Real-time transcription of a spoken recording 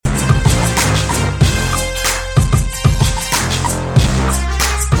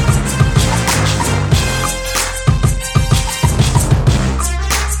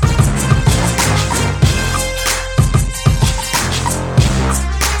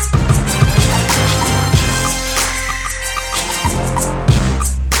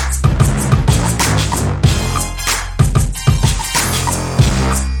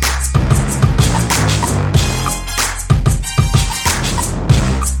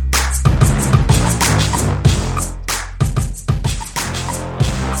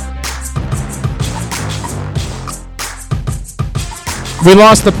We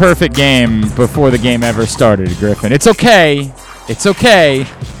lost the perfect game before the game ever started, Griffin. It's okay. It's okay.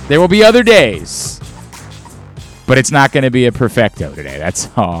 There will be other days. But it's not going to be a perfecto today. That's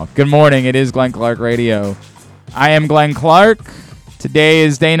all. Good morning. It is Glenn Clark Radio. I am Glenn Clark. Today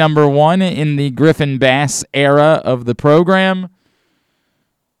is day number 1 in the Griffin Bass era of the program.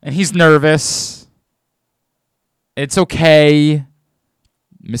 And he's nervous. It's okay.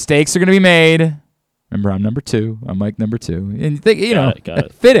 Mistakes are going to be made. Remember, I'm number 2. I'm Mike number 2. And Got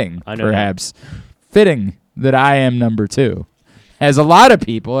it. Fitting, I know perhaps. Fitting that I am number 2. As a lot of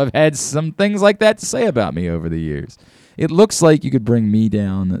people have had some things like that to say about me over the years. It looks like you could bring me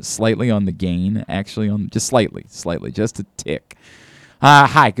down slightly on the gain, actually, on just slightly, just a tick.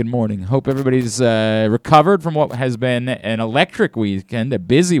 Hi, good morning. Hope everybody's recovered from what has been an electric weekend, a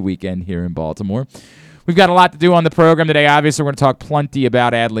busy weekend here in Baltimore. We've got a lot to do on the program today. Obviously, we're going to talk plenty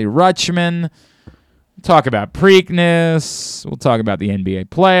about Adley Rutschman. Talk about Preakness. We'll talk about the NBA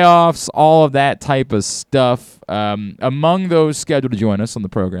playoffs, all of that type of stuff. Among those scheduled to join us on the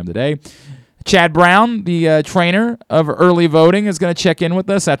program today, Chad Brown, the trainer of early voting, is going to check in with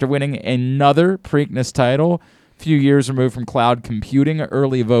us after winning another Preakness title. A few years removed from cloud computing,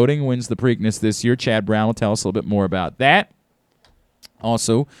 early voting wins the Preakness this year. Chad Brown will tell us a little bit more about that.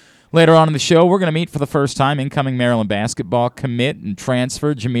 Also, later on in the show, we're going to meet for the first time incoming Maryland basketball commit and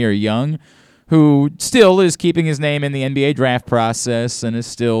transfer Jahmir Young, who still is keeping his name in the NBA draft process and is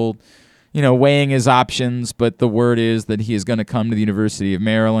still, weighing his options. But the word is that he is going to come to the University of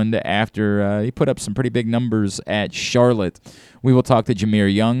Maryland after he put up some pretty big numbers at Charlotte. We will talk to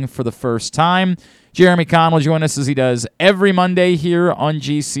Jahmir Young for the first time. Jeremy Kahn will join us as he does every Monday here on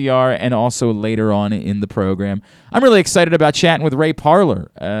GCR and also later on in the program. I'm really excited about chatting with Ray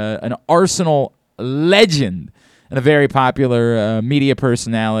Parler, an Arsenal legend and a very popular media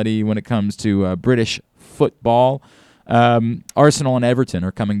personality when it comes to British football. Arsenal and Everton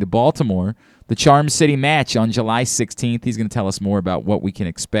are coming to Baltimore. The Charm City match on July 16th. He's going to tell us more about what we can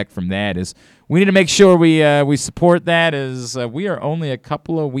expect from that. We need to make sure we support that, as we are only a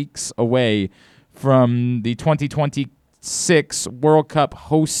couple of weeks away from the 2026 World Cup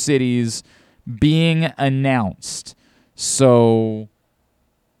host cities being announced. So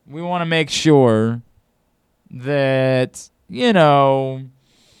we want to make sure that,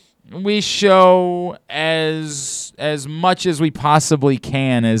 we show as much as we possibly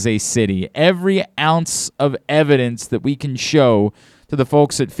can as a city. Every ounce of evidence that we can show to the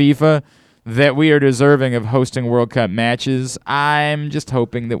folks at FIFA that we are deserving of hosting World Cup matches. I'm just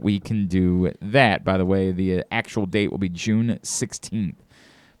hoping that we can do that. By the way, the actual date will be June 16th,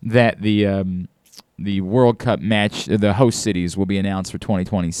 that the World Cup match, the host cities, will be announced for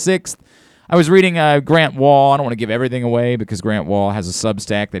 2026. I was reading Grant Wall. I don't want to give everything away because Grant Wall has a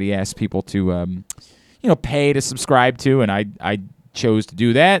Substack that he asks people to, pay to subscribe to, and I chose to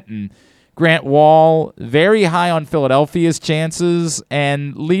do that. And Grant Wall, very high on Philadelphia's chances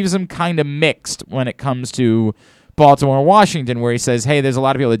and leaves them kind of mixed when it comes to Baltimore and Washington, where he says, hey, there's a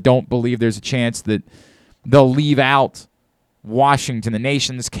lot of people that don't believe there's a chance that they'll leave out Washington, the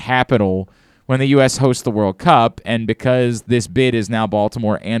nation's capital, when the U.S. hosts the World Cup, and because this bid is now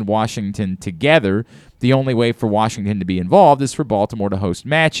Baltimore and Washington together, the only way for Washington to be involved is for Baltimore to host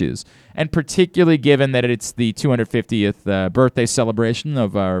matches. And particularly given that it's the 250th birthday celebration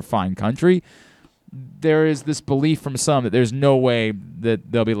of our fine country, there is this belief from some that there's no way that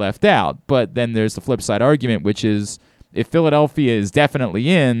they'll be left out. But then there's the flip side argument, which is if Philadelphia is definitely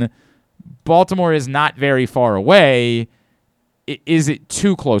in, Baltimore is not very far away. Is it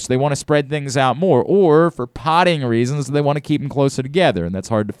too close? They want to spread things out more, or for potting reasons, they want to keep them closer together, and that's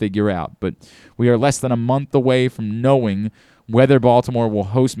hard to figure out. But we are less than a month away from knowing whether Baltimore will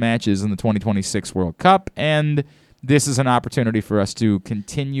host matches in the 2026 World Cup, and this is an opportunity for us to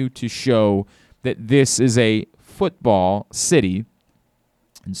continue to show that this is a football city.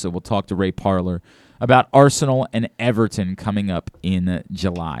 And so we'll talk to Ray Parler about Arsenal and Everton coming up in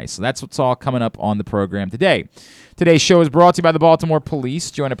July. So that's what's all coming up on the program today. Today's show is brought to you by the Baltimore Police.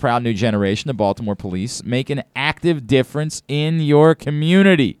 Join a proud new generation of Baltimore Police. Make an active difference in your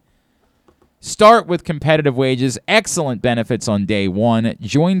community. Start with competitive wages, excellent benefits on day one.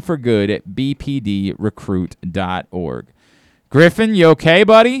 Join for good at bpdrecruit.org. Griffin, you okay,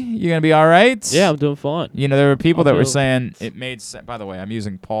 buddy? You going to be all right? Yeah, I'm doing fine. There were people that were saying it made sense. By the way, I'm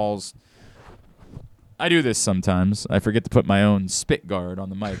using Paul's. I do this sometimes. I forget to put my own spit guard on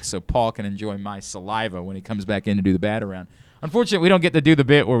the mic so Paul can enjoy my saliva when he comes back in to do the bat around. Unfortunately, we don't get to do the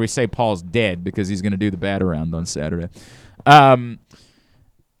bit where we say Paul's dead because he's going to do the bat around on Saturday. There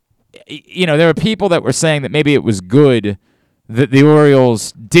were people that were saying that maybe it was good the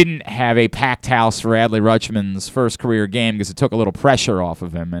Orioles didn't have a packed house for Adley Rutschman's first career game because it took a little pressure off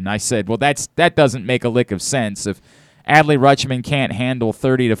of him. And I said, well, that doesn't make a lick of sense. If Adley Rutschman can't handle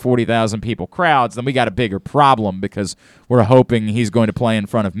 30 to 40,000 people crowds, then we got a bigger problem because we're hoping he's going to play in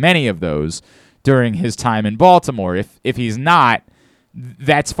front of many of those during his time in Baltimore. If he's not,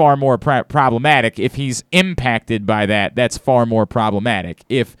 that's far more problematic. If he's impacted by that, that's far more problematic.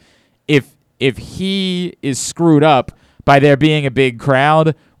 If he is screwed up by there being a big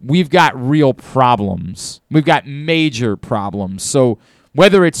crowd, we've got real problems. We've got major problems. So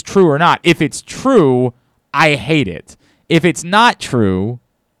whether it's true or not, if it's true, I hate it. If it's not true,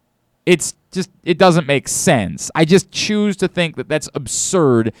 it doesn't make sense. I just choose to think that that's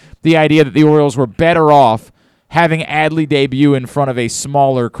absurd, the idea that the Orioles were better off having Adley debut in front of a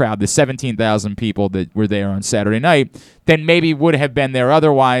smaller crowd, the 17,000 people that were there on Saturday night, than maybe would have been there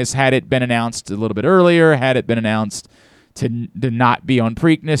otherwise had it been announced a little bit earlier, had it been announced to not be on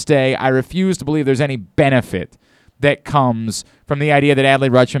Preakness Day. I refuse to believe there's any benefit that comes from the idea that Adley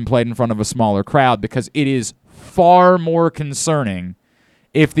Rutschman played in front of a smaller crowd, because it is far more concerning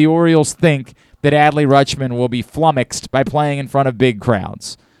if the Orioles think that Adley Rutschman will be flummoxed by playing in front of big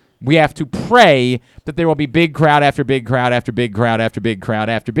crowds. We have to pray that there will be big crowd after big crowd after big crowd after big crowd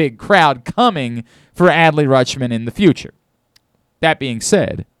after big crowd coming for Adley Rutschman in the future. That being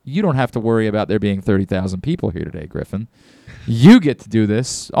said, you don't have to worry about there being 30,000 people here today, Griffin. You get to do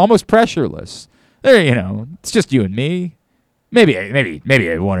this almost pressureless. There, it's just you and me. Maybe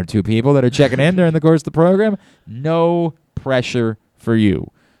one or two people that are checking in during the course of the program. No pressure for you.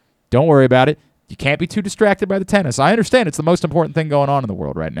 Don't worry about it. You can't be too distracted by the tennis. I understand it's the most important thing going on in the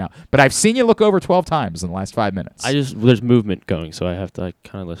world right now, but I've seen you look over 12 times in the last 5 minutes. There's movement going, so I have to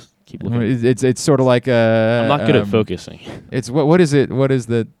kind of keep looking. It's sort of like I'm not good at focusing. It's what is it? What is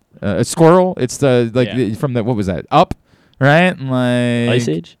the a squirrel? It's the from the, what was that? Up, right? Like Ice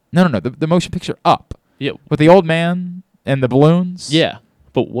Age? No. The motion picture Up. Yeah. With the old man and the balloons. Yeah.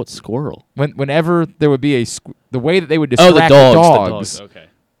 But what squirrel? Whenever there would be the way that they would distract the dogs. Okay.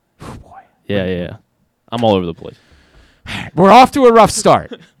 Boy. Yeah. I'm all over the place. We're off to a rough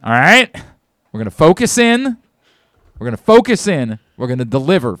start. All right? We're going to focus in. We're going to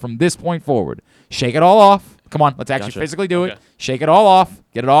deliver from this point forward. Shake it all off. Come on, let's actually physically do it. Shake it all off.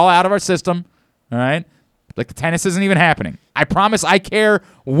 Get it all out of our system. All right? Like the tennis isn't even happening. I promise I care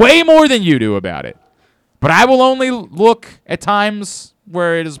way more than you do about it. But I will only look at times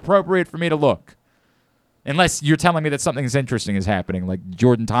where it is appropriate for me to look. Unless you're telling me that something interesting is happening, like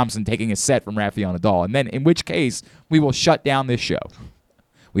Jordan Thompson taking a set from Rafael Nadal. And then, in which case, we will shut down this show.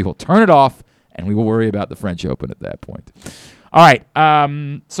 We will turn it off, and we will worry about the French Open at that point. All right.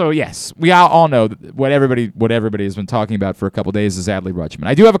 So, yes, we all know that what everybody has been talking about for a couple days is Adley Rutschman.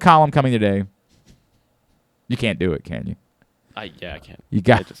 I do have a column coming today. You can't do it, can you? I can't. You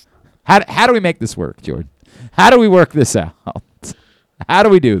got. How do we make this work, Jordan? How do we work this out? How do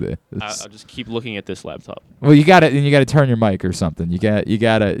we do this? I'll just keep looking at this laptop. Well, you got to we turn your mic or something. We got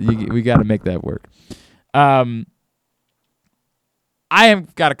to make that work. I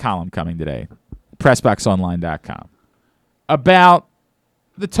have got a column coming today, PressBoxOnline.com, about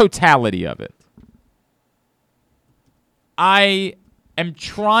the totality of it. I am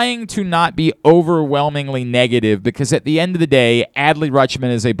trying to not be overwhelmingly negative because at the end of the day, Adley Rutschman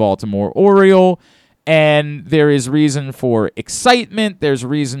is a Baltimore Oriole. And there is reason for excitement. There's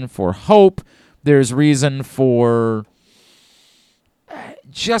reason for hope. There's reason for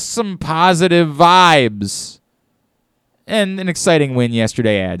just some positive vibes. And an exciting win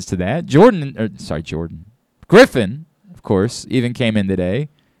yesterday adds to that. Griffin, of course, even came in today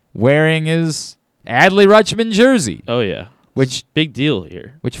wearing his Adley Rutschman jersey. Oh, yeah. Which big deal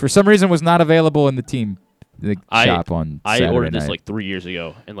here. Which for some reason was not available in the team shop on Saturday I ordered night. this 3 years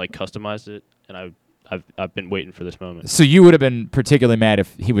ago and customized it, and I've been waiting for this moment. So you would have been particularly mad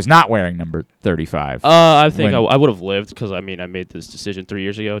if he was not wearing number 35. I think I would have lived because I made this decision 3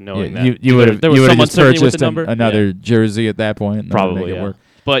 years ago, knowing that you would have just purchased another jersey jersey at that point. Probably, yeah.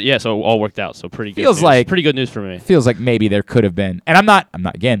 But yeah, so it all worked out. So pretty good. Pretty good news for me. Feels like maybe there could have been, and I'm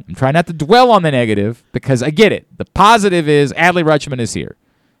trying not to dwell on the negative because I get it. The positive is Adley Rutschman is here,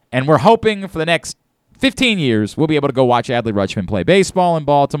 and we're hoping for the next 15 years we'll be able to go watch Adley Rutschman play baseball in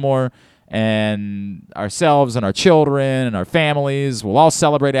Baltimore. And ourselves and our children and our families will all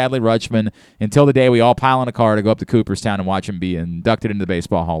celebrate Adley Rutschman until the day we all pile in a car to go up to Cooperstown and watch him be inducted into the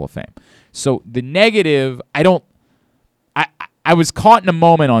Baseball Hall of Fame. So the negative, I was caught in a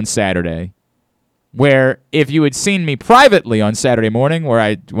moment on Saturday where if you had seen me privately on Saturday morning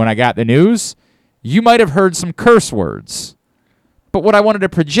when I got the news, you might have heard some curse words. But what I wanted to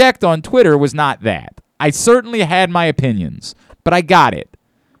project on Twitter was not that. I certainly had my opinions, but I got it.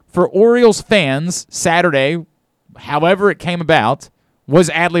 For Orioles fans, Saturday, however it came about, was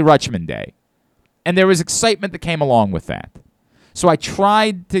Adley Rutschman Day. And there was excitement that came along with that. So I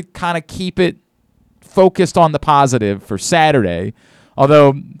tried to kind of keep it focused on the positive for Saturday,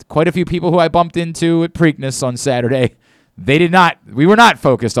 although quite a few people who I bumped into at Preakness on Saturday, we were not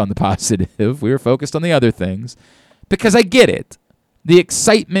focused on the positive. We were focused on the other things because I get it. The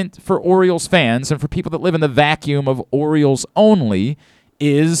excitement for Orioles fans and for people that live in the vacuum of Orioles only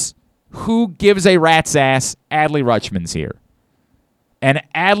is who gives a rat's ass Adley Rutschman's here. And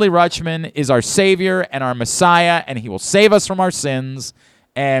Adley Rutschman is our Savior and our Messiah, and he will save us from our sins,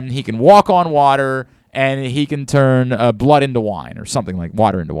 and he can walk on water, and he can turn blood into wine or something like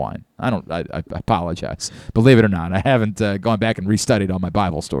water into wine. I apologize. Believe it or not, I haven't gone back and restudied all my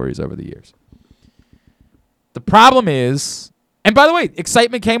Bible stories over the years. The problem is, and by the way,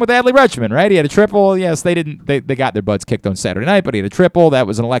 excitement came with Adley Rutschman, right? He had a triple. Yes, they got their butts kicked on Saturday night, but he had a triple. That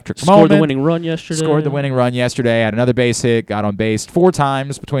was an electric moment. Scored the winning run yesterday. Had another base hit, got on base 4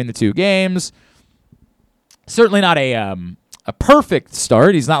 times between the 2 games. Certainly not a perfect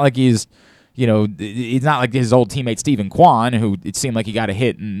start. He's not like he's not like his old teammate Stephen Kwan, who it seemed like he got a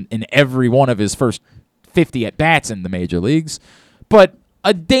hit in every one of his first 50 at-bats in the major leagues. But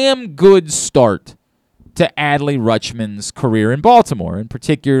a damn good start to Adley Rutschman's career in Baltimore, and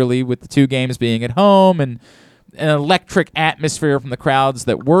particularly with the 2 games being at home and an electric atmosphere from the crowds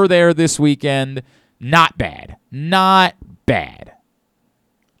that were there this weekend. Not bad. Not bad.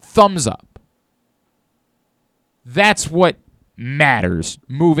 Thumbs up. That's what matters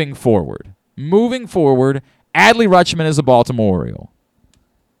moving forward. Moving forward, Adley Rutschman is a Baltimore Oriole.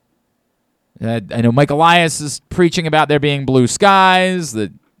 I know Mike Elias is preaching about there being blue skies,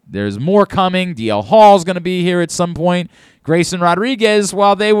 that there's more coming. DL Hall's going to be here at some point. Grayson Rodriguez,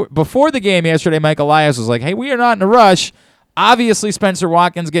 while they were before the game yesterday, Mike Elias was like, hey, we are not in a rush. Obviously, Spencer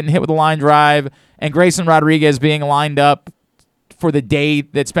Watkins getting hit with a line drive and Grayson Rodriguez being lined up for the day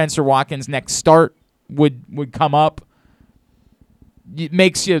that Spencer Watkins' next start would come up. It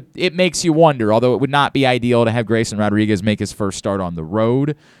makes you wonder, although it would not be ideal to have Grayson Rodriguez make his first start on the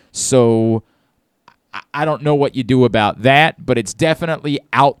road. So I don't know what you do about that, but it's definitely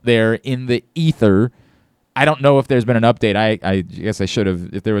out there in the ether. I don't know if there's been an update. I guess I should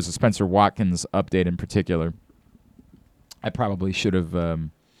have, if there was a Spencer Watkins update in particular, I probably should have gotten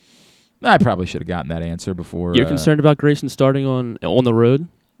that answer before. You're concerned about Grayson starting on the road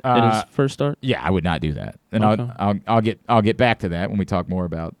in his first start? Yeah, I would not do that. And okay. I'll get back to that when we talk more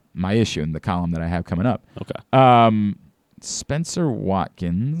about my issue in the column that I have coming up. Okay. Spencer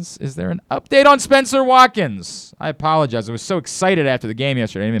Watkins. Is there an update on Spencer Watkins? I apologize. I was so excited after the game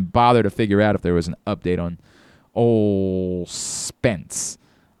yesterday. I didn't even bother to figure out if there was an update on old Spence.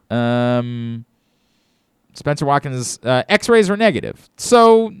 Spencer Watkins' X-rays are negative.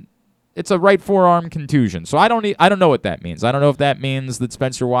 So it's a right forearm contusion. So I don't know what that means. I don't know if that means that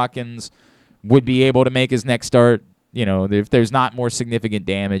Spencer Watkins would be able to make his next start. You know, if there's not more significant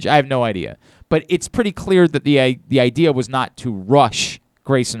damage, I have no idea. But it's pretty clear that the idea was not to rush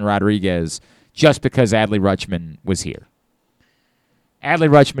Grayson Rodriguez just because Adley Rutschman was here. Adley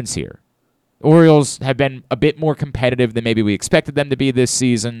Rutschman's here. Orioles have been a bit more competitive than maybe we expected them to be this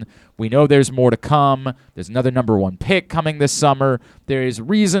season. We know there's more to come. There's another number 1 pick coming this summer. There is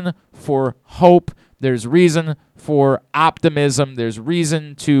reason for hope. There's reason for optimism. There's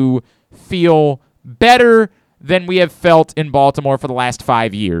reason to feel better than we have felt in Baltimore for the last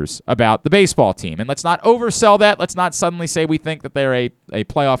 5 years about the baseball team. And let's not oversell that. Let's not suddenly say we think that they're a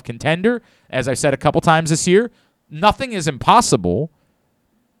playoff contender. As I've said a couple times this year, nothing is impossible.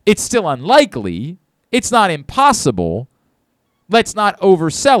 It's still unlikely. It's not impossible. Let's not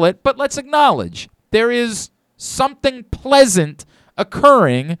oversell it, but let's acknowledge there is something pleasant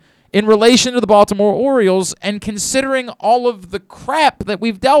occurring in relation to the Baltimore Orioles, and considering all of the crap that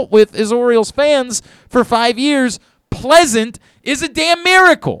we've dealt with as Orioles fans for 5 years, pleasant is a damn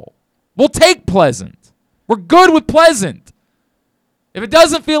miracle. We'll take pleasant. We're good with pleasant. If it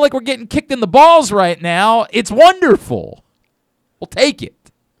doesn't feel like we're getting kicked in the balls right now, it's wonderful. We'll take it.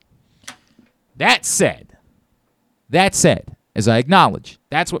 That said, as I acknowledge,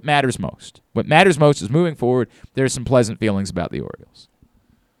 that's what matters most. What matters most is moving forward, there's some pleasant feelings about the Orioles.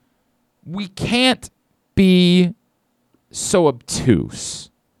 We can't be so obtuse.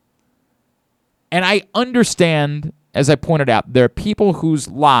 And I understand, as I pointed out, there are people whose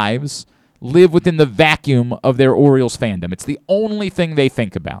lives live within the vacuum of their Orioles fandom. It's the only thing they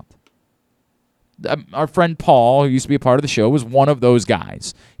think about. Our friend Paul, who used to be a part of the show, was one of those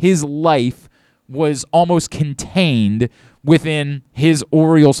guys. His life was almost contained within his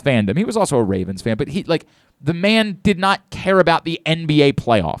Orioles fandom. He was also a Ravens fan, but the man did not care about the NBA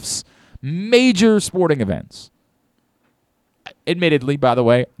playoffs. Major sporting events. Admittedly, by the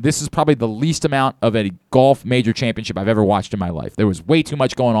way, this is probably the least amount of a golf major championship I've ever watched in my life. There was way too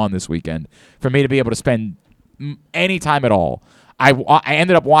much going on this weekend for me to be able to spend any time at all. I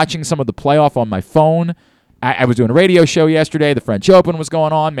ended up watching some of the playoff on my phone. I was doing a radio show yesterday. The French Open was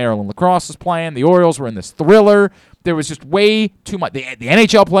going on. Maryland lacrosse was playing. The Orioles were in this thriller. There was just way too much. The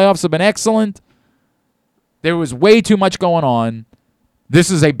NHL playoffs have been excellent. There was way too much going on. This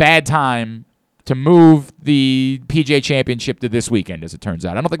is a bad time to move the PGA Championship to this weekend, as it turns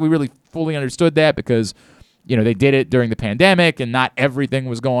out. I don't think we really fully understood that because, they did it during the pandemic and not everything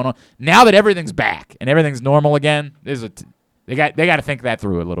was going on. Now that everything's back and everything's normal again, they got to think that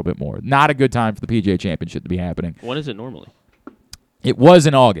through a little bit more. Not a good time for the PGA Championship to be happening. When is it normally? It was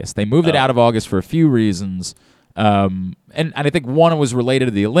in August. They moved it out of August for a few reasons. And I think one was related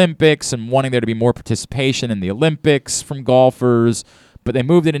to the Olympics and wanting there to be more participation in the Olympics from golfers. But they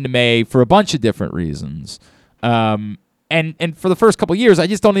moved it into May for a bunch of different reasons. And for the first couple of years, I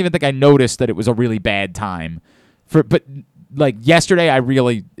just don't even think I noticed that it was a really bad time. But like yesterday,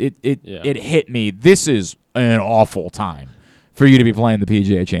 it hit me. This is an awful time for you to be playing the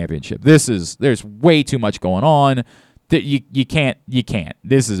PGA Championship. There's way too much going on that you can't.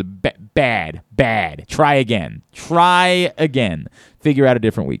 This is bad. Try again. Figure out a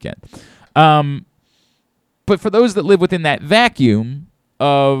different weekend. But for those that live within that vacuum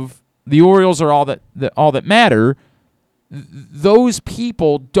of the Orioles are all that matter, those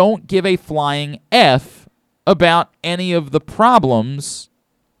people don't give a flying F about any of the problems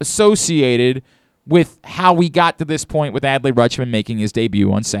associated with how we got to this point with Adley Rutschman making his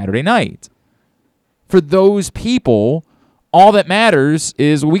debut on Saturday night. For those people, all that matters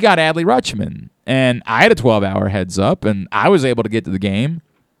is we got Adley Rutschman, and I had a 12-hour heads up, and I was able to get to the game.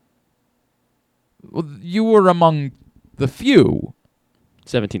 Well, you were among the few.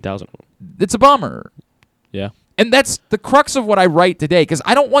 17,000. It's a bummer. Yeah. And that's the crux of what I write today, because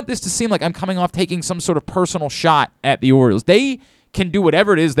I don't want this to seem like I'm coming off taking some sort of personal shot at the Orioles. They can do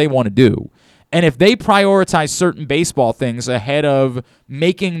whatever it is they want to do. And if they prioritize certain baseball things ahead of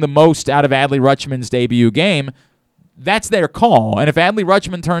making the most out of Adley Rutschman's debut game, that's their call. And if Adley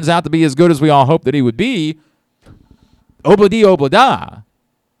Rutschman turns out to be as good as we all hope that he would be, obla-dee, obla-da.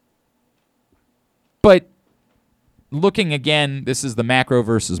 But looking again, this is the macro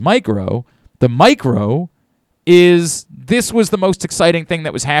versus micro. The micro is this was the most exciting thing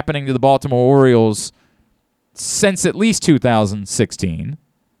that was happening to the Baltimore Orioles since at least 2016.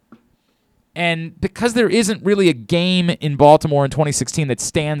 And because there isn't really a game in Baltimore in 2016 that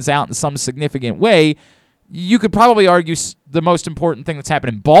stands out in some significant way, you could probably argue the most important thing that's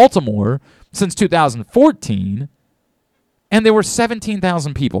happened in Baltimore since 2014, and there were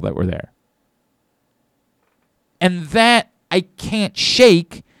 17,000 people that were there. And that I can't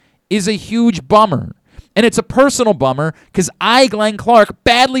shake is a huge bummer. And it's a personal bummer because I, Glenn Clark,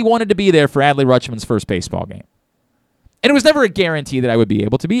 badly wanted to be there for Adley Rutschman's first baseball game. And it was never a guarantee that I would be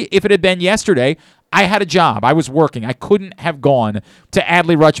able to be. If it had been yesterday, I had a job. I was working. I couldn't have gone to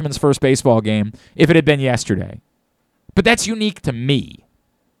Adley Rutschman's first baseball game if it had been yesterday. But that's unique to me.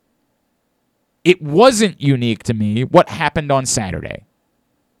 It wasn't unique to me what happened on Saturday.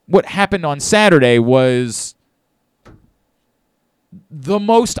 What happened on Saturday was the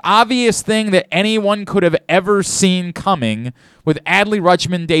most obvious thing that anyone could have ever seen coming with Adley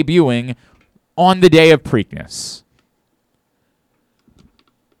Rutschman debuting on the day of Preakness.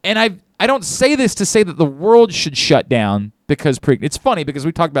 And I don't say this to say that the world should shut down because Preakness. It's funny because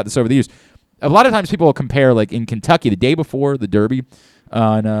we talked about this over the years. A lot of times people will compare, like in Kentucky, the day before the Derby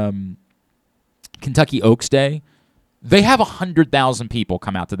on Kentucky Oaks Day, they have 100,000 people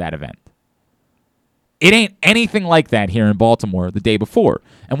come out to that event. It ain't anything like that here in Baltimore the day before.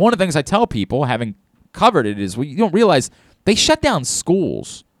 And one of the things I tell people, having covered it, is you don't realize they shut down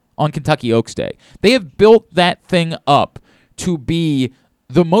schools on Kentucky Oaks Day. They have built that thing up to be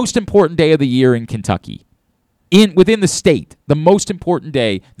the most important day of the year in Kentucky. Within the state, the most important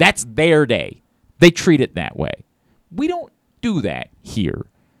day, that's their day. They treat it that way. We don't do that here.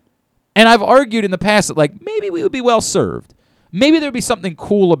 And I've argued in the past that, like, maybe we would be well served. Maybe there'd be something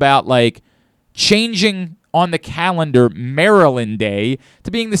cool about, like, changing on the calendar Maryland Day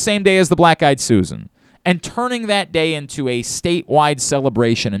to being the same day as the Black-Eyed Susan and turning that day into a statewide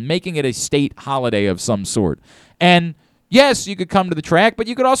celebration and making it a state holiday of some sort. And yes, you could come to the track, but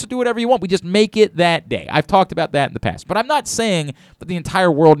you could also do whatever you want. We just make it that day. I've talked about that in the past. But I'm not saying that the entire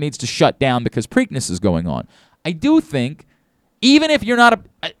world needs to shut down because Preakness is going on. I do think, even if you're not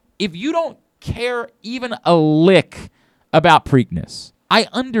if you don't care even a lick about Preakness. I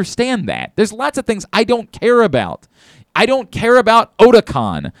understand that. There's lots of things I don't care about. I don't care about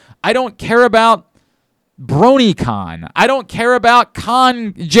Otakon. I don't care about BronyCon. I don't care about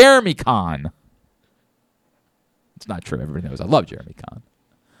Jeremy Con. It's not true. Everybody knows I love Jeremy Con.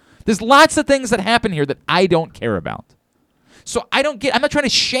 There's lots of things that happen here that I don't care about. So I'm not trying to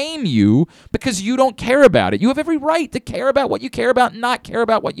shame you because you don't care about it. You have every right to care about what you care about and not care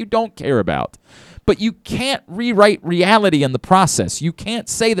about what you don't care about. But you can't rewrite reality in the process. You can't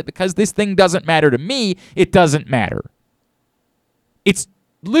say that because this thing doesn't matter to me, it doesn't matter. It's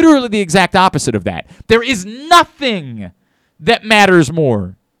literally the exact opposite of that. There is nothing that matters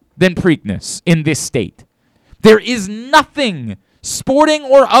more than Preakness in this state. There is nothing, sporting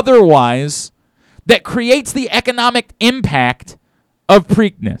or otherwise, that creates the economic impact of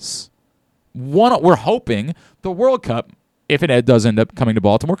Preakness. We're hoping the World Cup, if it does end up coming to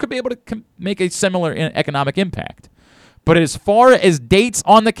Baltimore, could be able to make a similar economic impact. But as far as dates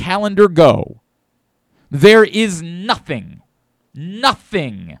on the calendar go, there is nothing.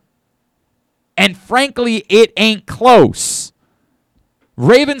 Nothing. And frankly, it ain't close.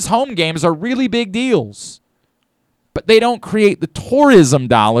 Ravens home games are really big deals. But they don't create the tourism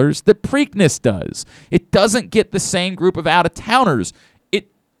dollars that Preakness does. It doesn't get the same group of out-of-towners.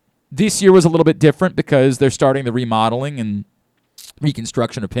 This year was a little bit different because they're starting the remodeling and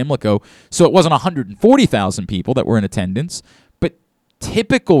reconstruction of Pimlico, so it wasn't 140,000 people that were in attendance. But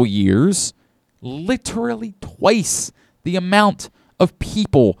typical years, literally twice the amount of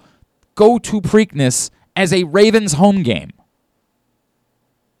people go to Preakness as a Ravens home game.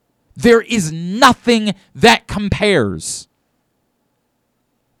 There is nothing that compares.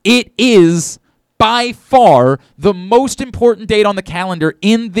 It is by far the most important date on the calendar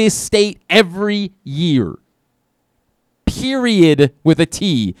in this state every year. Period with a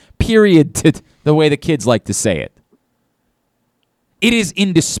T. Period to the way the kids like to say it. It is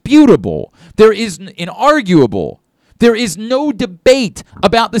indisputable. There is inarguable. There is no debate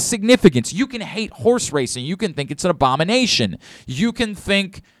about the significance. You can hate horse racing. You can think it's an abomination. You can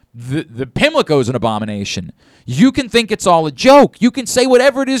think the Pimlico is an abomination. You can think it's all a joke. You can say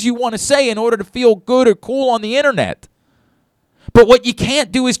whatever it is you want to say in order to feel good or cool on the internet. But what you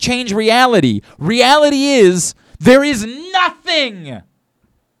can't do is change reality. Reality is there is nothing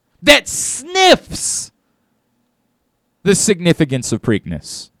that sniffs the significance of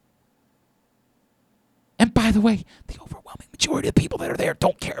Preakness. And by the way, the overwhelming majority of the people that are there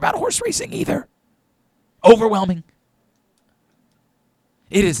don't care about horse racing either. Overwhelming.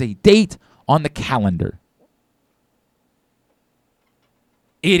 It is a date on the calendar.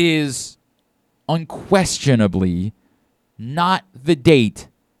 It is unquestionably not the date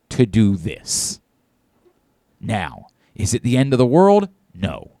to do this. Now, is it the end of the world?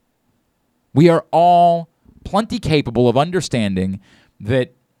 No. We are all plenty capable of understanding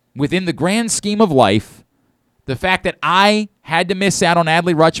that within the grand scheme of life, the fact that I had to miss out on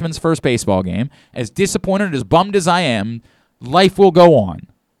Adley Rutschman's first baseball game, as disappointed, as bummed as I am, life will go on.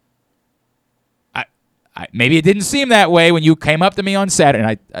 Maybe it didn't seem that way when you came up to me on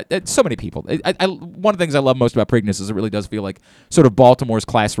Saturday. And so many people. One of the things I love most about Preakness is it really does feel like sort of Baltimore's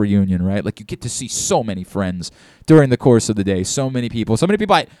class reunion, right? Like you get to see so many friends during the course of the day. So many people.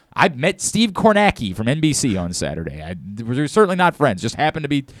 I met Steve Kornacki from NBC on Saturday. We're certainly not friends. Just happened to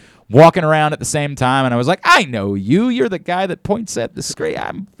be walking around at the same time, and I was like, I know you. You're the guy that points at the screen.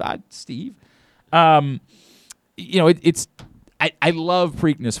 I'm Steve. It's. I love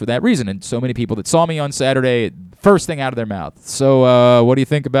Preakness for that reason, and so many people that saw me on Saturday, first thing out of their mouth. So, what do you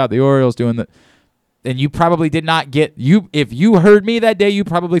think about the Orioles doing that? And you probably did not get you. If you heard me that day, you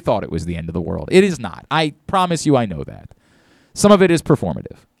probably thought it was the end of the world. It is not. I promise you, I know that. Some of it is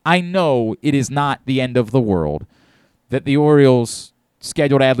performative. I know it is not the end of the world that the Orioles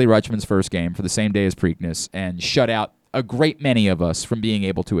scheduled Adley Rutschman's first game for the same day as Preakness and shut out a great many of us from being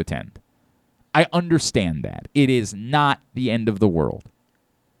able to attend. I understand that. It is not the end of the world.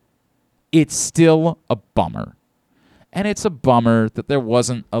 It's still a bummer. And it's a bummer that there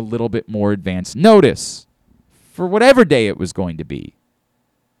wasn't a little bit more advance notice for whatever day it was going to be.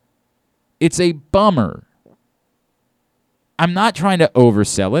 It's a bummer. I'm not trying to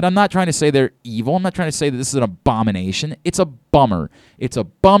oversell it. I'm not trying to say they're evil. I'm not trying to say that this is an abomination. It's a bummer. It's a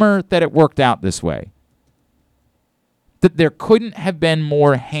bummer that it worked out this way. That there couldn't have been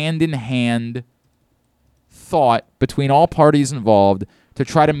more hand-in-hand thought between all parties involved to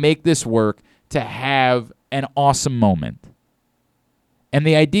try to make this work, to have an awesome moment. And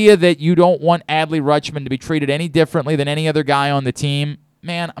the idea that you don't want Adley Rutschman to be treated any differently than any other guy on the team,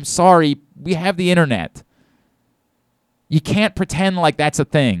 man, I'm sorry. We have the internet. You can't pretend like that's a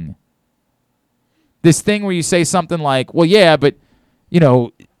thing. This thing where you say something like, well, yeah, but,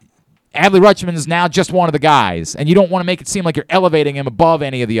 Adley Rutschman is now just one of the guys, and you don't want to make it seem like you're elevating him above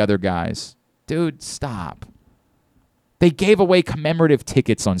any of the other guys. Dude, stop. They gave away commemorative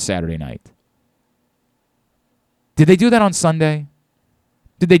tickets on Saturday night. Did they do that on Sunday?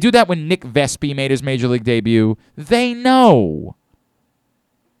 Did they do that when Nick Vespi made his Major League debut? They know.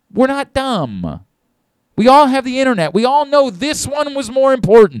 We're not dumb. We all have the internet. We all know this one was more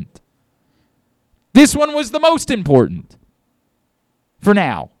important. This one was the most important. For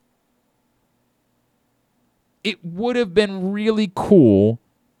now. It would have been really cool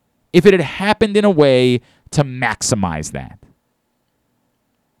if it had happened in a way to maximize that.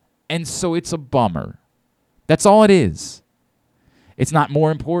 And so it's a bummer. That's all it is. It's not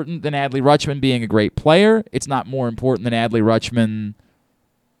more important than Adley Rutschman being a great player. It's not more important than Adley Rutschman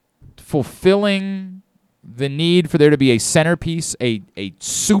fulfilling the need for there to be a centerpiece, a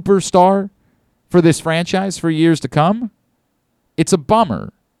superstar for this franchise for years to come. It's a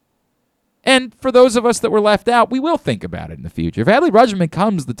bummer. And for those of us that were left out, we will think about it in the future. If Adley Rutschman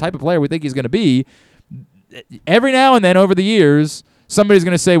becomes the type of player we think he's going to be, every now and then over the years, somebody's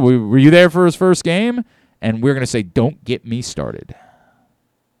going to say, were you there for his first game? And we're going to say, don't get me started.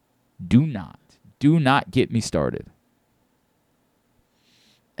 Do not get me started.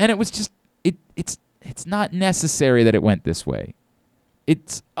 And it was just, it's not necessary that it went this way.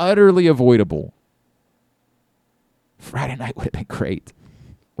 It's utterly avoidable. Friday night would have been great.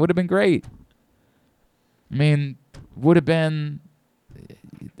 Would have been great. I mean, would have been...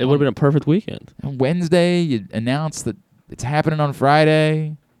 It would have been a perfect weekend. On Wednesday, you announce that it's happening on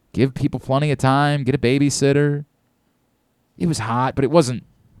Friday. Give people plenty of time. Get a babysitter. It was hot, but it wasn't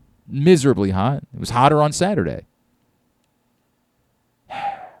miserably hot. It was hotter on Saturday.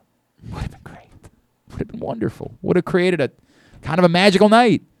 Would have been great. Would have been wonderful. Would have created a kind of a magical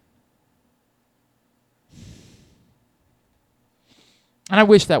night. And I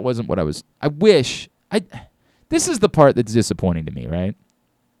wish that wasn't what this is the part that's disappointing to me, right?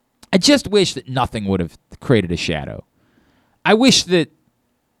 I just wish that nothing would have created a shadow. I wish that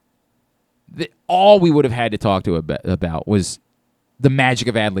all we would have had to talk to about was the magic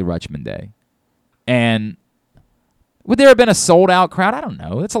of Adley Rutschman Day. And would there have been a sold-out crowd? I don't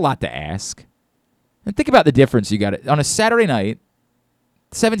know. That's a lot to ask. And think about the difference you got. On a Saturday night,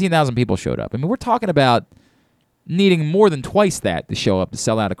 17,000 people showed up. I mean, we're talking about needing more than twice that to show up to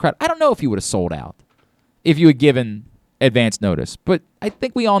sell out a crowd. I don't know if you would have sold out if you had given advance notice. But I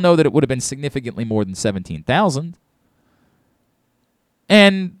think we all know that it would have been significantly more than 17,000.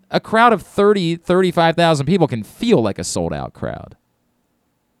 And a crowd of 30, 35,000 people can feel like a sold-out crowd.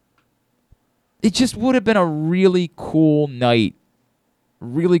 It just would have been a really cool night,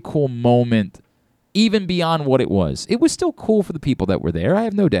 really cool moment, even beyond what it was. It was still cool for the people that were there, I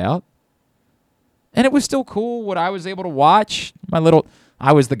have no doubt. And it was still cool what I was able to watch.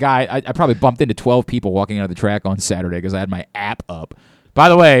 I was the guy, I probably bumped into 12 people walking out of the track on Saturday because I had my app up. By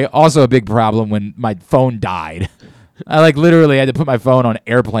the way, also a big problem when my phone died. I literally had to put my phone on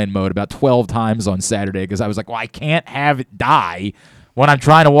airplane mode about 12 times on Saturday because I was like, well, I can't have it die when I'm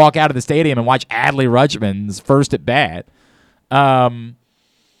trying to walk out of the stadium and watch Adley Rutschman's first at bat.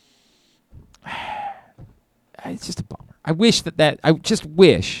 It's just a bummer. I just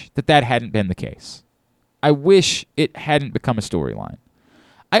wish that hadn't been the case. I wish it hadn't become a storyline.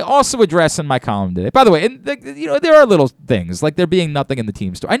 I also address in my column today, by the way, and there are little things, like there being nothing in the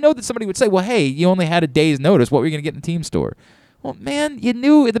team store. I know that somebody would say, well, hey, you only had a day's notice. What were you going to get in the team store? Well, man, you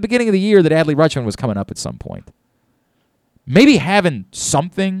knew at the beginning of the year that Adley Rutschman was coming up at some point. Maybe having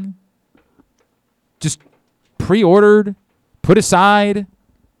something just pre-ordered, put aside,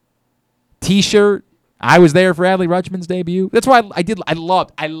 T-shirt. I was there for Adley Rutschman's debut. That's why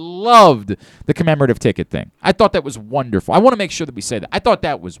I loved the commemorative ticket thing. I thought that was wonderful. I want to make sure that we say that. I thought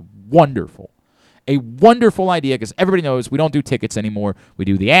that was wonderful. A wonderful idea because everybody knows we don't do tickets anymore. We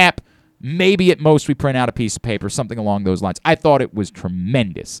do the app. Maybe at most we print out a piece of paper, something along those lines. I thought it was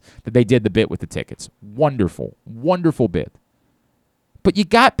tremendous that they did the bit with the tickets. Wonderful. Wonderful bit. But you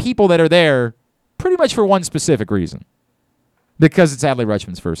got people that are there pretty much for one specific reason. Because it's Adley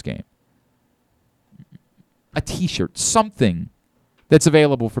Rutschman's first game. A T-shirt, something that's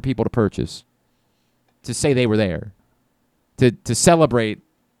available for people to purchase to say they were there, to celebrate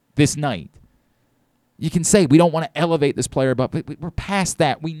this night. You can say we don't want to elevate this player, but we're past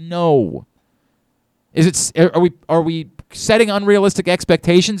that. We know. Are we setting unrealistic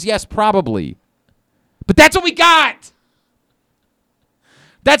expectations? Yes, probably. But that's what we got.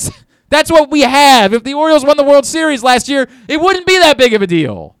 That's what we have. If the Orioles won the World Series last year, it wouldn't be that big of a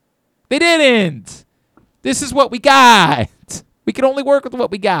deal. They didn't. This is what we got. We can only work with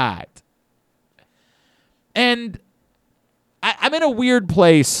what we got. And I'm in a weird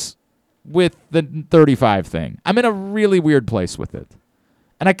place with the 35 thing. I'm in a really weird place with it.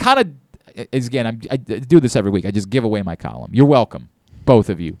 And I kind of, again, I do this every week. I just give away my column. You're welcome, both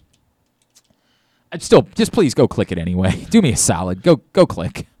of you. I'd still, just please go click it anyway. Do me a solid. Go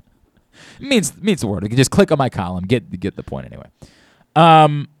click. It means the word. You can just click on my column. Get the point anyway.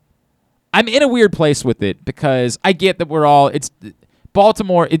 I'm in a weird place with it because I get that we're all, it's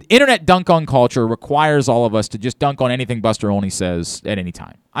Baltimore, internet dunk on culture requires all of us to just dunk on anything Buster Olney says at any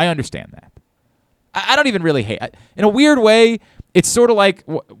time. I understand that. I don't even really hate. In a weird way, it's sort of like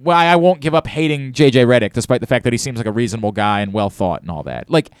why I won't give up hating J.J. Redick, despite the fact that he seems like a reasonable guy and well thought and all that.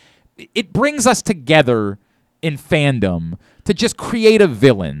 Like, it brings us together in fandom to just create a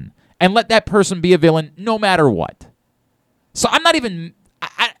villain and let that person be a villain no matter what. So I'm not even...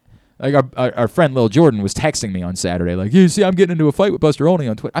 Like our friend Lil Jordan was texting me on Saturday, like, you see, I'm getting into a fight with Buster Olney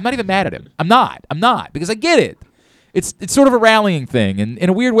on Twitter. I'm not even mad at him. I'm not, because I get it. It's sort of a rallying thing, and in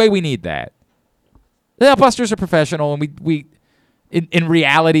a weird way, we need that. Yeah, Buster's a professional, and we in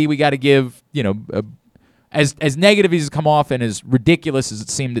reality, we got to give, as negative as he's come off and as ridiculous as it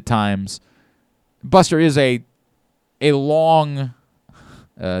seemed at times, Buster is a long,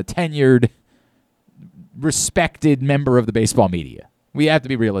 tenured, respected member of the baseball media. We have to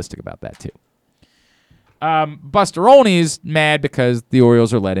be realistic about that, too. Buster Olney's mad because the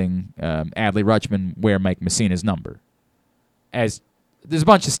Orioles are letting Adley Rutschman wear Mike Messina's number. As there's a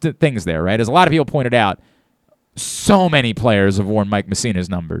bunch of things there, right? As a lot of people pointed out, so many players have worn Mike Messina's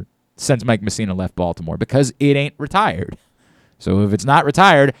number since Mike Messina left Baltimore because it ain't retired. So if it's not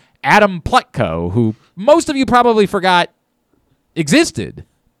retired, Adam Plutko, who most of you probably forgot existed,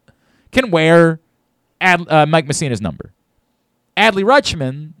 can wear Mike Messina's number. Adley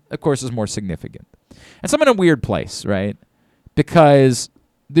Rutschman, of course, is more significant. And so I'm in a weird place, right? Because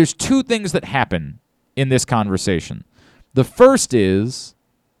there's two things that happen in this conversation. The first is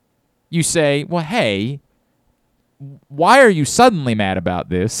you say, well, hey, why are you suddenly mad about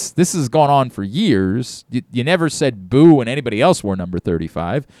this? This has gone on for years. You never said boo when anybody else wore number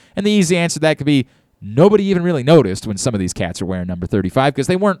 35. And the easy answer to that could be nobody even really noticed when some of these cats are wearing number 35 because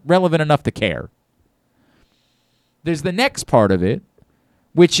they weren't relevant enough to care. There's the next part of it,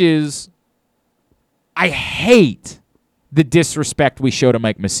 which is I hate the disrespect we show to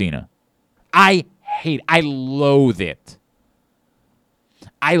Mike Messina. I loathe it.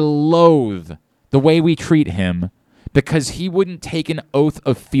 I loathe the way we treat him because he wouldn't take an oath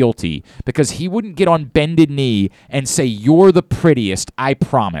of fealty, because he wouldn't get on bended knee and say, you're the prettiest, I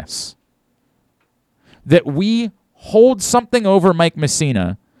promise. That we hold something over Mike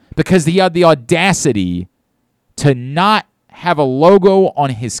Messina because he had the audacity to not have a logo on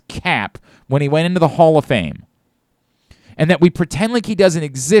his cap when he went into the Hall of Fame, and that we pretend like he doesn't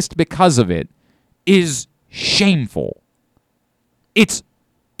exist because of it, is shameful.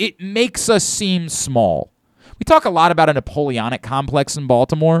 It makes us seem small. We talk a lot about a Napoleonic complex in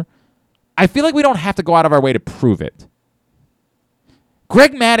Baltimore. I feel like we don't have to go out of our way to prove it.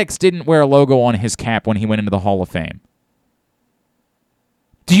 Greg Maddux didn't wear a logo on his cap when he went into the Hall of Fame.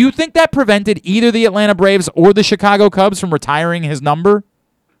 Do you think that prevented either the Atlanta Braves or the Chicago Cubs from retiring his number?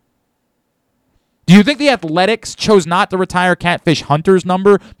 Do you think the Athletics chose not to retire Catfish Hunter's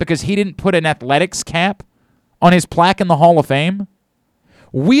number because he didn't put an Athletics cap on his plaque in the Hall of Fame?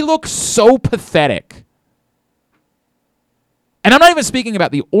 We look so pathetic. And I'm not even speaking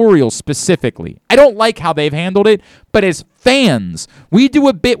about the Orioles specifically. I don't like how they've handled it, but as fans, we do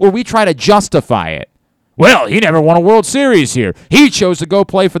a bit where we try to justify it. Well, he never won a World Series here. He chose to go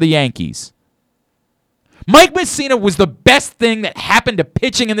play for the Yankees. Mike Messina was the best thing that happened to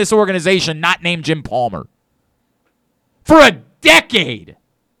pitching in this organization not named Jim Palmer. For a decade.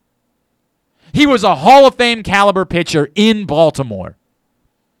 He was a Hall of Fame caliber pitcher in Baltimore.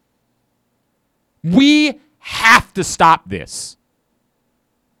 We have to stop this.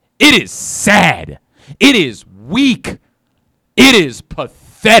 It is sad. It is weak. It is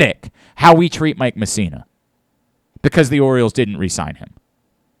pathetic how we treat Mike Messina because the Orioles didn't re-sign him.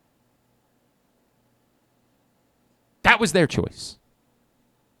 That was their choice.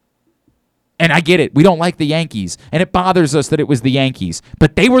 And I get it. We don't like the Yankees, and it bothers us that it was the Yankees,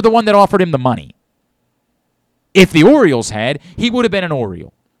 but they were the one that offered him the money. If the Orioles had, he would have been an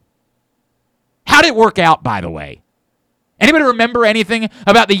Oriole. How did it work out, by the way? Anybody remember anything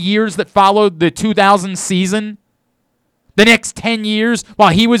about the years that followed the 2000 season? The next 10 years while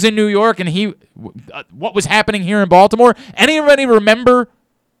he was in New York and what was happening here in Baltimore? Anybody remember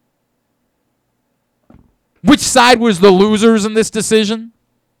which side was the losers in this decision?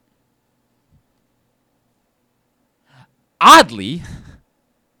 Oddly,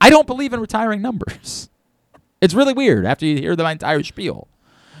 I don't believe in retiring numbers. It's really weird after you hear my entire spiel.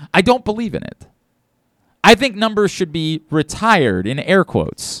 I don't believe in it. I think numbers should be retired in air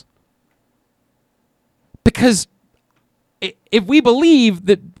quotes. Because if we believe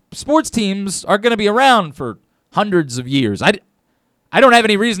that sports teams are going to be around for hundreds of years, I don't have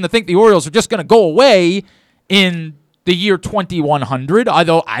any reason to think the Orioles are just going to go away in the year 2100,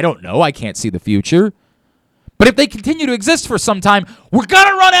 although I don't know. I can't see the future. But if they continue to exist for some time, we're going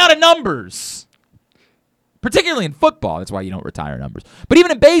to run out of numbers. Particularly in football. That's why you don't retire numbers. But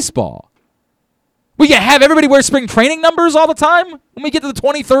even in baseball. We can have everybody wear spring training numbers all the time when we get to the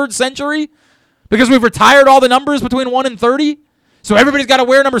 23rd century because we've retired all the numbers between 1 and 30. So everybody's got to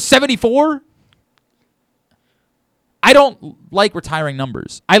wear number 74. I don't like retiring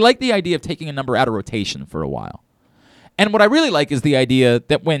numbers. I like the idea of taking a number out of rotation for a while. And what I really like is the idea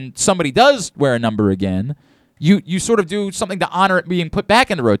that when somebody does wear a number again, you sort of do something to honor it being put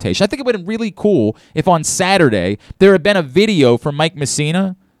back into rotation. I think it would have been really cool if on Saturday there had been a video from Mike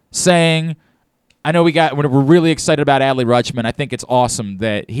Messina saying, I know we're really excited about Adley Rutschman. I think it's awesome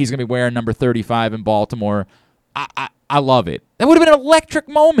that he's going to be wearing number 35 in Baltimore. I love it. That would have been an electric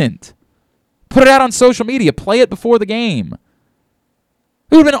moment. Put it out on social media. Play it before the game.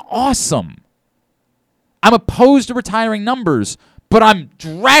 It would have been awesome. I'm opposed to retiring numbers, but I'm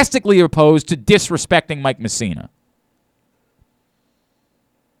drastically opposed to disrespecting Mike Messina.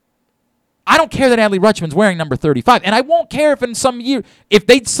 I don't care that Adley Rutschman's wearing number 35, and I won't care if in some year, if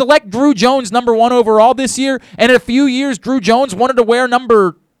they select Drew Jones number 1 overall this year, and in a few years Drew Jones wanted to wear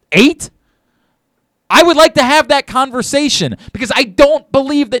number 8, I would like to have that conversation because I don't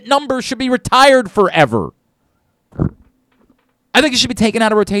believe that numbers should be retired forever. I think it should be taken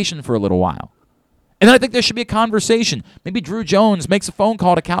out of rotation for a little while. And then I think there should be a conversation. Maybe Drew Jones makes a phone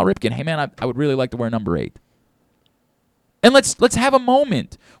call to Cal Ripken. Hey, man, I would really like to wear number 8. And let's have a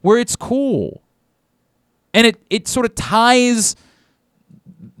moment where it's cool. And it sort of ties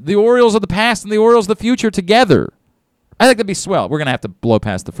the Orioles of the past and the Orioles of the future together. I think that'd be swell. We're going to have to blow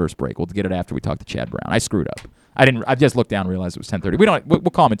past the first break. We'll get it after we talk to Chad Brown. I screwed up. I just looked down and realized it was 10:30.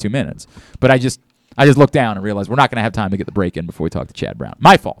 We'll call him in 2 minutes. But I just looked down and realized we're not going to have time to get the break in before we talk to Chad Brown.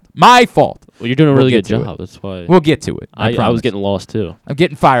 My fault. Well, you're doing a really good job. That's why. We'll get to it. I was getting lost too. I'm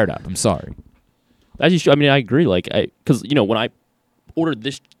getting fired up. I'm sorry. I agree. Because when I ordered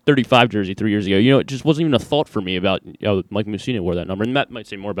this 35 jersey 3 years ago, it just wasn't even a thought for me about Mike Messina wore that number, and that might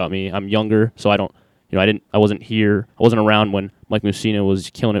say more about me. I'm younger, so I don't. I wasn't here. I wasn't around when Mike Messina was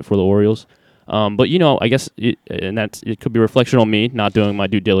killing it for the Orioles. But I guess it could be a reflection on me not doing my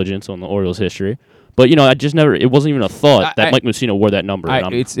due diligence on the Orioles history. But I just never. It wasn't even a thought that Mike Messina wore that number.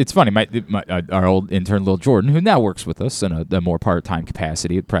 It's funny. Our old intern Lil Jordan, who now works with us in a more part-time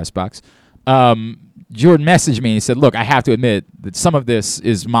capacity at Pressbox, Jordan messaged me and he said, "Look, I have to admit that some of this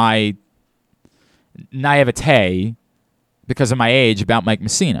is my naivete because of my age about Mike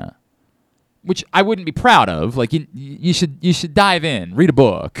Messina, which I wouldn't be proud of. Like you should dive in, read a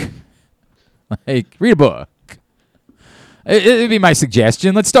book, read a book. It'd be my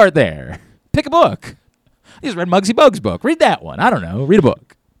suggestion. Let's start there." Pick a book. I just read Muggsy Bogues' book. Read that one. I don't know. Read a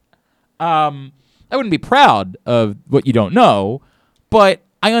book. I wouldn't be proud of what you don't know, but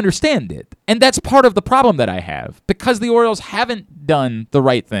I understand it. And that's part of the problem that I have. Because the Orioles haven't done the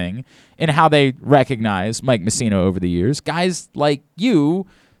right thing in how they recognize Mike Messina over the years, guys like you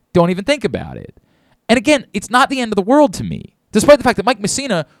don't even think about it. And again, it's not the end of the world to me. Despite the fact that Mike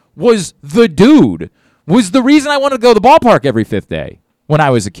Messina was the dude, was the reason I wanted to go to the ballpark every fifth day when I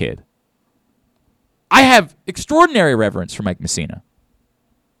was a kid. I have extraordinary reverence for Mike Messina.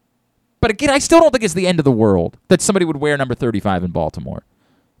 But again, I still don't think it's the end of the world that somebody would wear number 35 in Baltimore.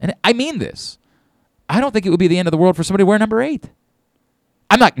 And I mean this. I don't think it would be the end of the world for somebody to wear number 8.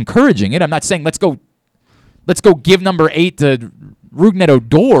 I'm not encouraging it. I'm not saying let's go give number 8 to Rougned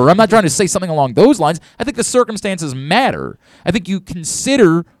Odor. I'm not trying to say something along those lines. I think the circumstances matter. I think you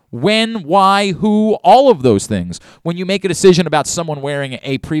consider when, why, who, all of those things when you make a decision about someone wearing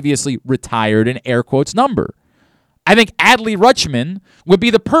a previously retired, in air quotes, number. I think Adley Rutschman would be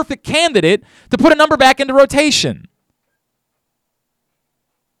the perfect candidate to put a number back into rotation.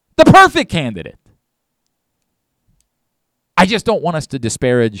 The perfect candidate. I just don't want us to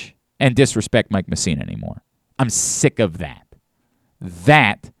disparage and disrespect Mike Messina anymore. I'm sick of that.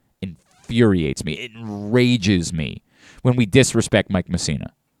 That infuriates me. It enrages me when we disrespect Mike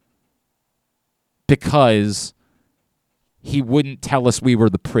Messina. Because he wouldn't tell us we were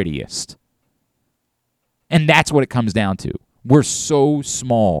the prettiest. And that's what it comes down to. We're so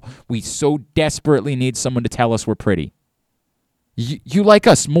small. We so desperately need someone to tell us we're pretty. You like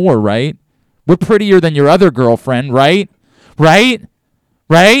us more, right? We're prettier than your other girlfriend, right? Right?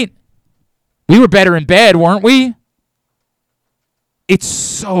 Right? We were better in bed, weren't we? It's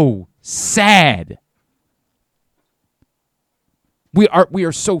so sad. We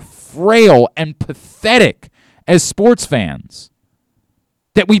are so frail and pathetic as sports fans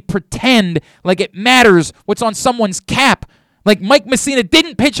that we pretend like it matters what's on someone's cap. Like Mike Mussina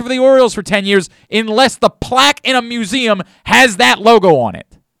didn't pitch for the Orioles for 10 years unless the plaque in a museum has that logo on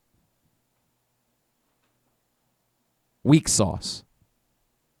it. Weak sauce.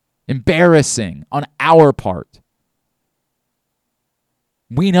 Embarrassing on our part.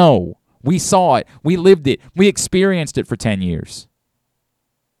 We know. We saw it. We lived it. We experienced it for 10 years.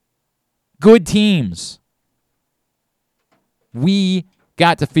 Good teams. We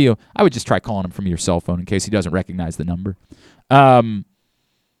got to feel. I would just try calling him from your cell phone in case he doesn't recognize the number.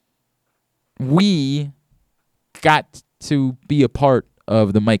 We got to be a part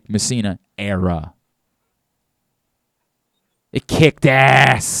of the Mike Mussina era. It kicked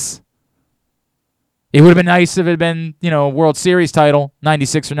ass. It would have been nice if it had been, a World Series title,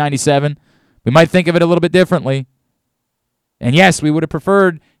 96 or 97. We might think of it a little bit differently. And yes, we would have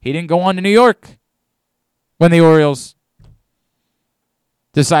preferred he didn't go on to New York when the Orioles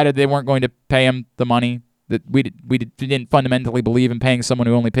decided they weren't going to pay him the money that we didn't fundamentally believe in paying someone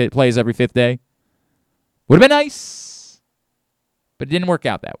who only plays every fifth day. Would have been nice, but it didn't work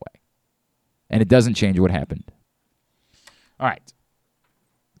out that way. And it doesn't change what happened. All right.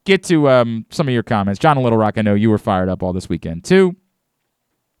 Get to some of your comments. John Little Rock, I know you were fired up all this weekend, too.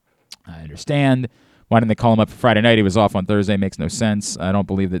 I understand. Why didn't they call him up for Friday night? He was off on Thursday. Makes no sense. I don't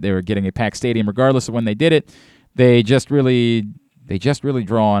believe that they were getting a packed stadium regardless of when they did it. They just really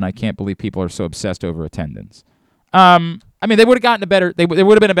draw, and I can't believe people are so obsessed over attendance. I mean, they would have gotten a better. There would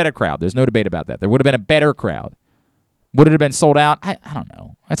have been a better crowd. There's no debate about that. There would have been a better crowd. Would it have been sold out? I don't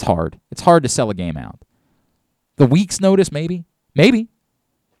know. That's hard. It's hard to sell a game out. The week's notice, maybe.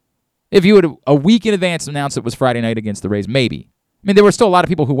 If you would a week in advance announce it was Friday night against the Rays, maybe. I mean, there were still a lot of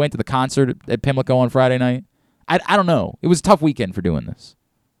people who went to the concert at Pimlico on Friday night. I don't know. It was a tough weekend for doing this.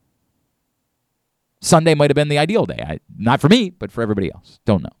 Sunday might have been the ideal day. Not for me, but for everybody else.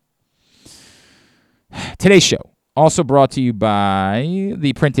 Don't know. Today's show also brought to you by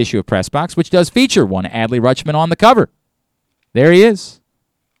the print issue of Press Box, which does feature one Adley Rutschman on the cover. There he is.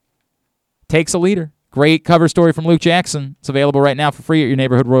 Takes a leader. Great cover story from Luke Jackson. It's available right now for free at your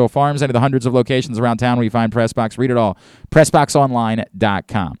neighborhood Royal Farms, any of the hundreds of locations around town where you find Pressbox. Read it all.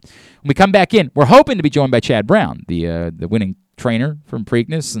 PressBoxOnline.com. When we come back in, we're hoping to be joined by Chad Brown, the winning trainer from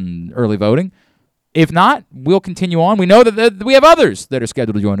Preakness and early voting. If not, we'll continue on. We know that we have others that are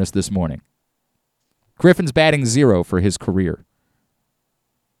scheduled to join us this morning. Griffin's batting 0 for his career.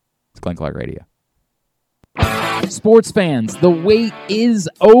 It's Glenn Clark Radio. Sports fans, the wait is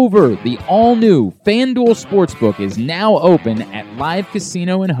over. The all-new FanDuel Sportsbook is now open at Live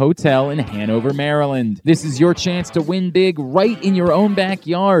Casino and Hotel in Hanover, Maryland. This is your chance to win big right in your own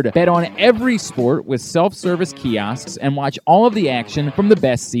backyard. Bet on every sport with self-service kiosks and watch all of the action from the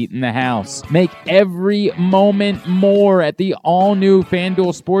best seat in the house. Make every moment more at the all-new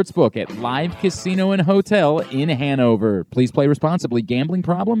FanDuel Sportsbook at Live Casino and Hotel in Hanover. Please play responsibly. Gambling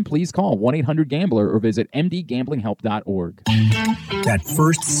problem? Please call 1-800-GAMBLER or visit mdgamblinghelp.org. That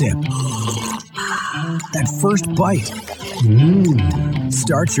first sip. That first bite.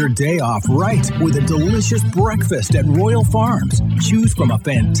 Start your day off right with a delicious breakfast at Royal Farms. Choose from a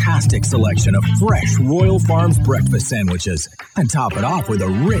fantastic selection of fresh Royal Farms breakfast sandwiches and top it off with a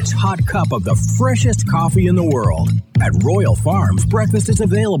rich hot cup of the freshest coffee in the world. At Royal Farms, breakfast is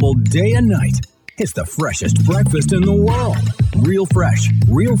available day and night. It's the freshest breakfast in the world. Real fresh,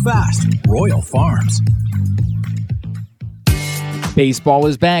 real fast. Royal Farms. Baseball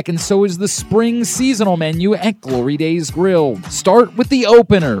is back, and so is the spring seasonal menu at Glory Days Grill. Start with the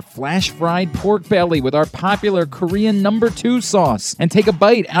opener, flash-fried pork belly with our popular Korean No. 2 sauce, and take a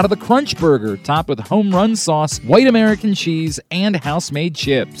bite out of the Crunch Burger, topped with home run sauce, white American cheese, and house-made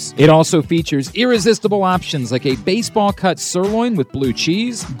chips. It also features irresistible options like a baseball-cut sirloin with blue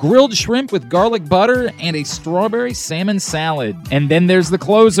cheese, grilled shrimp with garlic butter, and a strawberry salmon salad. And then there's the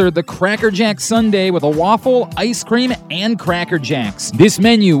closer, the Cracker Jack Sundae with a waffle, ice cream, and Cracker Jack. This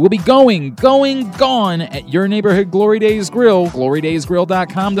menu will be gone at your neighborhood Glory Days Grill.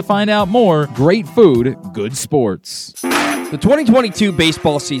 GloryDaysGrill.com to find out more. Great food, good sports. The 2022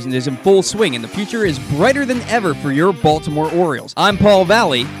 baseball season is in full swing, and the future is brighter than ever for your Baltimore Orioles. I'm Paul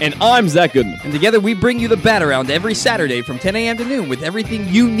Valley. And I'm Zach Goodman. And together we bring you the Bat Around every Saturday from 10 a.m. to noon with everything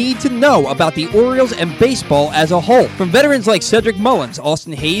you need to know about the Orioles and baseball as a whole. From veterans like Cedric Mullins,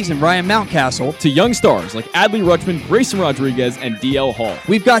 Austin Hayes, and Ryan Mountcastle, to young stars like Adley Rutschman, Grayson Rodriguez, and DL Hall.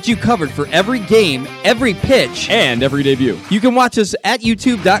 We've got you covered for every game, every pitch, and every debut. You can watch us at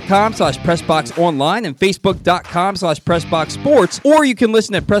youtube.com/PressBoxOnline and Facebook.com/PressBoxSports, or you can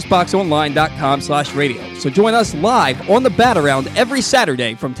listen at PressBoxOnline.com/radio. So join us live on the Bat Around every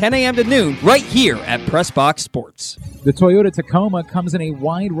Saturday from 10 a.m. to noon right here at PressBox Sports. The Toyota Tacoma comes in a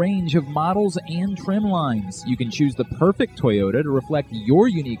wide range of models and trim lines. You can choose the perfect Toyota to reflect your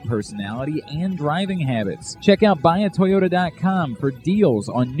unique personality and driving habits. Check out buyatoyota.com for deals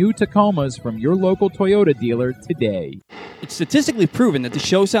on new Tacomas from your local Toyota dealer today. It's statistically proven that the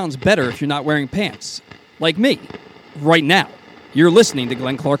show sounds better if you're not wearing pants. Like me, right now. You're listening to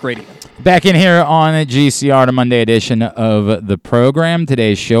Glenn Clark Radio. Back in here on the GCR, the Monday edition of the program.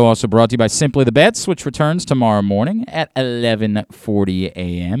 Today's show also brought to you by Simply the Bets, which returns tomorrow morning at 11:40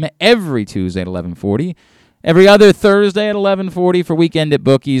 a.m. Every Tuesday at 11:40. Every other Thursday at 11:40 for Weekend at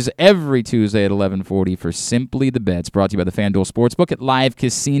Bookies. Every Tuesday at 11:40 for Simply the Bets, brought to you by the FanDuel Sportsbook at Live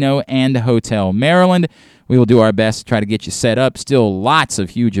Casino and Hotel Maryland. We will do our best to try to get you set up. Still lots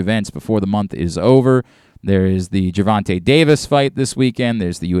of huge events before the month is over. There is the Gervonta Davis fight this weekend.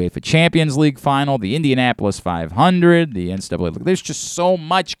 There's the UEFA Champions League final, the Indianapolis 500, the NCAA. There's just so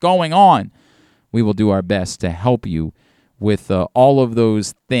much going on. We will do our best to help you with all of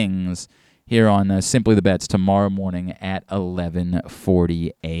those things here on Simply the Bets tomorrow morning at 11:40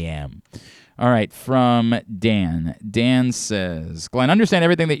 a.m. All right, from Dan. Dan says, Glenn, understand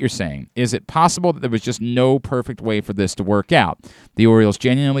everything that you're saying. Is it possible that there was just no perfect way for this to work out? The Orioles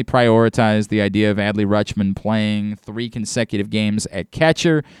genuinely prioritized the idea of Adley Rutschman playing 3 consecutive games at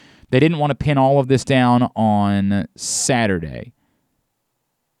catcher. They didn't want to pin all of this down on Saturday,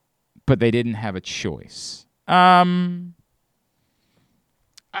 but they didn't have a choice.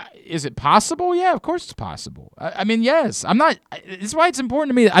 Is it possible? Yeah, of course it's possible. I mean, yes. This is why it's important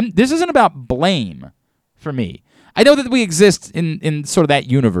to me. This isn't about blame for me. I know that we exist in sort of that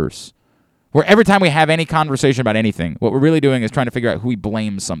universe where every time we have any conversation about anything, what we're really doing is trying to figure out who we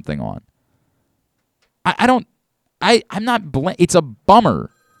blame something on. I'm not blame. It's a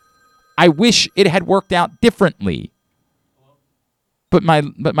bummer. I wish it had worked out differently. But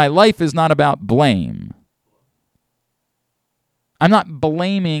my life is not about blame. I'm not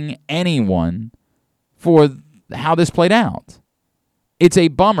blaming anyone for how this played out. It's a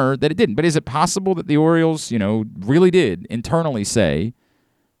bummer that it didn't. But is it possible that the Orioles, really did internally say,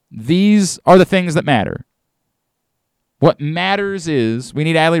 these are the things that matter? What matters is we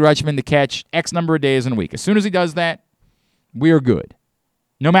need Adley Rutschman to catch X number of days in a week. As soon as he does that, we are good.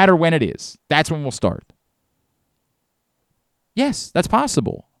 No matter when it is. That's when we'll start. Yes, that's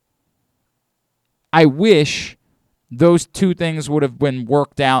possible. I wish those two things would have been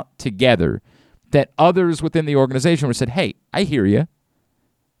worked out together, that others within the organization would have said, hey, I hear you.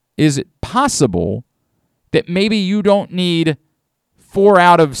 Is it possible that maybe you don't need 4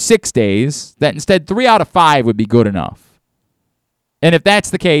 out of 6 days, that instead 3 out of 5 would be good enough? And if that's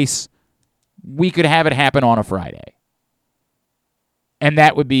the case, we could have it happen on a Friday. And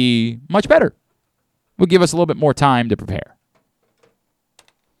that would be much better. It would give us a little bit more time to prepare.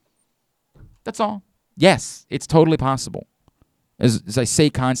 That's all. Yes, it's totally possible. As I say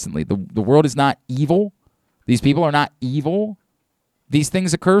constantly, the world is not evil. These people are not evil. These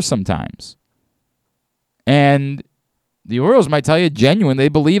things occur sometimes. And the Orioles might tell you genuinely they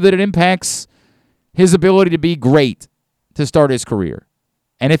believe that it impacts his ability to be great to start his career.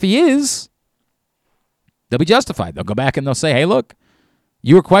 And if he is, they'll be justified. They'll go back and they'll say, hey, look,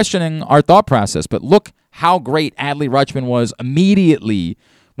 you were questioning our thought process, but look how great Adley Rutschman was immediately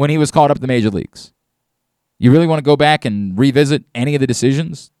when he was called up to the major leagues. You really want to go back and revisit any of the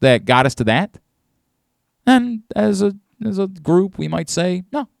decisions that got us to that? And as a group, we might say,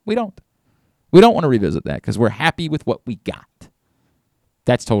 no, we don't. We don't want to revisit that because we're happy with what we got.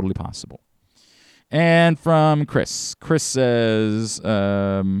 That's totally possible. And from Chris. Chris says,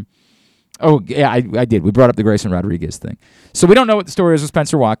 I did. We brought up the Grayson Rodriguez thing. So we don't know what the story is with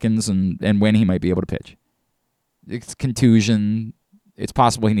Spencer Watkins and when he might be able to pitch. It's contusion. It's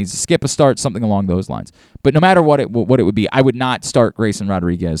possible he needs to skip a start, something along those lines. But no matter what it would be, I would not start Grayson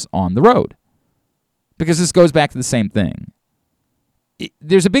Rodriguez on the road because this goes back to the same thing.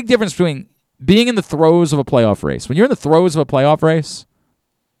 There's a big difference between being in the throes of a playoff race. When you're in the throes of a playoff race,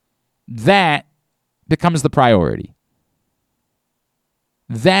 that becomes the priority.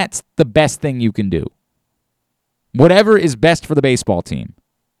 That's the best thing you can do. Whatever is best for the baseball team.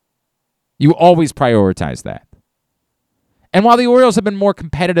 You always prioritize that. And while the Orioles have been more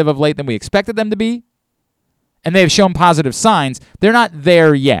competitive of late than we expected them to be, and they have shown positive signs, they're not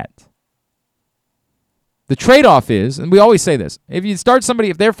there yet. The trade-off is, and we always say this,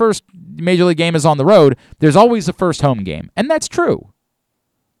 if their first major league game is on the road, there's always a first home game. And that's true.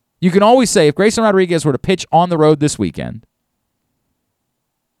 You can always say, if Grayson Rodriguez were to pitch on the road this weekend,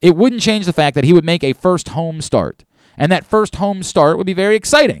 it wouldn't change the fact that he would make a first home start. And that first home start would be very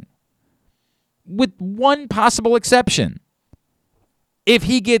exciting. With one possible exception. If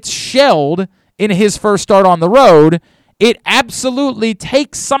he gets shelled in his first start on the road, it absolutely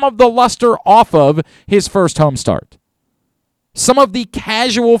takes some of the luster off of his first home start. Some of the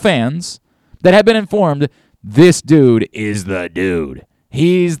casual fans that have been informed, this dude is the dude.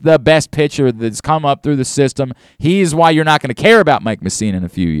 He's the best pitcher that's come up through the system. He's why you're not going to care about Mike Mussina in a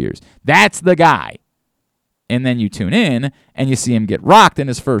few years. That's the guy. And then you tune in and you see him get rocked in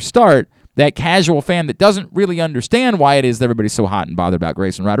his first start. That casual fan that doesn't really understand why it is that everybody's so hot and bothered about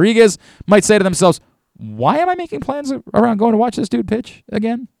Grayson Rodriguez might say to themselves, why am I making plans around going to watch this dude pitch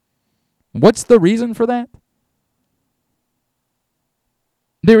again? What's the reason for that?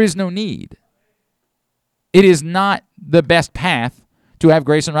 There is no need. It is not the best path to have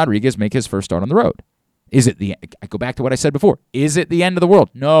Grayson Rodriguez make his first start on the road. I go back to what I said before. Is it the end of the world?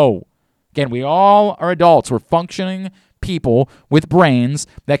 No. Again, we all are adults. We're functioning people with brains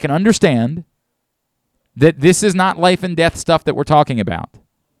that can understand that this is not life and death stuff that we're talking about.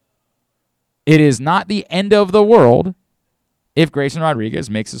 It is not the end of the world if Grayson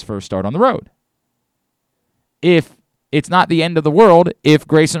Rodriguez makes his first start on the road. It's not the end of the world if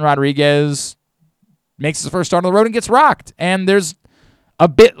Grayson Rodriguez makes his first start on the road and gets rocked, and there's a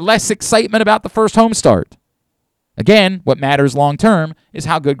bit less excitement about the first home start. Again, what matters long term is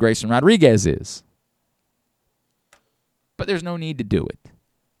how good Grayson Rodriguez is. But there's no need to do it.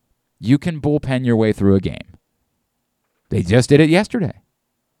 You can bullpen your way through a game. They just did it yesterday.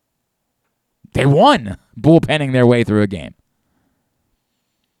 They won bullpenning their way through a game.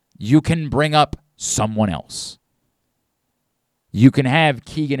 You can bring up someone else. You can have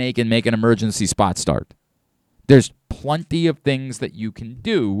Keegan Aiken make an emergency spot start. There's plenty of things that you can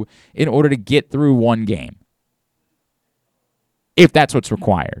do in order to get through one game. If that's what's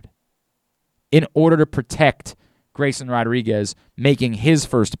required. In order to protect Grayson Rodriguez making his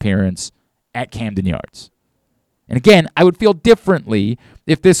first appearance at Camden Yards. And again, I would feel differently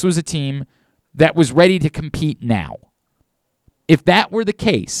if this was a team that was ready to compete now. If that were the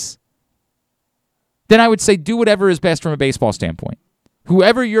case, then I would say do whatever is best from a baseball standpoint.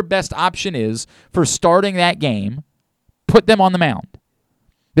 Whoever your best option is for starting that game, put them on the mound.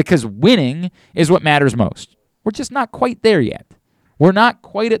 Because winning is what matters most. We're just not quite there yet. We're not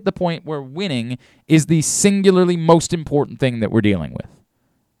quite at the point where winning is the singularly most important thing that we're dealing with.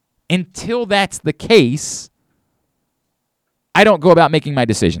 Until that's the case, I don't go about making my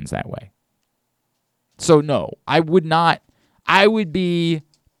decisions that way. So no, I would be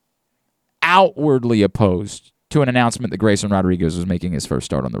outwardly opposed to an announcement that Grayson Rodriguez was making his first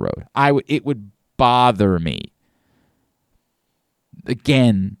start on the road. It would bother me.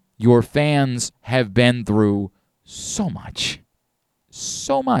 Again, your fans have been through so much.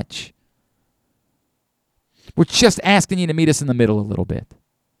 So much. We're just asking you to meet us in the middle a little bit.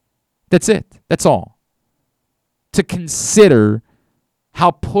 That's it. That's all. To consider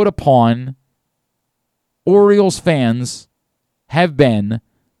how put upon Orioles fans have been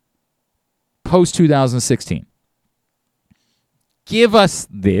post-2016. Give us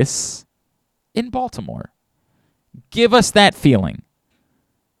this in Baltimore. Give us that feeling.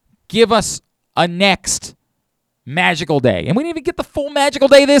 Give us a next magical day. And we didn't even get the full magical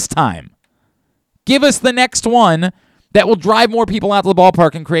day this time. Give us the next one that will drive more people out to the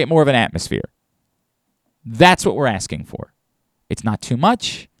ballpark and create more of an atmosphere. That's what we're asking for. It's not too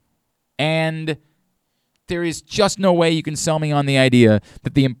much, and there is just no way you can sell me on the idea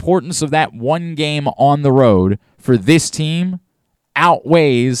that the importance of that one game on the road for this team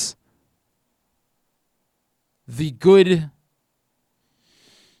outweighs the good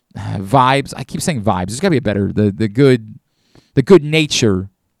vibes. I keep saying vibes. There's got to be a better, the good nature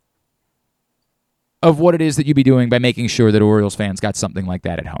of what it is that you'd be doing by making sure that Orioles fans got something like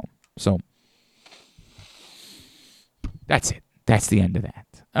that at home. So that's it. That's the end of that.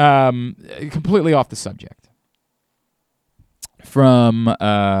 Completely off the subject. Let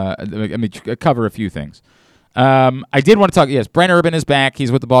me cover a few things. I did want to talk. Yes, Brent Urban is back.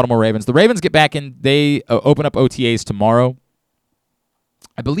 He's with the Baltimore Ravens. The Ravens get back in. They open up OTAs tomorrow.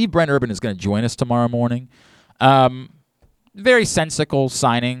 I believe Brent Urban is going to join us tomorrow morning. Very sensical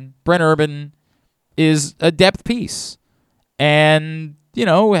signing. Brent Urban is a depth piece. And,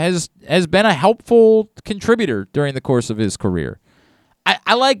 has been a helpful contributor during the course of his career.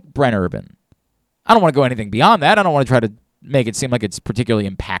 I like Brent Urban. I don't want to go anything beyond that. I don't want to try to make it seem like it's particularly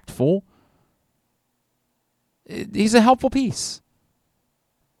impactful. He's a helpful piece.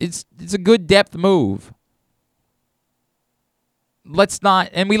 It's a good depth move. Let's not,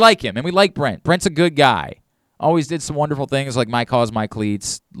 and we like him, and we like Brent. Brent's a good guy. Always did some wonderful things like My Cause, My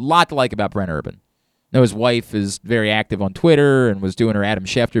Cleats. A lot to like about Brent Urban. I know his wife is very active on Twitter and was doing her Adam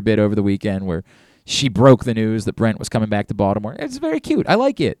Schefter bit over the weekend where she broke the news that Brent was coming back to Baltimore. It's very cute. I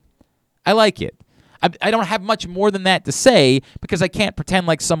like it. I don't have much more than that to say because I can't pretend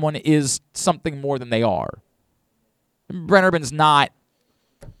like someone is something more than they are. Brent Urban's not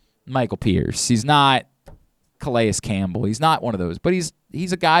Michael Pierce. He's not Calais Campbell. He's not one of those. But he's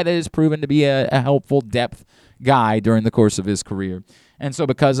a guy that has proven to be a helpful depth guy during the course of his career. And so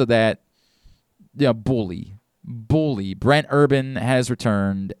because of that, bully. Brent Urban has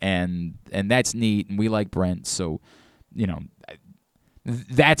returned, and that's neat, and we like Brent. So,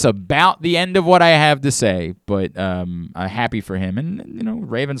 that's about the end of what I have to say, but I'm happy for him. And,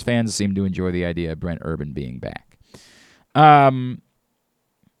 Ravens fans seem to enjoy the idea of Brent Urban being back. God,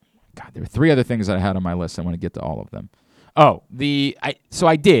 there were 3 other things that I had on my list. I want to get to all of them. Oh,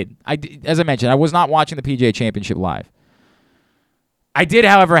 I did. As I mentioned, I was not watching the PGA Championship live. I did,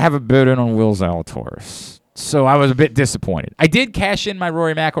 however, have a bet in on Will Zalatoris, so I was a bit disappointed. I did cash in my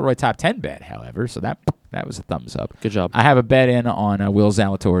Rory McIlroy top 10 bet, however, so that was a thumbs up. Good job. I have a bet in on Will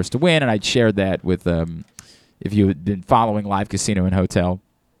Zalatoris to win, and I shared that with if you had been following Live Casino and Hotel.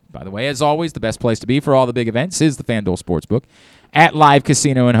 By the way, as always, the best place to be for all the big events is the FanDuel Sportsbook at Live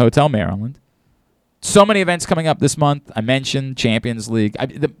Casino and Hotel Maryland. So many events coming up this month. I mentioned Champions League.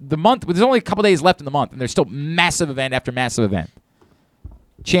 The month, there's only a couple days left in the month, and there's still massive event after massive event.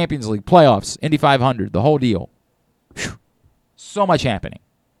 Champions League, playoffs, Indy 500, the whole deal. Whew. So much happening.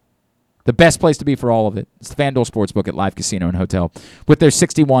 The best place to be for all of it is the FanDuel Sportsbook at Live Casino and Hotel with their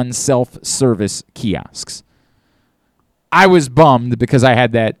 61 self-service kiosks. I was bummed because I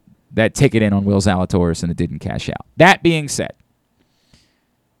had that ticket in on Will Zalatoris and it didn't cash out. That being said,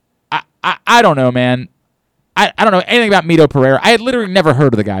 I don't know, man. I don't know anything about Mito Pereira. I had literally never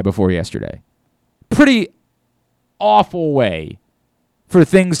heard of the guy before yesterday. Pretty awful way for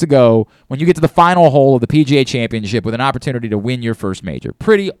things to go when you get to the final hole of the PGA Championship with an opportunity to win your first major.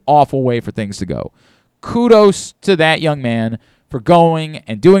 Pretty awful way for things to go. Kudos to that young man for going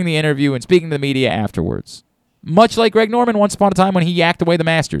and doing the interview and speaking to the media afterwards. Much like Greg Norman once upon a time when he yacked away the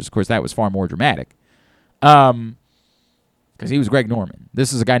Masters. Of course, that was far more dramatic. Because he was Greg Norman.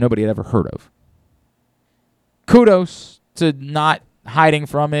 This is a guy nobody had ever heard of. Kudos to not hiding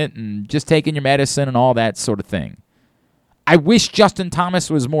from it and just taking your medicine and all that sort of thing. I wish Justin Thomas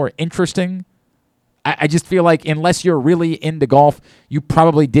was more interesting. I just feel like unless you're really into golf, you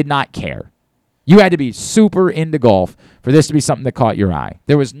probably did not care. You had to be super into golf for this to be something that caught your eye.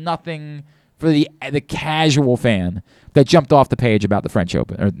 There was nothing for the casual fan that jumped off the page about the French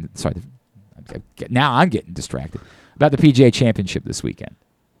Open. Now I'm getting distracted. About the PGA Championship this weekend.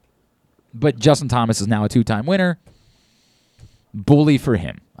 But Justin Thomas is now a 2-time winner. Bully for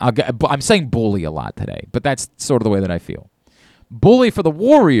him. I'm saying bully a lot today, but that's sort of the way that I feel. Bully for the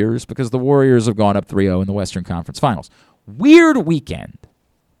Warriors because the Warriors have gone up 3-0 in the Western Conference Finals. Weird weekend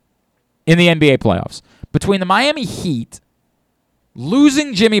in the NBA playoffs. Between the Miami Heat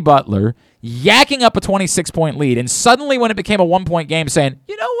losing Jimmy Butler, yakking up a 26-point lead, and suddenly when it became a 1-point game saying,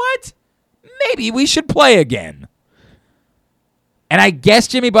 you know what? Maybe we should play again. And I guess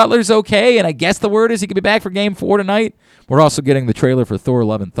Jimmy Butler's okay, and I guess the word is he could be back for Game 4 tonight. We're also getting the trailer for Thor: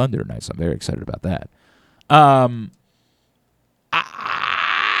 Love and Thunder tonight, so I'm very excited about that. I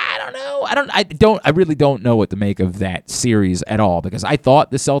don't know. I really don't know what to make of that series at all because I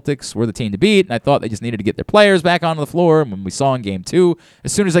thought the Celtics were the team to beat, and I thought they just needed to get their players back onto the floor. And when we saw in Game 2,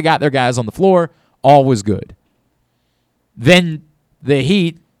 as soon as they got their guys on the floor, all was good. Then the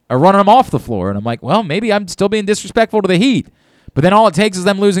Heat are running them off the floor, and I'm like, well, maybe I'm still being disrespectful to the Heat. But then all it takes is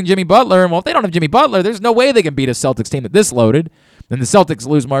them losing Jimmy Butler, and well, if they don't have Jimmy Butler, there's no way they can beat a Celtics team that's this loaded. Then the Celtics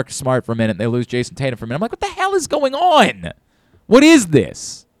lose Marcus Smart for a minute, and they lose Jason Tatum for a minute. I'm like, what the hell is going on? What is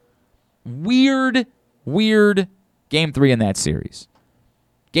this? Weird Game 3 in that series.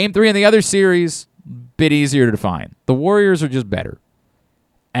 Game 3 in the other series, bit easier to define. The Warriors are just better.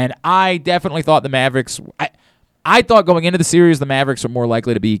 And I definitely thought the Mavericks... I thought going into the series, the Mavericks are more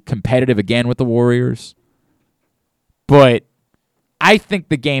likely to be competitive again with the Warriors. But I think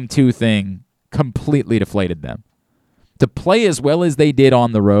the Game 2 thing completely deflated them. To play as well as they did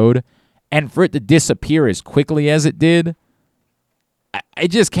on the road, and for it to disappear as quickly as it did, it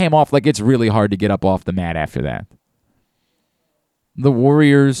just came off like it's really hard to get up off the mat after that. The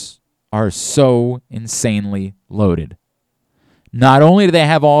Warriors are so insanely loaded. Not only do they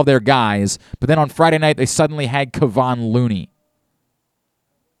have all their guys, but then on Friday night they suddenly had Kevon Looney.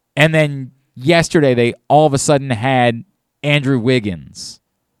 And then yesterday they all of a sudden had Andrew Wiggins.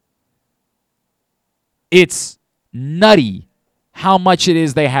 It's nutty how much it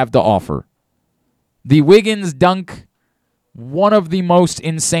is they have to offer. The Wiggins dunk, one of the most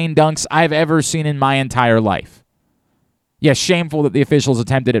insane dunks I've ever seen in my entire life. Yes, shameful that the officials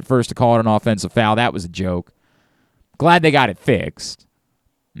attempted at first to call it an offensive foul. That was a joke. Glad they got it fixed.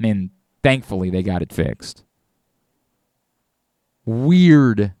 I mean, thankfully they got it fixed.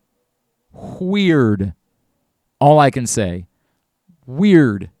 Weird. All I can say.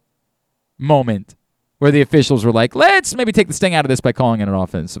 Weird moment where the officials were like, let's maybe take the sting out of this by calling it an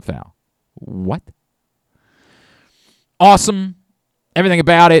offensive foul. What? Awesome. Everything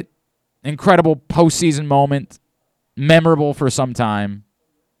about it. Incredible postseason moment. Memorable for some time.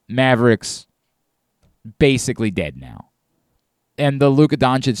 Mavericks basically dead now. And the Luka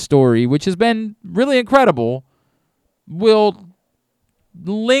Doncic story, which has been really incredible, will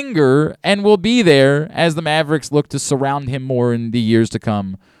linger and will be there as the Mavericks look to surround him more in the years to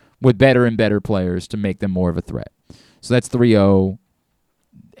come with better and better players to make them more of a threat. So that's 3-0.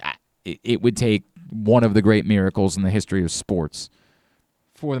 It would take one of the great miracles in the history of sports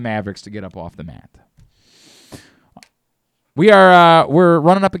for the Mavericks to get up off the mat. We're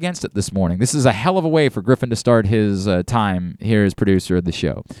running up against it this morning. This is a hell of a way for Griffin to start his time here as producer of the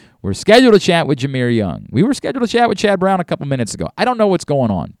show. We're scheduled to chat with Jameer Young. We were scheduled to chat with Chad Brown a couple minutes ago. I don't know what's going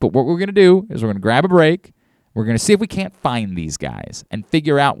on, but what we're going to do is we're going to grab a break. We're going to see if we can't find these guys and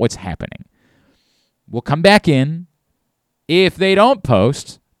figure out what's happening. We'll come back in. If they don't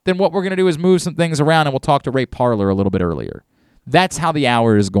post, then what we're going to do is move some things around and we'll talk to Ray Parler a little bit earlier. That's how the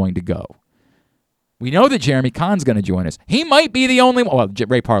hour is going to go. We know that Jeremy Kahn's going to join us. He might be the only one. Well,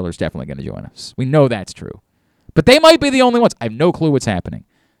 Ray Parler's definitely going to join us. We know that's true. But they might be the only ones. I have no clue what's happening.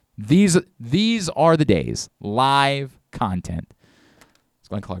 These are the days. Live content. It's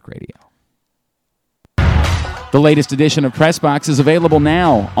Glenn Clark Radio. The latest edition of Press Box is available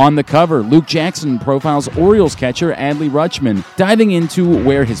now. On the cover, Luke Jackson profiles Orioles catcher Adley Rutschman, diving into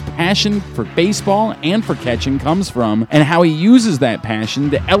where his passion for baseball and for catching comes from and how he uses that passion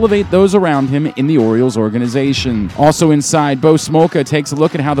to elevate those around him in the Orioles organization. Also inside, Bo Smolka takes a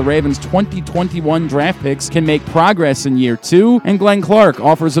look at how the Ravens' 2021 draft picks can make progress in year 2, and Glenn Clark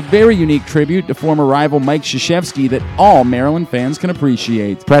offers a very unique tribute to former rival Mike Krzyzewski that all Maryland fans can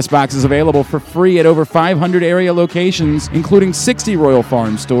appreciate. Press Box is available for free at over 500 area locations, including 60 Royal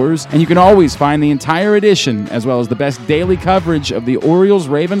Farm stores, and you can always find the entire edition, as well as the best daily coverage of the Orioles,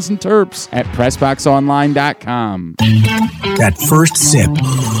 Ravens, and Terps at PressBoxOnline.com. That first sip.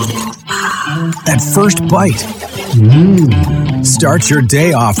 That first bite. Start your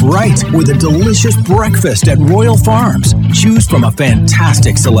day off right with a delicious breakfast at Royal Farms. Choose from a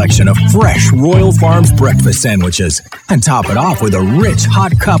fantastic selection of fresh Royal Farms breakfast sandwiches and top it off with a rich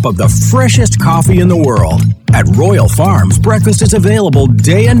hot cup of the freshest coffee in the world. At Royal Farms, breakfast is available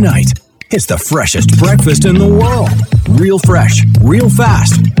day and night. It's the freshest breakfast in the world. Real fresh, real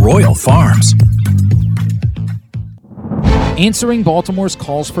fast. Royal Farms. Answering Baltimore's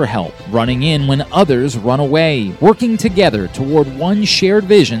calls for help, running in when others run away, working together toward one shared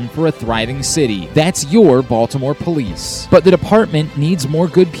vision for a thriving city. That's your Baltimore Police. But the department needs more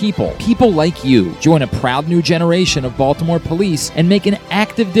good people, people like you. Join a proud new generation of Baltimore Police and make an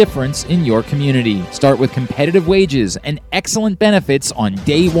active difference in your community. Start with competitive wages and excellent benefits on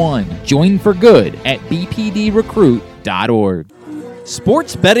day one. Join for good at bpdrecruit.org.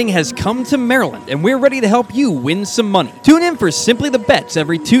 Sports betting has come to Maryland, and we're ready to help you win some money. Tune in for Simply the Bets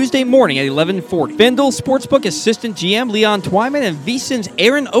every Tuesday morning at 11:40. FanDuel Sportsbook Assistant GM Leon Twyman and VSiN's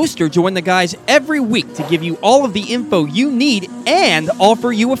Aaron Oster join the guys every week to give you all of the info you need and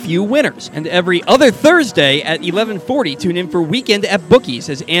offer you a few winners. And every other Thursday at 11:40, tune in for Weekend at Bookies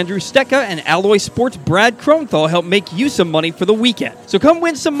as Andrew Stecca and Alloy Sports' Brad Kronthal help make you some money for the weekend. So come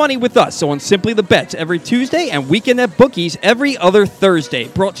win some money with us on Simply the Bets every Tuesday and Weekend at Bookies every other Thursday,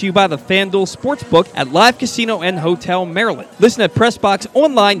 brought to you by the FanDuel Sportsbook at Live Casino and Hotel Maryland. Listen at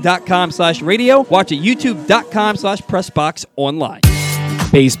PressBoxOnline.com/radio. Watch at YouTube.com/PressBoxOnline.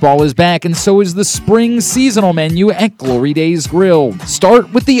 Baseball is back, and so is the spring seasonal menu at Glory Days Grill.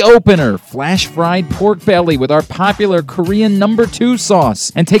 Start with the opener, flash-fried pork belly with our popular Korean No. 2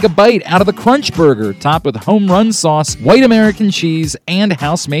 sauce, and take a bite out of the Crunch Burger, topped with home run sauce, white American cheese, and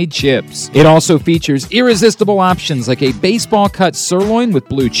house-made chips. It also features irresistible options like a baseball-cut sirloin with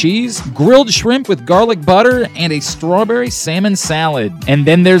blue cheese, grilled shrimp with garlic butter, and a strawberry salmon salad. And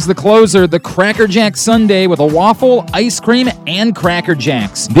then there's the closer, the Cracker Jack Sundae with a waffle, ice cream, and Cracker Jacks.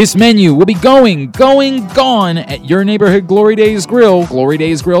 This menu will be gone at your neighborhood Glory Days Grill.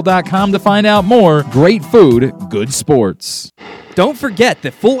 GloryDaysGrill.com to find out more. Great food, good sports. Don't forget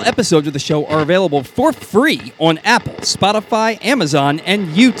that full episodes of the show are available for free on Apple, Spotify, Amazon, and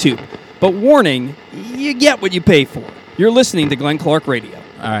YouTube. But warning, you get what you pay for. You're listening to Glenn Clark Radio.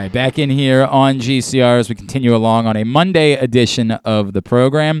 All right, back in here on GCR as we continue along on a Monday edition of the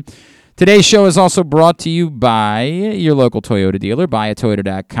program. Today's show is also brought to you by your local Toyota dealer,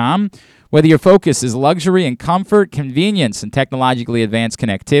 buyatoyota.com. Whether your focus is luxury and comfort, convenience and technologically advanced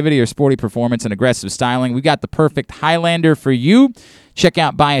connectivity, or sporty performance and aggressive styling, we got the perfect Highlander for you. Check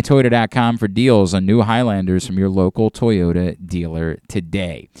out buyatoyota.com for deals on new Highlanders from your local Toyota dealer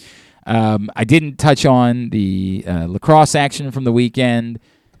today. I didn't touch on the lacrosse action from the weekend.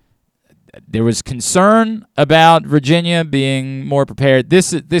 There was concern about Virginia being more prepared.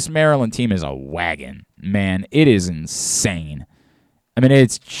 This Maryland team is a wagon, man. It is insane. I mean,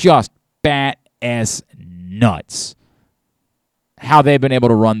 it's just bat-ass nuts how they've been able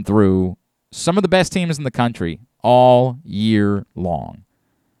to run through some of the best teams in the country all year long.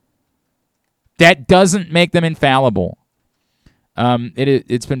 That doesn't make them infallible.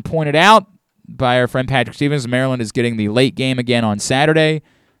 It's been pointed out by our friend Patrick Stevens, Maryland is getting the late game again on Saturday,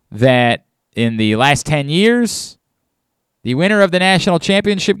 that in the last 10 years, the winner of the national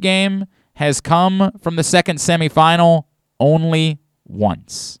championship game has come from the second semifinal only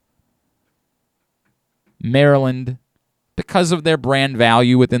once. Maryland, because of their brand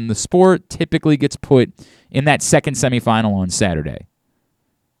value within the sport, typically gets put in that second semifinal on Saturday.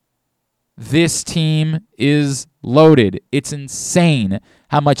 This team is loaded. It's insane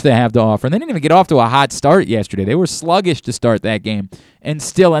how much they have to offer. And they didn't even get off to a hot start yesterday. They were sluggish to start that game and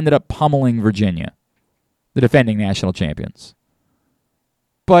still ended up pummeling Virginia, the defending national champions.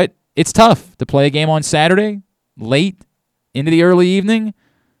 But it's tough to play a game on Saturday, late into the early evening,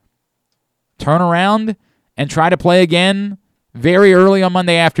 turn around, and try to play again very early on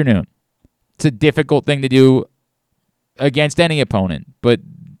Monday afternoon. It's a difficult thing to do against any opponent, but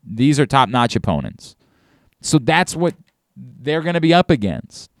these are top-notch opponents. So that's what they're going to be up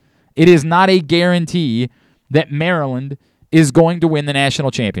against. It is not a guarantee that Maryland is going to win the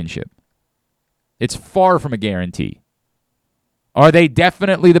national championship. It's far from a guarantee. Are they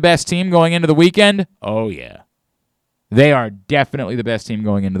definitely the best team going into the weekend? Oh, yeah. They are definitely the best team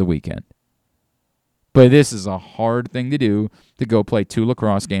going into the weekend. But this is a hard thing to do, to go play 2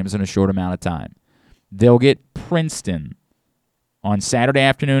 lacrosse games in a short amount of time. They'll get Princeton on Saturday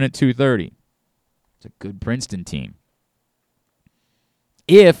afternoon at 2:30. It's a good Princeton team.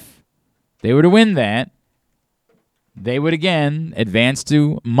 If they were to win that, they would again advance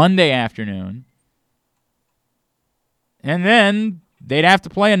to Monday afternoon. And then they'd have to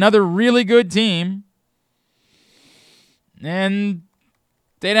play another really good team. And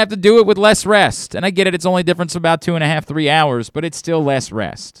they'd have to do it with less rest. And I get it, it's only a difference of about 2.5, 3 hours, but it's still less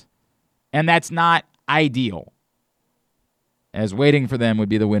rest. And that's not ideal, as waiting for them would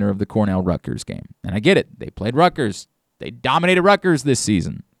be the winner of the Cornell-Rutgers game. And I get it. They played Rutgers. They dominated Rutgers this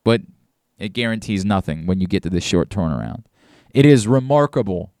season. But it guarantees nothing when you get to this short turnaround. It is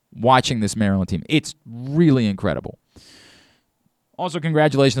remarkable watching this Maryland team. It's really incredible. Also,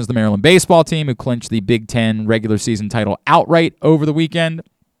 congratulations to the Maryland baseball team, who clinched the Big Ten regular season title outright over the weekend.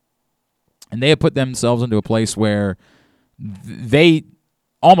 And they have put themselves into a place where they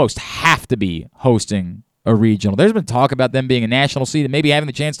almost have to be hosting a regional. There's been talk about them being a national seed and maybe having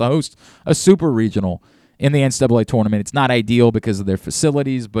the chance to host a super regional in the NCAA tournament. It's not ideal because of their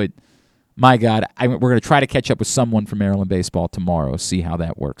facilities, but my God, we're going to try to catch up with someone from Maryland baseball tomorrow, see how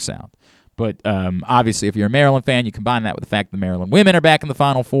that works out. But obviously, if you're a Maryland fan, you combine that with the fact the Maryland women are back in the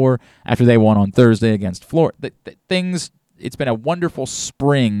Final Four after they won on Thursday against Florida. It's been a wonderful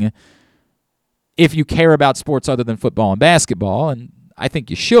spring if you care about sports other than football and basketball, and I think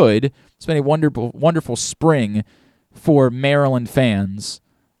you should. It's been a wonderful, wonderful spring for Maryland fans,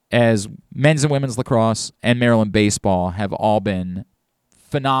 as men's and women's lacrosse and Maryland baseball have all been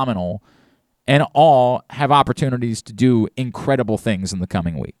phenomenal and all have opportunities to do incredible things in the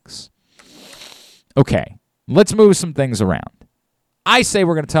coming weeks. Okay, let's move some things around. I say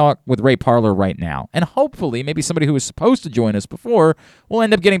we're going to talk with Ray Parler right now. And hopefully, maybe somebody who was supposed to join us before will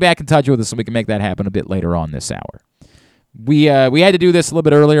end up getting back in touch with us, and we can make that happen a bit later on this hour. We had to do this a little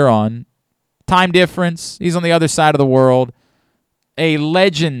bit earlier on. Time difference. He's on the other side of the world. A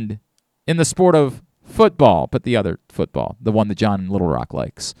legend in the sport of football, but the other football, the one that John in Little Rock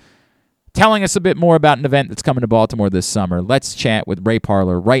likes. Telling us a bit more about an event that's coming to Baltimore this summer. Let's chat with Ray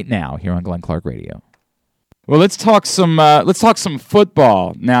Parler right now here on Glenn Clark Radio. Well, let's talk some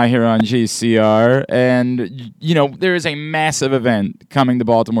football now here on GCR. And there is a massive event coming to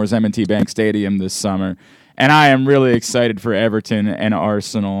Baltimore's M&T Bank Stadium this summer, and I am really excited for Everton and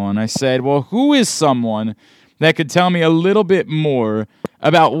Arsenal. And I said, well, who is someone that could tell me a little bit more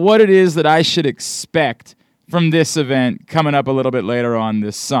about what it is that I should expect from this event coming up a little bit later on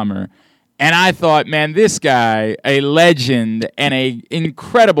this summer? And I thought, man, this guy, a legend and an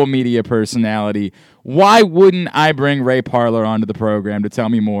incredible media personality, why wouldn't I bring Ray Parler onto the program to tell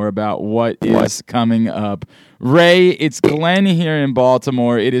me more about what is coming up? Ray, it's Glenn here in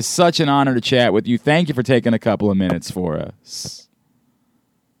Baltimore. It is such an honor to chat with you. Thank you for taking a couple of minutes for us.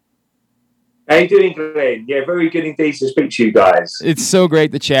 How you doing, Glenn? Yeah, very good indeed to speak to you guys. It's so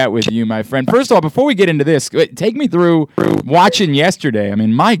great to chat with you, my friend. First of all, before we get into this, take me through watching yesterday. I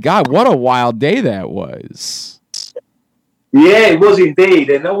mean, my God, what a wild day that was. Yeah, it was indeed.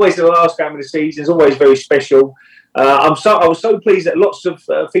 And always the last game of the season is always very special. I was so pleased that lots of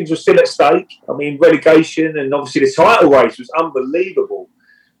things were still at stake. I mean, relegation and obviously the title race was unbelievable.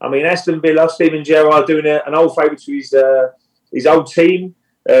 I mean, Aston Villa, Steven Gerrard doing an old favour to his old team.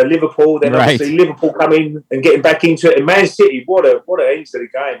 Liverpool, then obviously Liverpool coming and getting back into it. And Man City, what an end to the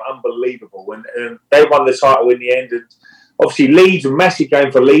game, unbelievable. And they won the title in the end. And obviously Leeds, a massive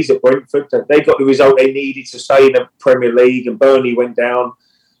game for Leeds at Brentford. They got the result they needed to stay in the Premier League, and Burnley went down.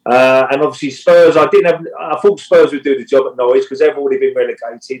 And obviously Spurs, I thought Spurs would do the job at Norwich because they've already been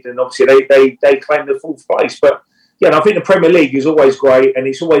relegated, and obviously they claimed the fourth place. But yeah, I think the Premier League is always great, and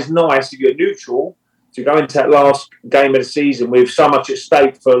it's always nice if you're neutral to go into that last game of the season with so much at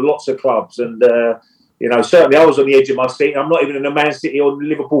stake for lots of clubs. And, certainly I was on the edge of my seat. I'm not even a Man City or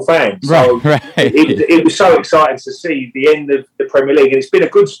Liverpool fan. So it was so exciting to see the end of the Premier League. And it's been a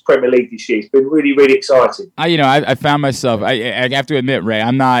good Premier League this year. It's been really, really exciting. I found myself, I have to admit, Ray,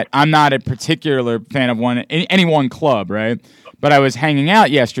 I'm not a particular fan of any one club, right? But I was hanging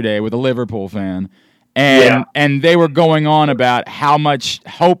out yesterday with a Liverpool fan. And they were going on about how much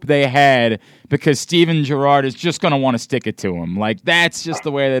hope they had because Steven Gerrard is just going to want to stick it to him. Like, that's just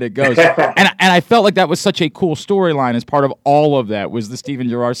the way that it goes. and I felt like that was such a cool storyline as part of all of that, was the Steven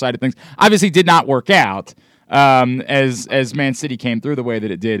Gerrard side of things. Obviously did not work out as Man City came through the way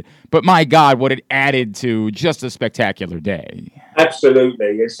that it did. But my God, what it added to just a spectacular day.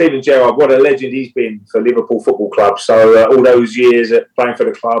 Absolutely. And Steven Gerrard, what a legend he's been for Liverpool Football Club. So all those years playing for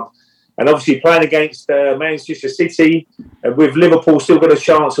the club. And obviously playing against Manchester City, with Liverpool still got a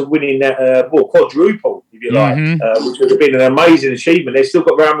chance of winning that quadruple, if you like, which would have been an amazing achievement. They've still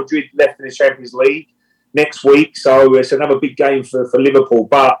got Real Madrid left in the Champions League next week, so it's another big game for Liverpool.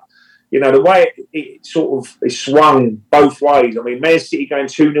 But, the way it sort of swung both ways. I mean, Man City going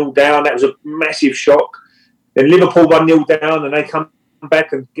 2-0 down, that was a massive shock. Then Liverpool 1-0 down, and they come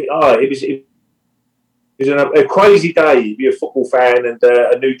back and it was a crazy day if you're a football fan and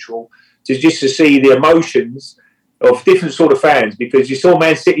a neutral, to see the emotions of different sort of fans, because you saw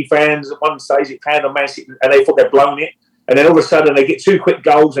Man City fans at one stage pound on Man City and they thought they'd blown it, and then all of a sudden they get 2 quick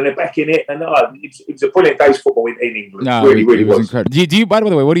goals and they're back in it, and it was a brilliant day's football in England. No, it really was. Incredible. Do you, by the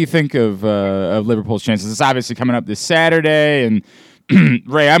way, what do you think of Liverpool's chances? It's obviously coming up this Saturday, and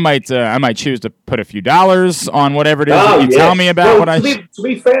Ray, I might choose to put a few dollars on whatever it is that you tell me about. To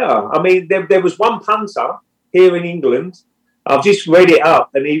be fair, I mean, there was one punter here in England. I've just read it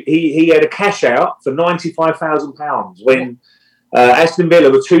up, and he had a cash out for £95,000 when Aston Villa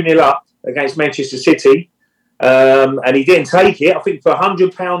were 2-0 up against Manchester City, and he didn't take it. I think for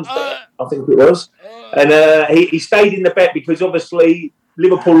 £100 bet, I think it was, and he stayed in the bet because obviously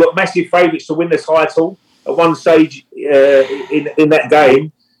Liverpool looked massive favourites to win the title at one stage in that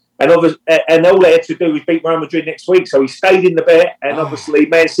game. And all they had to do was beat Real Madrid next week. So he stayed in the bet, and obviously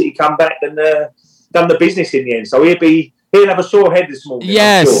Man City come back and done the business in the end. So he'll have a sore head this morning.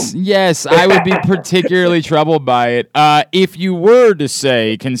 Yes, I would be particularly troubled by it. If you were to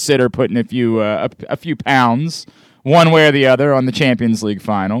say consider putting a few pounds one way or the other on the Champions League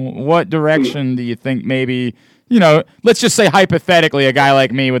final, what direction do you think maybe? Let's just say hypothetically, a guy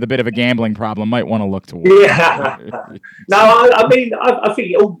like me with a bit of a gambling problem might want to look towards. Yeah. No, I mean, I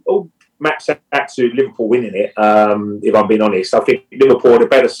think all maps out to Liverpool winning it, if I'm being honest. I think Liverpool are the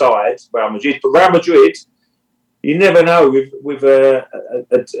better side, Real Madrid. But Real Madrid, you never know with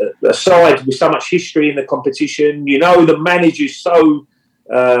a side with so much history in the competition. You know, the manager's so,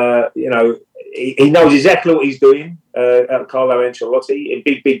 he knows exactly what he's doing, Carlo Ancelotti,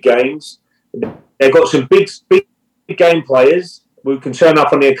 in big games. They've got some big game players who can turn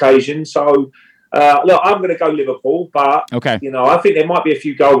up on the occasion. So, look, I'm going to go Liverpool, but, Okay. I think there might be a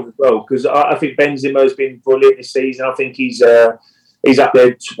few goals as well, because I think Benzema has been brilliant this season. I think he's up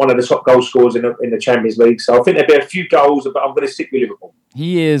there, one of the top goal scorers in the Champions League. So I think there'll be a few goals, but I'm going to stick with Liverpool.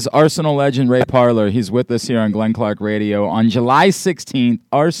 He is Arsenal legend Ray Parler. He's with us here on Glenn Clark Radio. On July 16th,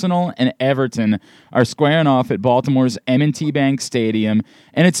 Arsenal and Everton are squaring off at Baltimore's M&T Bank Stadium.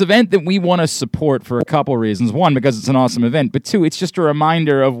 And it's an event that we want to support for a couple reasons. One, because it's an awesome event. But two, it's just a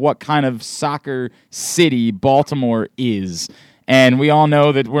reminder of what kind of soccer city Baltimore is. And we all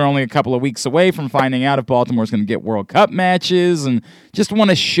know that we're only a couple of weeks away from finding out if Baltimore's going to get World Cup matches, and just want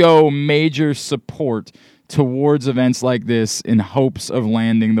to show major support towards events like this in hopes of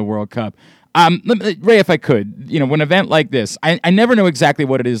landing the World Cup. Ray, if I could, when an event like this, I never know exactly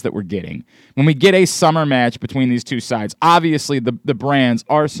what it is that we're getting. When we get a summer match between these two sides, obviously the brands,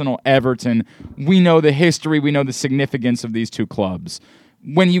 Arsenal, Everton, we know the history, we know the significance of these two clubs.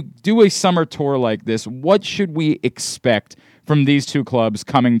 When you do a summer tour like this, what should we expect from these two clubs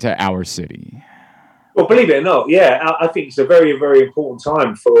coming to our city? Well, believe it or not, yeah, I think it's a very, very important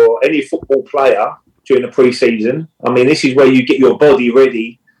time for any football player during the pre-season. I mean, this is where you get your body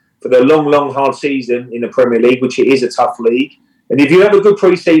ready for the long, hard season in the Premier League, which it is a tough league. And if you have a good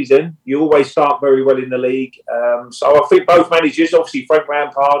pre-season, you always start very well in the league. So I think both managers, obviously Frank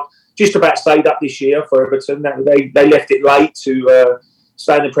Lampard, just about stayed up this year for Everton. They left it late to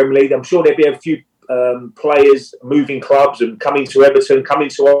stay in the Premier League. I'm sure there'll be a few players moving clubs and coming to Everton, coming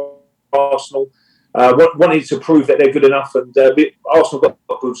to Arsenal, wanting to prove that they're good enough. And Arsenal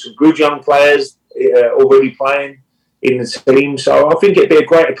got some good young players already playing in the team, so I think it'd be a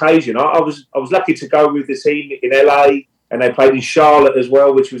great occasion. I was lucky to go with the team in LA, and they played in Charlotte as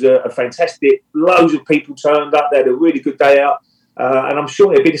well, which was a fantastic. Loads of people turned up. They had a really good day out, and I'm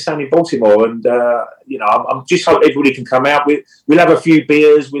sure it'll be the same in Baltimore. And I'm just hope everybody can come out. We'll have a few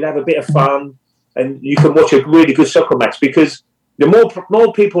beers, we'll have a bit of fun, and you can watch a really good soccer match, because the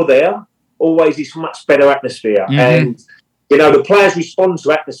more people there, always is much better atmosphere. Mm-hmm. And the players respond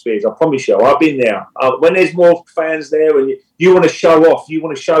to atmospheres, I promise you. I've been there. When there's more fans there and you want to show off, you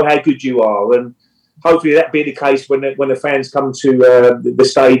want to show how good you are. And hopefully that'll be the case when the fans come to the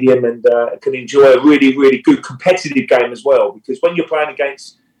stadium and can enjoy a really, really good competitive game as well. Because when you're playing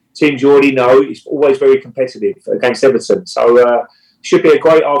against teams you already know, it's always very competitive against Everton. So should be a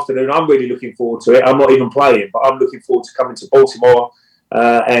great afternoon. I'm really looking forward to it. I'm not even playing, but I'm looking forward to coming to Baltimore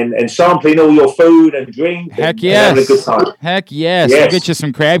and sampling all your food and drink. Heck yes. And having a good time. Heck yes. I'll get you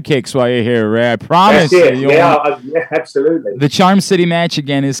some crab cakes while you're here, Ray. I promise. That's it. Yeah, absolutely. The Charm City match,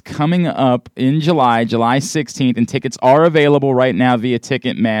 again, is coming up in July 16th, and tickets are available right now via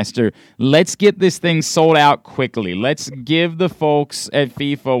Ticketmaster. Let's get this thing sold out quickly. Let's give the folks at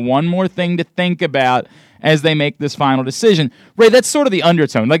FIFA one more thing to think about as they make this final decision. Ray, that's sort of the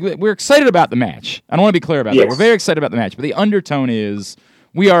undertone. Like, we're excited about the match. I don't want to be clear about that. We're very excited about the match, but the undertone is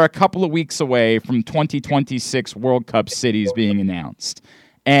we are a couple of weeks away from 2026 World Cup cities being announced.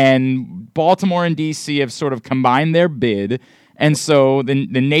 And Baltimore and D.C. have sort of combined their bid, and so the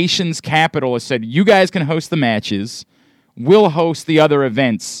nation's capital has said, you guys can host the matches. We'll host the other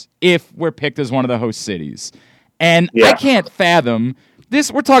events if we're picked as one of the host cities. And I can't fathom this.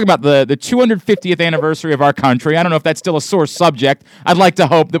 We're talking about the 250th anniversary of our country. I don't know if that's still a sore subject. I'd like to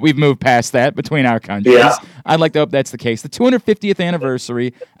hope that we've moved past that between our countries. Yeah. I'd like to hope that's the case. The 250th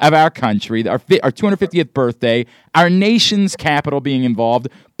anniversary of our country, our 250th birthday, our nation's capital being involved.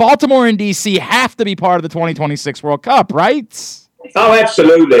 Baltimore and D.C. have to be part of the 2026 World Cup, right? Oh,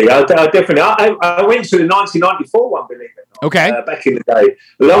 absolutely. I definitely. I went to the 1994 one, believe it or not. Okay. Back in the day.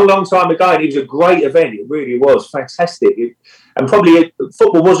 A long time ago, and it was a great event. It really was. Fantastic. And probably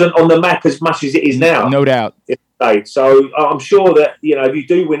football wasn't on the map as much as it is now. No doubt. So I'm sure that, if you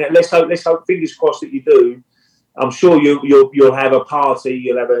do win it, let's hope, fingers crossed that you do. I'm sure you'll have a party.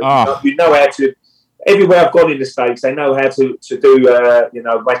 You'll have you know how to. Everywhere I've gone in the States, they know how to do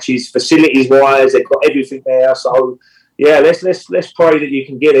matches, facilities wise. They've got everything there. So yeah, let's pray that you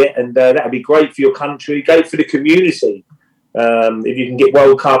can get it, and that'd be great for your country, great for the community. If you can get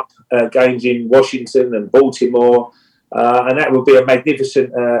World Cup games in Washington and Baltimore. And that would be a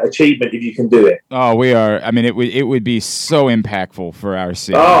magnificent achievement if you can do it. Oh, we are. I mean, it would be so impactful for our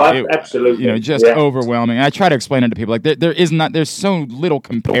city. Oh, absolutely. Overwhelming. And I try to explain it to people. Like there's so little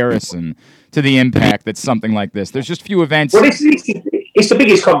comparison to the impact that something like this. There's just few events. Well, this it's the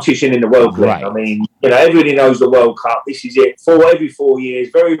biggest competition in the world, Glenn. Right. I mean, everybody knows the World Cup. This is it every 4 years.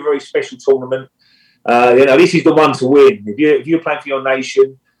 Very, very special tournament. This is the one to win. If you're playing for your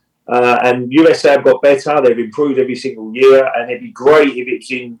nation, and USA have got better, they've improved every single year, and it'd be great if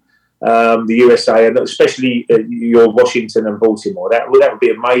it's in the USA, and especially your Washington and Baltimore. That would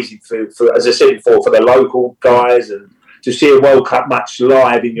be amazing for, as I said before, for the local guys, and to see a World Cup match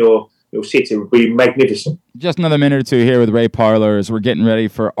live in your city would be magnificent. Just another minute or two here with Ray Parler as we're getting ready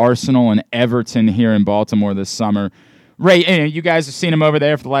for Arsenal and Everton here in Baltimore this summer. Ray, you guys have seen him over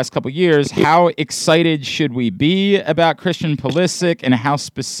there for the last couple of years. How excited should we be about Christian Pulisic, and how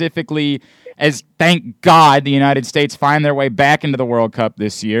specifically, as thank God the United States find their way back into the World Cup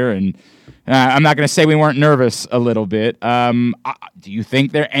this year? And I'm not going to say we weren't nervous a little bit. Do you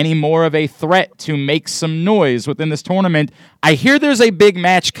think they're any more of a threat to make some noise within this tournament? I hear there's a big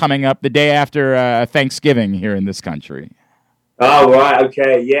match coming up the day after Thanksgiving here in this country. Oh, right,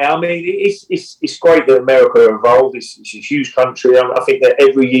 okay. Yeah, I mean, it's great that America are involved. It's a huge country. I think that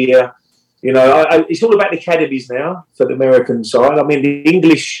every year, it's all about the academies now for the American side. I mean, the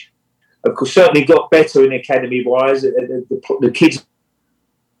English have certainly got better in academy-wise. The kids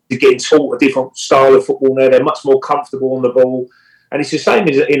are getting taught a different style of football now. They're much more comfortable on the ball. And it's the same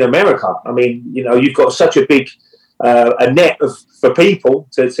as in America. I mean, you've got such a big a net for people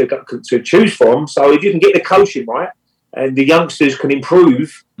to choose from. So if you can get the coaching right, and the youngsters can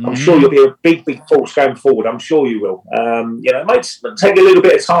improve, I'm sure you'll be a big, big force going forward. I'm sure you will. It might take a little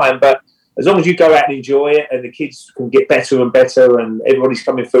bit of time, but as long as you go out and enjoy it, and the kids can get better and better, and everybody's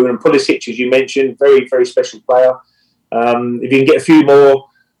coming through, and Pulisic, as you mentioned, very, very special player. If you can get a few more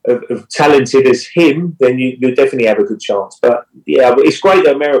of talented as him, then you'll definitely have a good chance. But it's great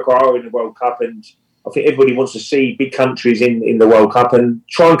that America are in the World Cup, and I think everybody wants to see big countries in the World Cup and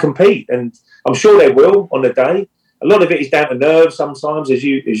try and compete. And I'm sure they will on the day. A lot of it is down to nerves sometimes, as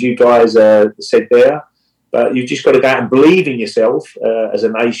you guys said there. But you've just got to go out and believe in yourself as a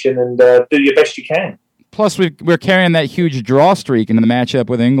nation, and do your best you can. Plus, we're carrying that huge draw streak into the matchup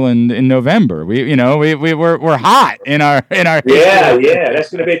with England in November. We're hot in our Yeah. That's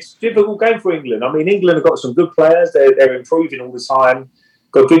going to be a difficult game for England. I mean, England have got some good players. They're improving all the time.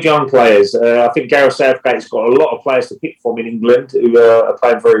 Got good young players. I think Gareth Southgate's got a lot of players to pick from in England who are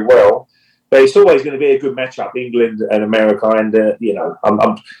playing very well. But it's always going to be a good matchup, England and America, and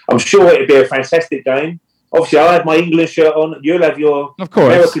I'm sure it'll be a fantastic game. Obviously, I'll have my England shirt on. You'll have your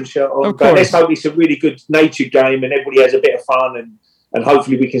American shirt on. But let's hope it's a really good natured game, and everybody has a bit of fun, and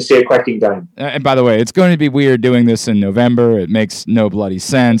hopefully we can see a cracking game. And by the way, it's going to be weird doing this in November. It makes no bloody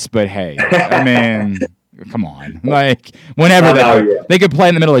sense. But hey, I mean, come on, like whenever they could play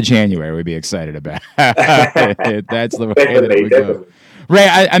in the middle of January, we'd be excited about. That's the way that it would go. Ray,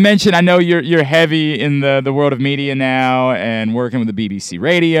 I mentioned, I know you're heavy in the world of media now and working with the BBC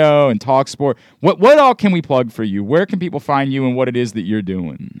Radio and TalkSport. What all can we plug for you? Where can people find you and what it is that you're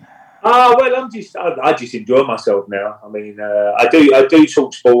doing? Well, I just enjoy myself now. I mean, I do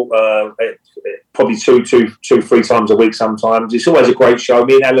TalkSport probably two, 3 times a week sometimes. It's always a great show.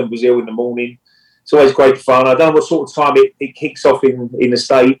 Me and Alan Brazil in the morning. It's always great fun. I don't know what sort of time it kicks off in the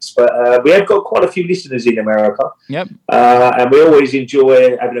States, but we have got quite a few listeners in America. Yep. And we always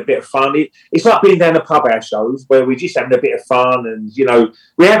enjoy having a bit of fun. It's like being down the pub, our shows, where we're just having a bit of fun, and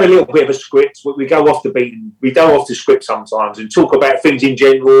we have a little bit of a script. We go off the script sometimes and talk about things in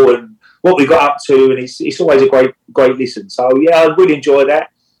general and what we got up to, and it's always a great listen. So I really enjoy that.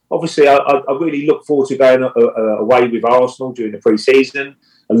 Obviously, I really look forward to going away with Arsenal during the pre-season.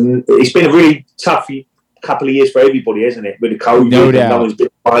 And it's been a really tough couple of years for everybody, hasn't it? With the COVID, no doubt. No one's been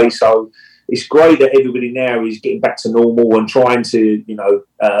away, so it's great that everybody now is getting back to normal and trying to, do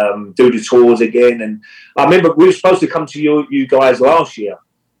the tours again. And I remember we were supposed to come to you guys last year,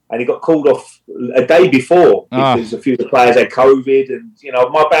 and it got called off a day before because a few of the players had COVID, and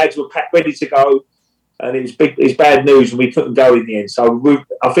my bags were packed, ready to go. And it was bad news, and we couldn't go in the end. So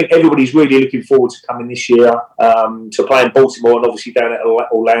I think everybody's really looking forward to coming this year to play in Baltimore and obviously down at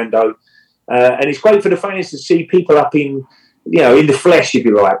Orlando. And it's great for the fans to see people up in the flesh, if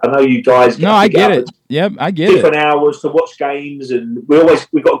you like. I know you guys. No, I get it. Yep, I get it. Different hours to watch games, and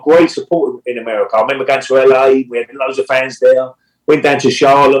we got great support in America. I remember going to LA. We had loads of fans there. Went down to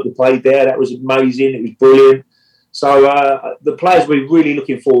Charlotte. We played there. That was amazing. It was brilliant. So the players were really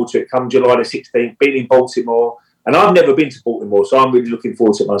looking forward to it come July the 16th, being in Baltimore. And I've never been to Baltimore, so I'm really looking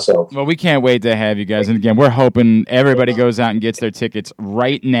forward to it myself. Well, we can't wait to have you guys. And again, we're hoping everybody goes out and gets their tickets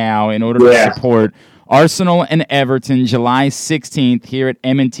right now in order to support Arsenal and Everton July 16th here at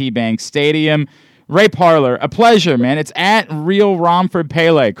M&T Bank Stadium. Ray Parler, a pleasure, man. It's at Real Romford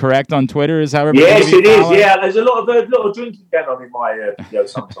Pele, correct? On Twitter is how everybody Yes, can it is. follow? Yeah, there's a lot of drinking going on in my video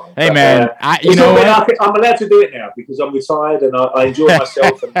sometimes. Hey, But, man, you it's know all what? right. I'm allowed to do it now because I'm retired and I enjoy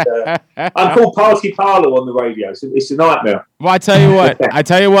myself. And I'm called Party Parlour on the radio. So it's a nightmare. Well, I tell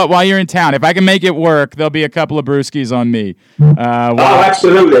you what, while you're in town, if I can make it work, there'll be a couple of brewskis on me.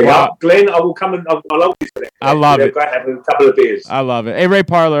 Absolutely. Well, Glenn, I will come and I'll always do it. I love it. Great having a couple of beers. I love it. Hey, Ray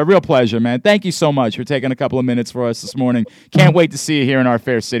Parler, a real pleasure, man. Thank you so much for taking a couple of minutes for us this morning. Can't wait to see you here in our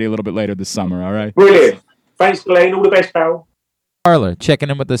fair city a little bit later this summer, all right? Brilliant. Thanks, Glenn. All the best, pal. Parler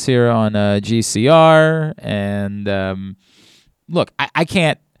checking in with us here on GCR. And look, I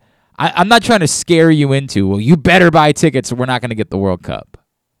can't. I'm not trying to scare you into, well, you better buy tickets or we're not going to get the World Cup.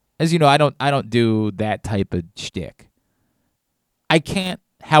 As you know, I don't do that type of shtick. I can't,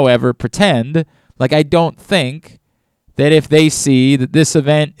 however, pretend like I don't think that if they see that this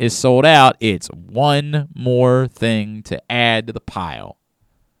event is sold out, it's one more thing to add to the pile.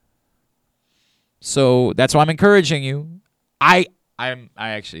 So that's why I'm encouraging you. I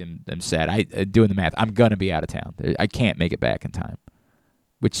actually am sad. I doing the math. I'm gonna be out of town. I can't make it back in time,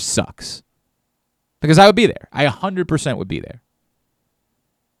 which sucks. Because I would be there. I 100% would be there.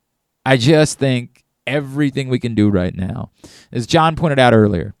 I just think everything we can do right now, as John pointed out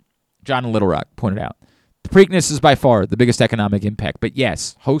earlier, John in Little Rock pointed out, the Preakness is by far the biggest economic impact. But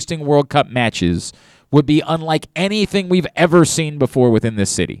yes, hosting World Cup matches would be unlike anything we've ever seen before within this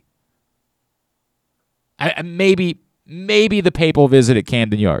city. Maybe the papal visit at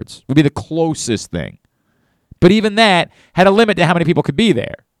Camden Yards would be the closest thing. But even that had a limit to how many people could be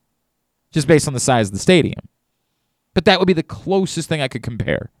there, just based on the size of the stadium. But that would be the closest thing I could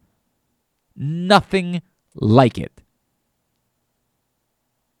compare. Nothing like it.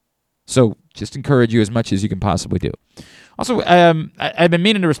 So just encourage you as much as you can possibly do. Also, I've been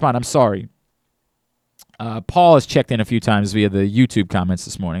meaning to respond. I'm sorry. Paul has checked in a few times via the YouTube comments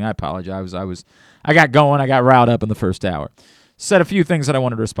this morning. I apologize. I got going. I got riled up in the first hour. Said a few things that I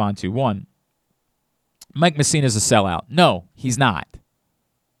wanted to respond to. One, Mike Messina is a sellout. No, he's not.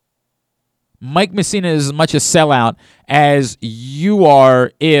 Mike Messina is as much a sellout as you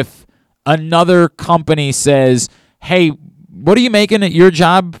are if another company says, hey, what are you making at your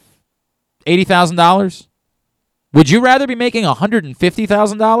job? $80,000? Would you rather be making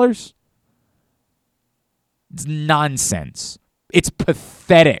 $150,000? It's nonsense. It's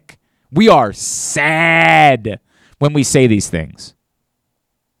pathetic. We are sad when we say these things.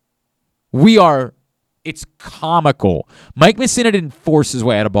 It's comical. Mike Messina didn't force his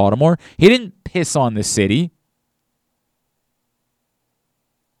way out of Baltimore. He didn't piss on the city.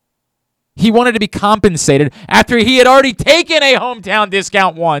 He wanted to be compensated after he had already taken a hometown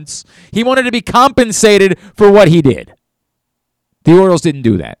discount once. He wanted to be compensated for what he did. The Orioles didn't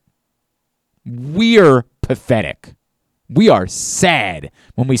do that. We're pathetic. We are sad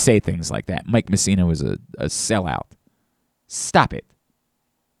when we say things like that. Mike Messina was a sellout. Stop it.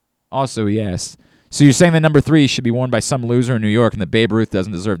 Also, yes. So you're saying that number 3 should be worn by some loser in New York and that Babe Ruth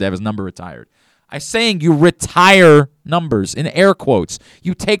doesn't deserve to have his number retired. I'm saying you retire numbers, in air quotes.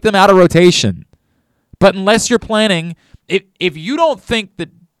 You take them out of rotation. But unless you're planning, if you don't think that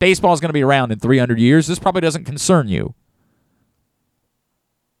baseball is going to be around in 300 years, this probably doesn't concern you.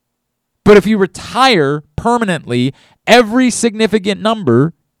 But if you retire permanently every significant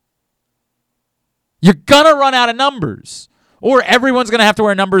number, you're going to run out of numbers. Or everyone's going to have to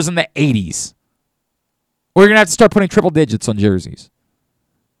wear numbers in the 80s. Or you're going to have to start putting triple digits on jerseys.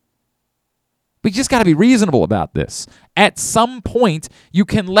 We just got to be reasonable about this. At some point, you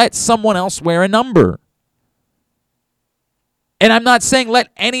can let someone else wear a number. And I'm not saying let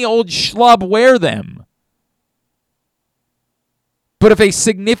any old schlub wear them. But if a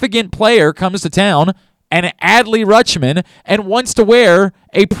significant player comes to town, and Adley Rutschman, and wants to wear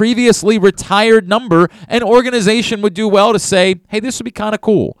a previously retired number, an organization would do well to say, hey, this would be kind of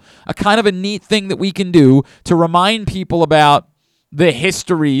cool. A kind of a neat thing that we can do to remind people about the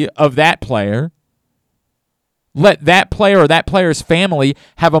history of that player. Let that player or that player's family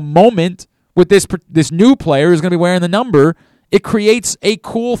have a moment with this new player who's going to be wearing the number. It creates a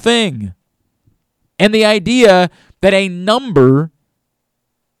cool thing. And the idea that a number,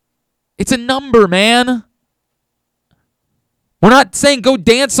 it's a number, man. We're not saying go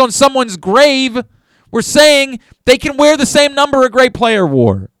dance on someone's grave. We're saying they can wear the same number a great player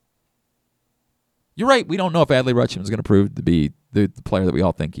wore. You're right. We don't know if Adley Rutschman is going to prove to be the player that we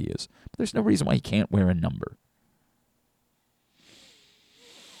all think he is. But there's no reason why he can't wear a number.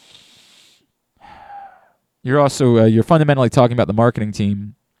 You're also you're fundamentally talking about the marketing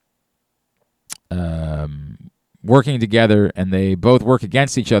team working together, and they both work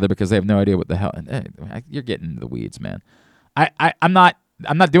against each other because they have no idea what the hell. You're getting into the weeds, man. I'm not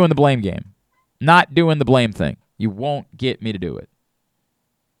doing the blame game. Not doing the blame thing. You won't get me to do it.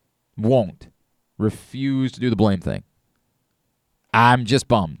 Won't. Refuse to do the blame thing. I'm just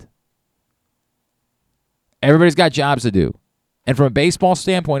bummed. Everybody's got jobs to do. And from a baseball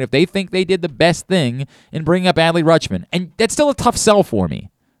standpoint, if they think they did the best thing in bringing up Adley Rutschman, and that's still a tough sell for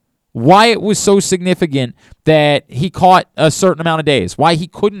me, why it was so significant that he caught a certain amount of days, why he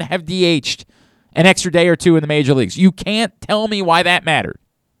couldn't have DH'd an extra day or two in the major leagues. You can't tell me why that mattered.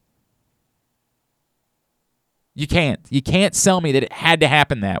 You can't. You can't sell me that it had to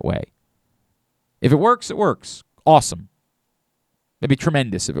happen that way. If it works, it works. Awesome. It'd be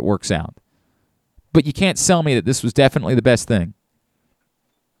tremendous if it works out. But you can't sell me that this was definitely the best thing.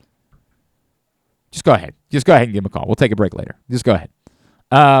 Just go ahead. Just go ahead and give him a call. We'll take a break later. Just go ahead.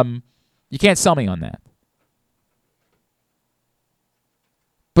 You can't sell me on that.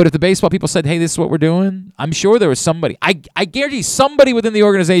 But if the baseball people said, hey, this is what we're doing, I'm sure there was somebody. I guarantee somebody within the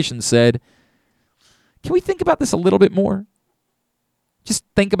organization said, can we think about this a little bit more? Just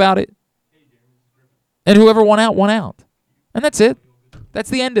think about it. And whoever won out, won out. And that's it. That's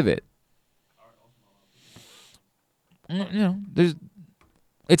the end of it.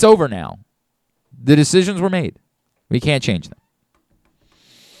 It's over now. The decisions were made. We can't change them.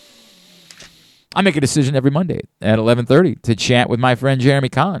 I make a decision every Monday at 11:30 to chat with my friend Jeremy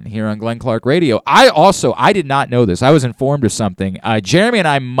Kahn here on Glenn Clark Radio. I did not know this. I was informed of something. Jeremy and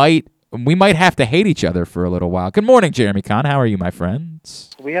I might have to hate each other for a little while. Good morning, Jeremy Kahn. How are you, my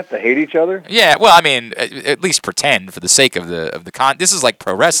friends? We have to hate each other? Yeah, well, I mean, at least pretend for the sake of the con. This is like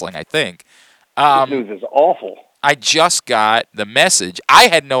pro wrestling, I think. This news is awful. I just got the message. I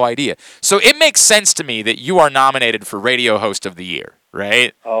had no idea. So it makes sense to me that you are nominated for Radio Host of the Year,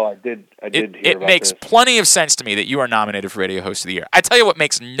 right? Oh, I did hear about this. It makes plenty of sense to me that you are nominated for Radio Host of the Year. I tell you what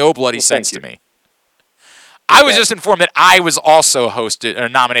makes no bloody sense to me. I was just informed that I was also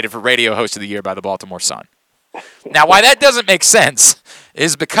nominated for Radio Host of the Year by the Baltimore Sun. Now, why that doesn't make sense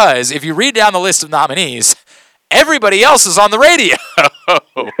is because if you read down the list of nominees, everybody else is on the radio.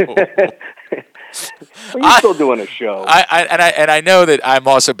 Well, you're still doing a show. I know that I'm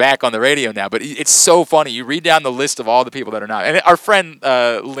also back on the radio now, but it's so funny. You read down the list of all the people that are not. And our friend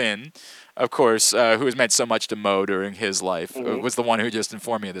Lynn, of course, who has meant so much to Mo during his life, was the one who just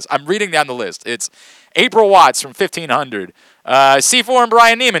informed me of this. I'm reading down the list. It's April Watts from 1500, C4 and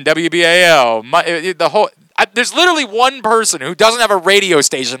Brian Neiman, WBAL. There's literally one person who doesn't have a radio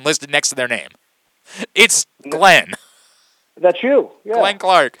station listed next to their name. It's Glenn. That's you. Yeah. Glenn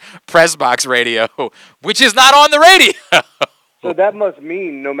Clark, Press Box Radio, which is not on the radio. So that must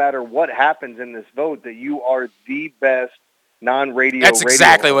mean no matter what happens in this vote that you are the best non-radio That's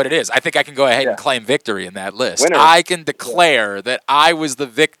exactly radio what it is. I think I can go ahead and claim victory in that list. Winner. I can declare that I was the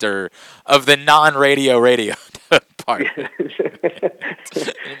victor of the non-radio part.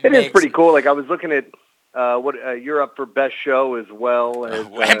 It is pretty cool. Like I was looking at what you're up for best show as well. As,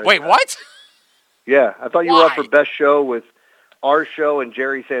 Wait, what? Yeah, I thought you were up for best show with our show and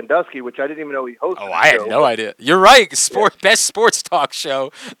Jerry Sandusky, which I didn't even know he hosted. Oh, I had no idea. You're right. Best sports talk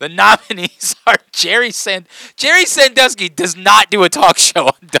show. The nominees are Jerry Sandusky does not do a talk show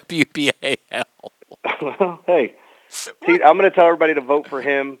on WBAL. Hey, see, I'm going to tell everybody to vote for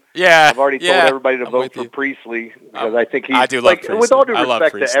him. Yeah, I've already told everybody to vote for Priestley because I think he's. I do love Priestley. With all due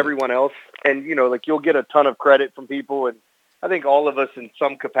respect to everyone else, and you'll get a ton of credit from people, and I think all of us in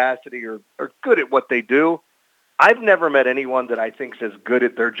some capacity are good at what they do. I've never met anyone that I think is as good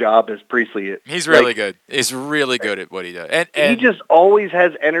at their job as Priestley is. He's really good. He's really good at what he does. And he just always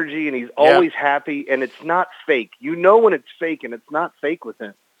has energy, and he's always happy, and it's not fake. You know when it's fake, and it's not fake with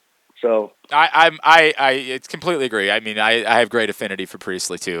him. So I completely agree. I mean, I have great affinity for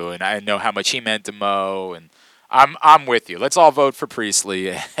Priestley too, and I know how much he meant to Mo, and I'm with you. Let's all vote for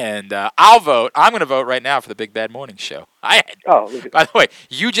Priestley, and I'll vote. I'm going to vote right now for the Big Bad Morning Show. By the way,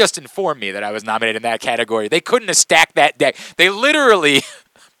 you just informed me that I was nominated in that category. They couldn't have stacked that deck. They literally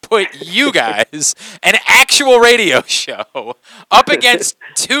put you guys, an actual radio show, up against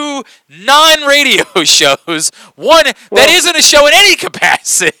two non-radio shows, one that isn't a show in any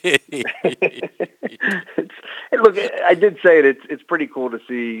capacity. Look, I did say it. It's pretty cool to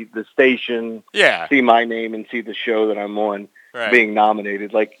see the station, see my name, and see the show that I'm on being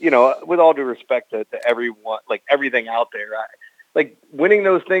nominated. Like, with all due respect to everyone, like everything out there, like winning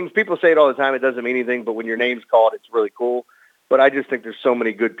those things. People say it all the time. It doesn't mean anything, but when your name's called, it's really cool. But I just think there's so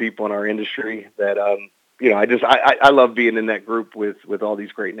many good people in our industry that I love being in that group with all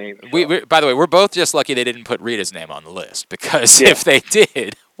these great names. So. By the way, we're both just lucky they didn't put Rita's name on the list, because if they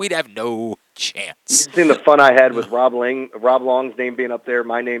did, we'd have no chance. You've seen the fun I had with Rob Long's name being up there,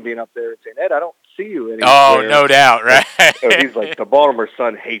 my name being up there, and saying, Ed, I don't see you anymore. Oh, no doubt, right? So he's like, the Baltimore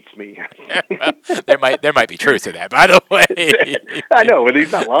Sun hates me. there might be truth to that, by the way. I know, but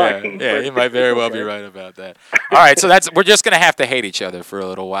he's not lying. Yeah, he might very well be right about that. All right, so we're just going to have to hate each other for a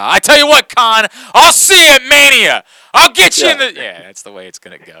little while. I tell you what, Con, I'll see you at Mania. I'll get you in the... Yeah, that's the way it's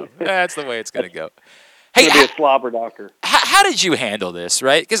going to go. That's the way it's going to go. Hey, be a slobber knocker. How did you handle this,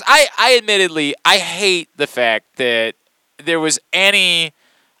 right? Because I admittedly, I hate the fact that there was any...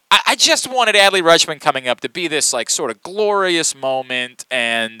 I just wanted Adley Rutschman coming up to be this like sort of glorious moment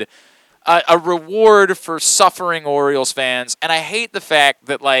and a reward for suffering Orioles fans. And I hate the fact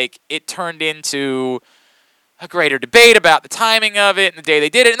that like it turned into a greater debate about the timing of it and the day they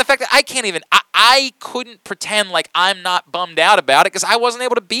did it, and the fact that I couldn't pretend like I'm not bummed out about it because I wasn't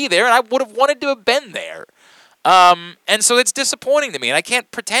able to be there, and I would have wanted to have been there. And so it's disappointing to me, and I can't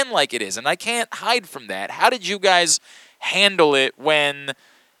pretend like it is, and I can't hide from that. How did you guys handle it when...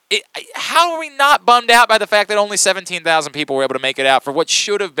 How are we not bummed out by the fact that only 17,000 people were able to make it out for what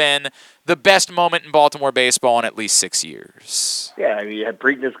should have been the best moment in Baltimore baseball in at least 6 years? Yeah, I mean, you had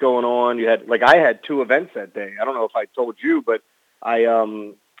Preakness going on. You had I had two events that day. I don't know if I told you, but I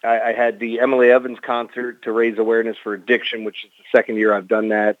had the Emily Evans concert to raise awareness for addiction, which is the second year I've done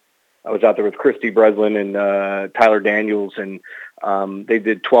that. I was out there with Christy Breslin and Tyler Daniels, and they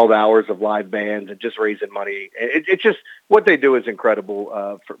did 12 hours of live bands and just raising money. It's just what they do is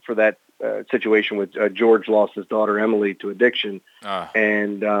incredible for that situation with George lost his daughter Emily to addiction,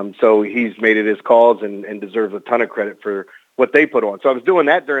 and so he's made it his cause and deserves a ton of credit for what they put on. So I was doing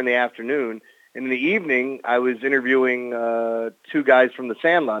that during the afternoon. And in the evening, I was interviewing two guys from the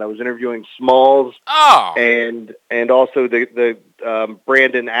Sandlot. I was interviewing Smalls and also the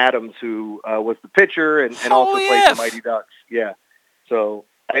Brandon Adams, who was the pitcher and also played the Mighty Ducks. Yeah. So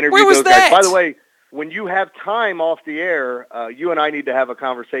I interviewed those guys. By the way, when you have time off the air, you and I need to have a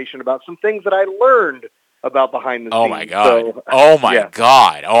conversation about some things that I learned about behind the scenes. Oh, my God. So,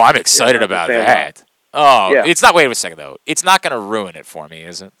 God. Oh, I'm excited about that. Oh, it's not. Wait a second, though. It's not going to ruin it for me,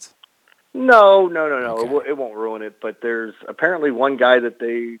 is it? No. Okay. It won't ruin it. But there's apparently one guy that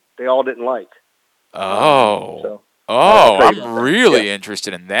they all didn't like. I'm really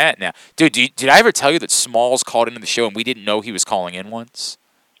interested in that now. Dude, did I ever tell you that Smalls called into the show and we didn't know he was calling in once?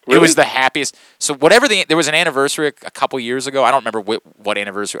 Really? It was the happiest. So there was an anniversary a couple years ago. I don't remember what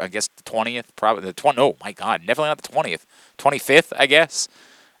anniversary. I guess the 20th, probably the 20th. Oh my God, definitely not the 20th. 25th, I guess.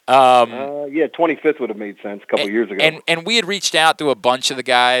 25th would have made sense a couple years ago. And we had reached out to a bunch of the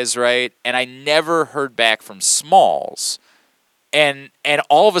guys, right? And I never heard back from Smalls. And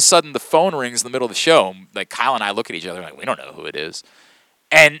all of a sudden the phone rings in the middle of the show. Like Kyle and I look at each other like, we don't know who it is.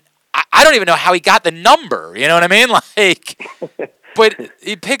 And I don't even know how he got the number. You know what I mean? Like, but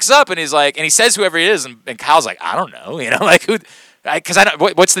he picks up and he's like, and he says whoever it is, and Kyle's like, I don't know. You know, like who? Because I know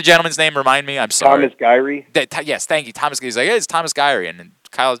what's the gentleman's name? Remind me. I'm sorry. Thomas Gyrey. Yes, thank you, Thomas. He's like, hey, it's Thomas Gyrey, and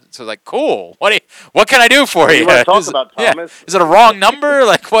Kyle was like, cool. What can I do for you? You want to talk about Thomas? Yeah. Is it a wrong number?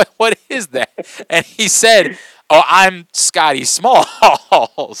 Like, what is that? And he said, oh, I'm Scotty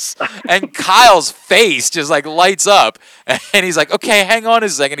Smalls. And Kyle's face just like lights up. And he's like, okay, hang on a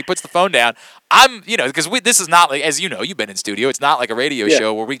second. He puts the phone down. Because this is not like, as you know, you've been in studio. It's not like a radio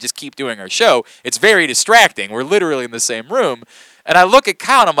show where we just keep doing our show. It's very distracting. We're literally in the same room. And I look at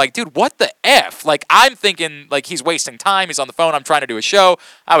Kyle and I'm like, dude, what the F? Like, I'm thinking, like, he's wasting time. He's on the phone. I'm trying to do a show.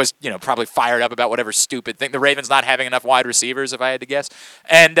 I was, probably fired up about whatever stupid thing. The Ravens not having enough wide receivers, if I had to guess.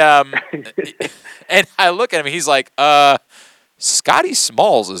 And and I look at him. He's like, Scotty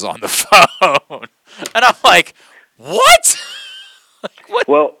Smalls is on the phone. And I'm like, what? What?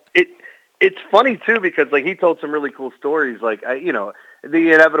 Well, it's funny, too, because, like, he told some really cool stories. Like, the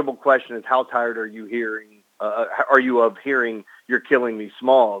inevitable question is, how tired are you of hearing "You're Killing Me,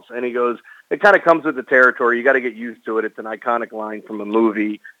 Smalls"? And he goes, it kind of comes with the territory. You got to get used to it. It's an iconic line from a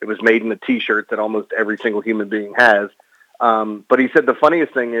movie. It was made in a T-shirt that almost every single human being has. But he said the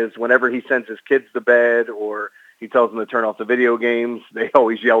funniest thing is whenever he sends his kids to bed or he tells them to turn off the video games, they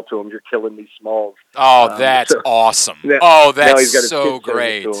always yell to him, "You're killing me, Smalls." Oh, that's awesome. That's so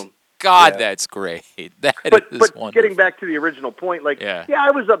great. God, that's great. But wonderful. Getting back to the original point,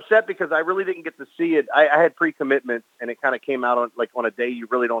 I was upset because I really didn't get to see it. I had pre-commitments, and it kind of came out on a day you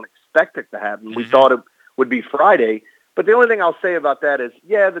really don't expect it to happen. Mm-hmm. We thought it would be Friday, but the only thing I'll say about that is,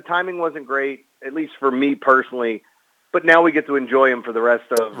 the timing wasn't great, at least for me personally. But now we get to enjoy him for the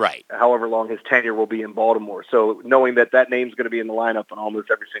rest of however long his tenure will be in Baltimore. So knowing that name's going to be in the lineup on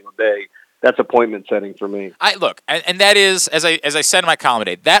almost every single day, that's appointment setting for me. And that is, as I said in my column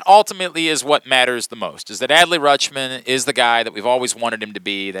today, that ultimately is what matters the most, is that Adley Rutschman is the guy that we've always wanted him to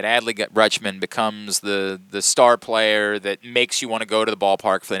be, that Adley Rutschman becomes the star player that makes you want to go to the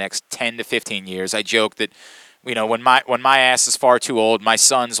ballpark for the next 10 to 15 years. I joke that, when my ass is far too old, my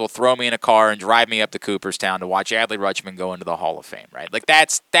sons will throw me in a car and drive me up to Cooperstown to watch Adley Rutschman go into the Hall of Fame, right? Like,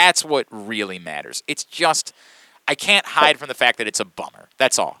 that's what really matters. It's just, I can't hide from the fact that it's a bummer.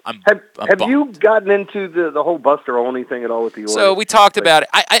 That's all. Have you gotten into the whole Buster Olney thing at all with the Orioles? So we talked about it.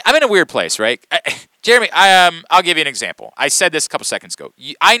 I'm in a weird place, right? Jeremy, I'll give you an example. I said this a couple seconds ago.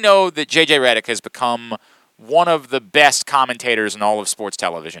 I know that J.J. Redick has become one of the best commentators in all of sports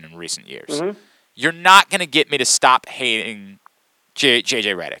television in recent years. Mm-hmm. You're not going to get me to stop hating J.J.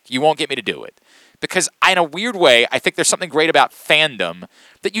 Redick. You won't get me to do it. Because in a weird way, I think there's something great about fandom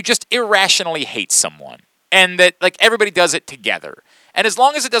that you just irrationally hate someone. And that, like, everybody does it together. And as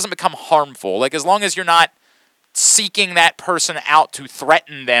long as it doesn't become harmful, like, as long as you're not seeking that person out to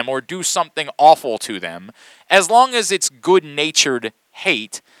threaten them or do something awful to them, as long as it's good-natured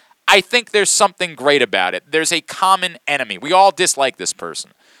hate, I think there's something great about it. There's a common enemy. We all dislike this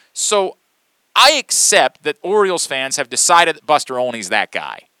person. So I accept that Orioles fans have decided that Buster Olney's that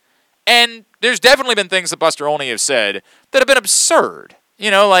guy. And there's definitely been things that Buster Olney has said that have been absurd.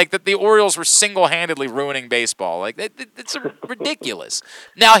 Like that the Orioles were single-handedly ruining baseball. Like, it's ridiculous.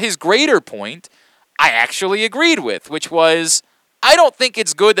 Now, his greater point, I actually agreed with, which was, I don't think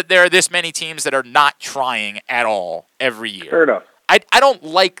it's good that there are this many teams that are not trying at all every year. Fair enough. I don't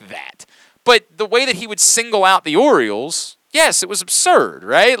like that. But the way that he would single out the Orioles, yes, it was absurd,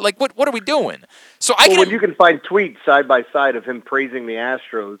 right? Like, what are we doing? So when you can find tweets side by side of him praising the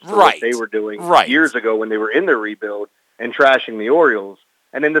Astros for what they were doing years ago when they were in their rebuild and trashing the Orioles.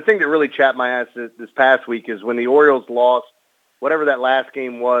 And then the thing that really chapped my ass this past week is when the Orioles lost whatever that last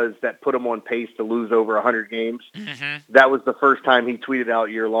game was that put them on pace to lose over 100 games. Mm-hmm. That was the first time he tweeted out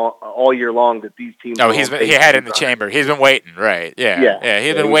all year long that these teams. Oh, he had it in the chamber. He's been waiting, right? Yeah.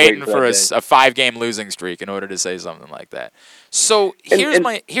 He's been waiting for a 5-game losing streak in order to say something like that. So here's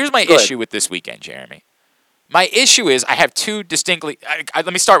my issue with this weekend, Jeremy. My issue is I have two distinctly.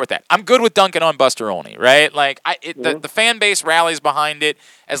 Let me start with that. I'm good with dunking on Buster Olney, right? Like the fan base rallies behind it.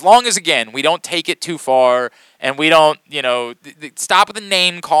 As long as, again, we don't take it too far and we don't, stop with the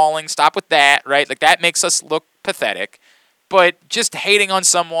name calling, stop with that, right? Like that makes us look pathetic. But just hating on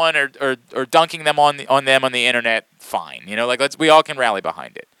someone or dunking them on them on the internet, fine. We all can rally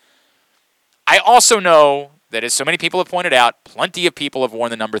behind it. I also know that, as so many people have pointed out, plenty of people have worn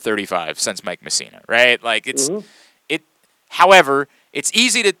the number 35 since Mike Mussina, right? Like However, it's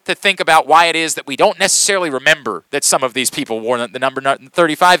easy to think about why it is that we don't necessarily remember that some of these people wore the number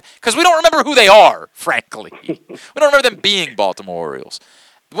 35 because we don't remember who they are, frankly. We don't remember them being Baltimore Orioles.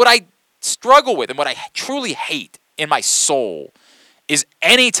 What I struggle with and what I truly hate in my soul is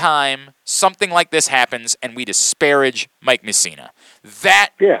anytime something like this happens and we disparage Mike Mussina.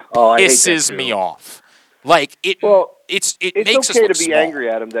 That pisses me off. Like it makes us look small. It's okay to be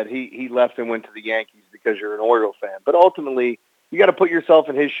angry at him that he left and went to the Yankees because you're an Orioles fan. But ultimately, you got to put yourself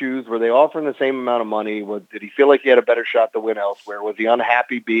in his shoes. Were they offering the same amount of money? Did he feel like he had a better shot to win elsewhere? Was he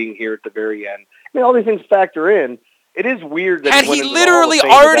unhappy being here at the very end? I mean, all these things factor in. It is weird that he literally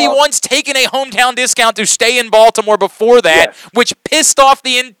already once taken a hometown discount to stay in Baltimore before that, which pissed off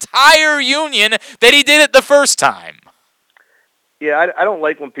the entire union that he did it the first time. Yeah, I don't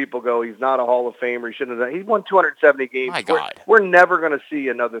like when people go, he's not a Hall of Famer. He shouldn't have done. He's won 270 games. My God. We're never going to see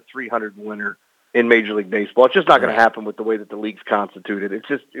another 300 winner in Major League Baseball. It's just not going to happen with the way that the league's constituted. It's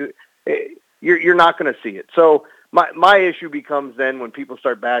just you're not going to see it. So my issue becomes then when people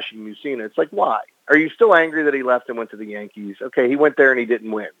start bashing Mussina, it's like, why? Are you still angry that he left and went to the Yankees? Okay, he went there and he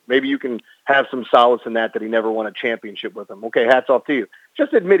didn't win. Maybe you can have some solace in that he never won a championship with him. Okay, hats off to you.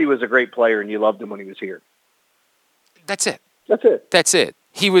 Just admit he was a great player and you loved him when he was here. That's it. That's it.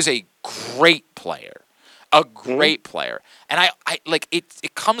 He was a great player. A great player. And I like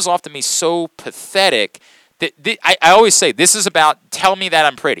it comes off to me so pathetic that I always say this is about tell me that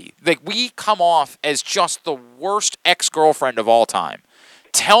I'm pretty. Like we come off as just the worst ex-girlfriend of all time.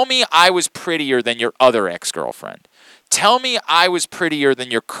 Tell me I was prettier than your other ex-girlfriend. Tell me I was prettier than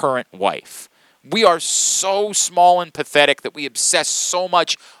your current wife. We are so small and pathetic that we obsess so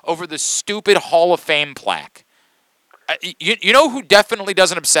much over the stupid Hall of Fame plaque. You know who definitely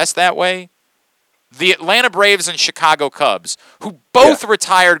doesn't obsess that way? The Atlanta Braves and Chicago Cubs, who both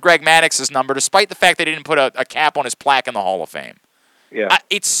retired Greg Maddox's number despite the fact they didn't put a cap on his plaque in the Hall of Fame. Yeah.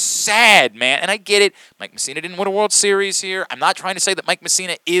 It's sad, man, and I get it. Mike Mussina didn't win a World Series here. I'm not trying to say that Mike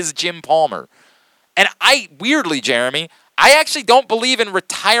Mussina is Jim Palmer. And weirdly, Jeremy, I actually don't believe in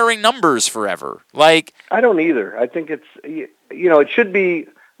retiring numbers forever. Like, I don't either. I think it's, it should be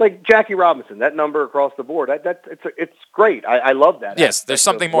like Jackie Robinson, that number across the board. It's great. I love that. Yes, there's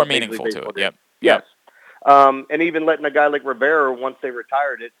something more meaningful to it. Yep. Yes. And even letting a guy like Rivera, once they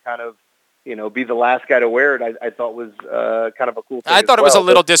retired it, kind of, be the last guy to wear it, I thought was kind of a cool thing. I thought it was a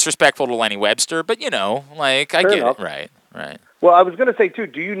little disrespectful to Lenny Webster, but, I get enough. it. Right. Well, I was going to say, too,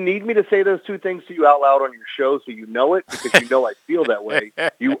 do you need me to say those two things to you out loud on your show so you know it? Because I feel that way.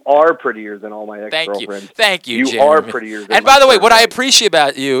 You are prettier than all my ex-girlfriends. Thank you, You Jeremy. are prettier than And by the way, what I appreciate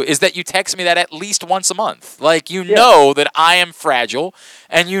about you is that you text me that at least once a month. Like, you know that I am fragile,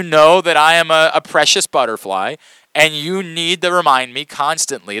 and you know that I am a precious butterfly, and you need to remind me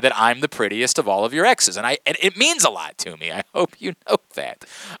constantly that I'm the prettiest of all of your exes. And it means a lot to me. I hope you know that.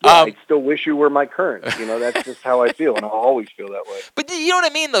 Yeah, I still wish you were my current. That's just how I feel, and I'll always feel that way. But you know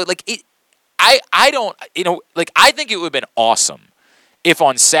what I mean, though? Like, I don't, I think it would have been awesome if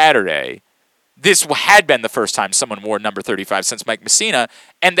on Saturday this had been the first time someone wore number 35 since Mike Messina,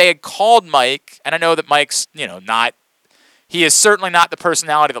 and they had called Mike, and I know that Mike's, he is certainly not the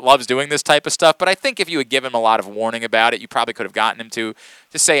personality that loves doing this type of stuff, but I think if you had given him a lot of warning about it, you probably could have gotten him to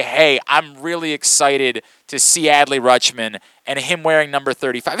say, hey, I'm really excited to see Adley Rutschman and him wearing number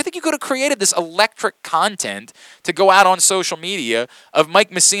 35. I think you could have created this electric content to go out on social media of Mike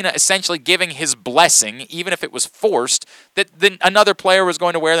Messina essentially giving his blessing, even if it was forced, that then another player was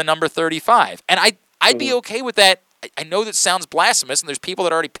going to wear the number 35. And I'd be okay with that. I know that sounds blasphemous, and there's people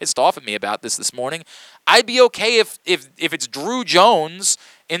that are already pissed off at me about this morning. I'd be okay if it's Drew Jones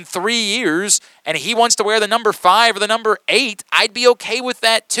in 3 years and he wants to wear the number 5 or the number 8. I'd be okay with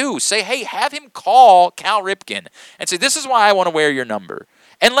that too. Say, hey, have him call Cal Ripken and say, this is why I want to wear your number.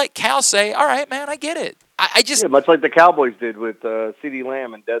 And let Cal say, all right, man, I get it. I just much like the Cowboys did with CeeDee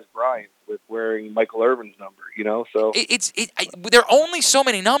Lamb and Des Bryant with wearing Michael Irvin's number, So there are only so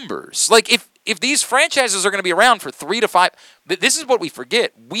many numbers. Like if these franchises are going to be around for 3 to 5, this is what we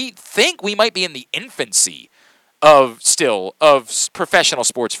forget. We think we might be in the infancy of professional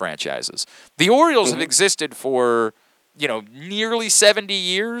sports franchises. The Orioles have existed for nearly 70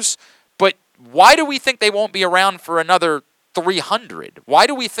 years, but why do we think they won't be around for another 300? Why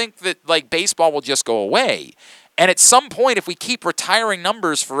do we think that baseball will just go away? And at some point, if we keep retiring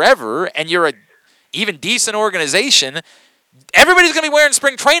numbers forever, and you're a even decent organization, everybody's going to be wearing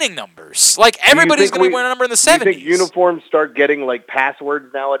spring training numbers. Everybody's going to be wearing a number in the 70s. Do you think uniforms start getting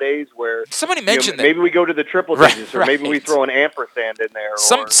passwords nowadays where somebody mentioned that maybe we go to the triple digits or maybe we throw an ampersand in there?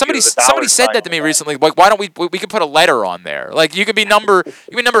 Somebody said that to me recently. Why don't we could put a letter on there? You could be number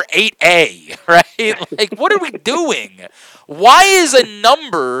 8A, right? What are we doing? Why is a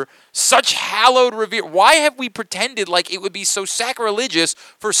number such hallowed revere? Why have we pretended like it would be so sacrilegious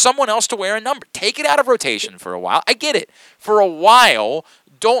for someone else to wear a number? Take it out of rotation for a while. I get it. For a while,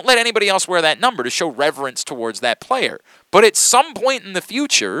 don't let anybody else wear that number to show reverence towards that player. But at some point in the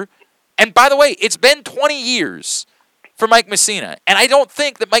future, and by the way, it's been 20 years for Mike Messina, and I don't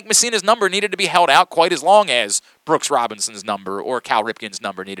think that Mike Messina's number needed to be held out quite as long as Brooks Robinson's number or Cal Ripken's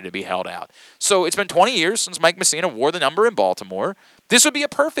number needed to be held out. So it's been 20 years since Mike Messina wore the number in Baltimore. This would be a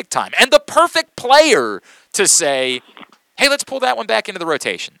perfect time and the perfect player to say, hey, let's pull that one back into the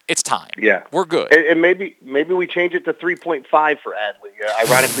rotation. It's time. Yeah. We're good. And maybe we change it to 3.5 for Adley.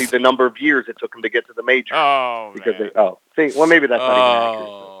 Ironically, the number of years it took him to get to the major. Oh, because man. Maybe that's not even accurate.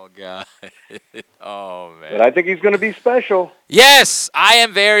 Oh, God. Oh, man. But I think he's going to be special. Yes, I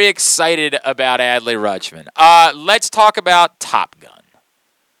am very excited about Adley Rutschman. Let's talk about Top Gun.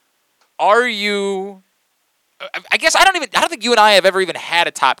 Are you... I guess I don't think you and I have ever even had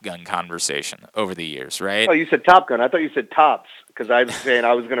a Top Gun conversation over the years, right? Oh, you said Top Gun. I thought you said Tops because I was saying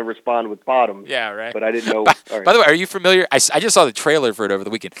I was going to respond with Bottoms. Yeah, right. But I didn't know. By the way, are you familiar? I just saw the trailer for it over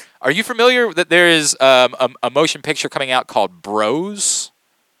the weekend. Are you familiar that there is a motion picture coming out called Bros?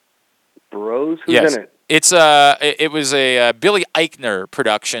 Bros? Who's in it? It was a Billy Eichner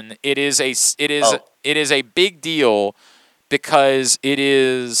production. It is a big deal because it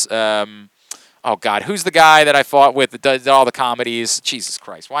is. Oh, God, who's the guy that I fought with that did all the comedies? Jesus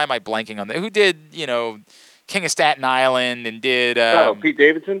Christ, why am I blanking on that? Who did, King of Staten Island and did... Pete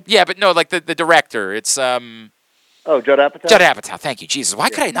Davidson? Yeah, but no, the director. It's... Judd Apatow? Judd Apatow, thank you, Jesus.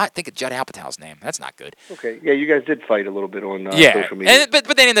 Why could I not think of Judd Apatow's name? That's not good. Okay, yeah, you guys did fight a little bit on social media.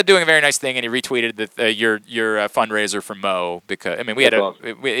 But they ended up doing a very nice thing, and he retweeted your fundraiser for Mo because we had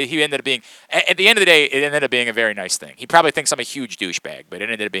he ended up being at the end of the day it ended up being a very nice thing. He probably thinks I'm a huge douchebag, but it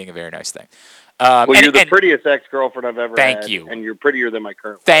ended up being a very nice thing. Well, you're the prettiest ex-girlfriend I've ever had. Thank you. And you're prettier than my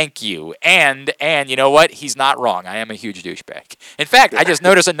current one. Thank you. And you know what? He's not wrong. I am a huge douchebag. In fact, I just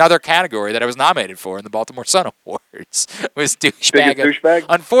noticed another category that I was nominated for in the Baltimore Sun Awards was douchebag. Biggest douchebag?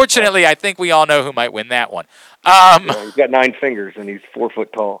 Unfortunately, I think we all know who might win that one. He's got 9 fingers, and he's 4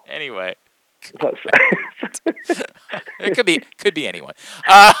 foot tall. Anyway. It could be anyone.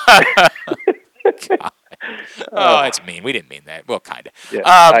 God. Oh, it's mean. We didn't mean that. Well, kind of.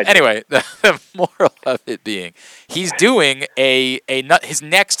 Yeah, anyway, the moral of it being, he's doing his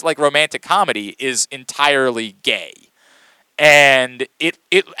next romantic comedy is entirely gay, and it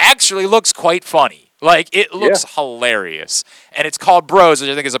actually looks quite funny. It looks hilarious, and it's called Bros, which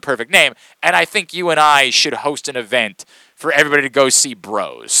I think is a perfect name. And I think you and I should host an event for everybody to go see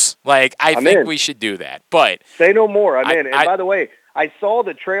Bros. I think we should do that. But say no more. I'm in. And by the way, I saw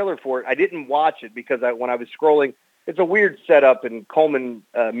the trailer for it. I didn't watch it because when I was scrolling, it's a weird setup, and Coleman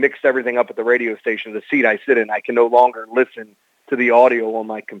mixed everything up at the radio station. The seat I sit in, I can no longer listen to the audio on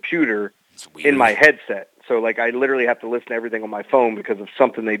my computer in my headset. So, I literally have to listen to everything on my phone because of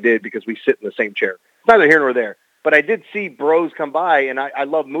something they did because we sit in the same chair. It's neither here nor there. But I did see Bros come by, and I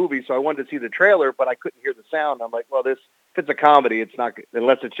love movies, so I wanted to see the trailer, but I couldn't hear the sound. I'm like, well, if it's a comedy, it's not,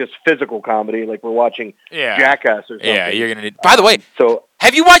 unless it's just physical comedy, like we're watching Jackass or something. Yeah, you're going to need... By the way, so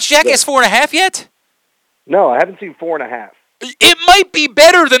have you watched Jackass 4.5 yet? No, I haven't seen 4.5. It might be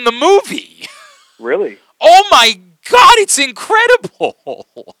better than the movie. Really? Oh, my God, it's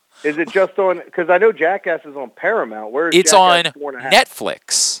incredible. Is it just on... Because I know Jackass is on Paramount. Where is It's Jackass on 4.5?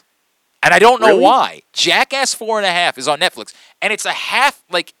 Netflix. And I don't know Really? why. Jackass 4.5 is on Netflix. And it's a half...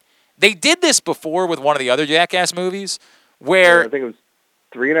 They did this before with one of the other Jackass movies, where... I think it was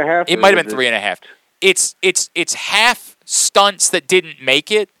 3.5? It might have been 3.5. It's half stunts that didn't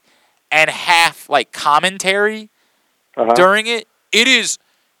make it, and half, commentary during it. It is...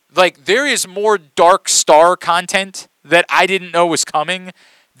 there is more Dark Star content that I didn't know was coming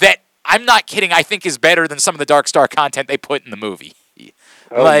that, I'm not kidding, I think is better than some of the Dark Star content they put in the movie.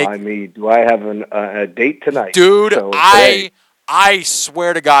 Oh, my me. Do I have a date tonight? Dude, I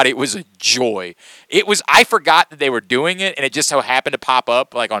swear to God, it was a joy. I forgot that they were doing it, and it just so happened to pop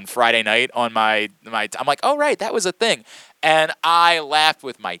up, on Friday night on my I'm like, oh, right, that was a thing. And I laughed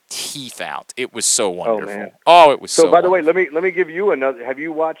with my teeth out. It was so wonderful. Oh, man. Oh, it was so by the wonderful. way, let me give you another. Have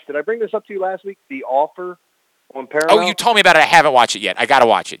you watched, did I bring this up to you last week? The Offer on Paramount? Oh, you told me about it. I haven't watched it yet. I got to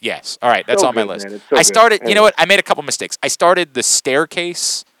watch it. Yes. All right, that's so on my good, list. Man. It's so I started, good. you know what? I made a couple mistakes. I started The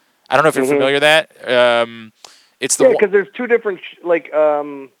Staircase. I don't know if you're familiar with that. It's the because there's two different,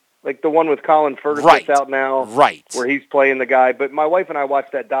 the one with Colin Firth that's out now. Right. Where he's playing the guy. But my wife and I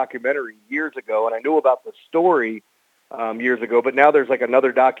watched that documentary years ago, and I knew about the story years ago. But now there's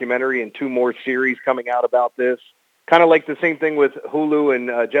another documentary and 2 more series coming out about this. Kind of like the same thing with Hulu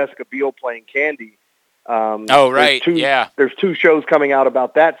and Jessica Biel playing Candy. Right. There's 2 shows coming out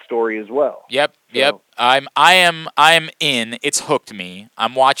about that story as well. Yep. I am in. It's hooked me.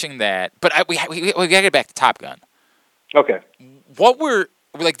 I'm watching that. But we got to get back to Top Gun. Okay. What were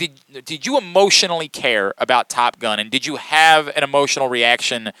did you emotionally care about Top Gun, and did you have an emotional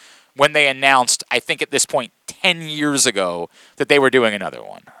reaction when they announced, I think at this point 10 years ago, that they were doing another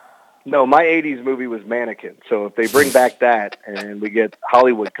one? No, my 80s movie was Mannequin. So if they bring back that and we get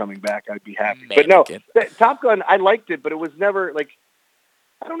Hollywood coming back, I'd be happy. Mannequin. But no, Top Gun, I liked it, but it was never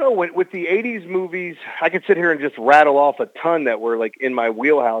I don't know, with the 80s movies, I could sit here and just rattle off a ton that were in my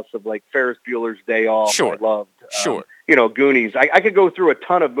wheelhouse of Ferris Bueller's Day Off. Sure. I loved. Sure. Goonies. I could go through a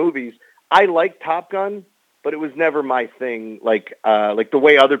ton of movies. I liked Top Gun, but it was never my thing. Like the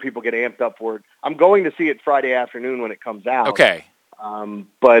way other people get amped up for it. I'm going to see it Friday afternoon when it comes out. Okay.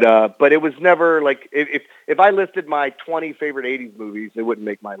 But it was never if I listed my 20 favorite 80s movies, it wouldn't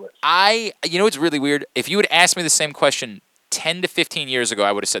make my list. It's really weird. If you would ask me the same question 10 to 15 years ago,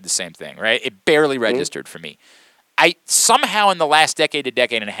 I would have said the same thing, right? It barely registered for me. I somehow in the last decade to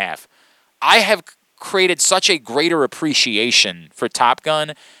decade and a half, I have created such a greater appreciation for Top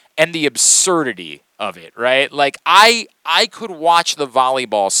Gun and the absurdity of it, right? I could watch the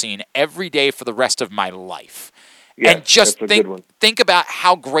volleyball scene every day for the rest of my life. Yes, and just think about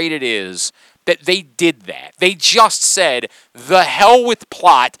how great it is that they did that. They just said, the hell with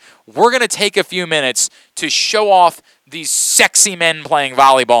plot. We're going to take a few minutes to show off these sexy men playing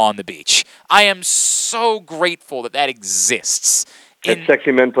volleyball on the beach. I am so grateful that exists. And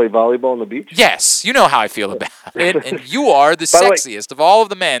sexy men play volleyball on the beach? Yes. You know how I feel about it. And you are the sexiest of all of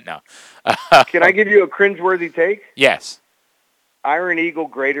the men. No. Can I give you a cringeworthy take? Yes. Iron Eagle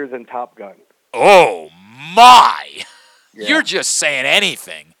greater than Top Gun. Oh, my. Yeah. You're just saying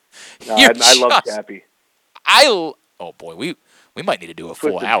anything. No, I love Chappie. Oh boy, We might need to do a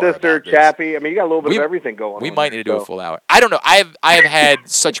full Twisted hour. Sister, about this. Chappie. I mean, you got a little bit of everything going on. We might need to do a full hour. I don't know. I have had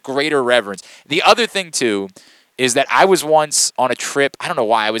such greater reverence. The other thing, too, is that I was once on a trip. I don't know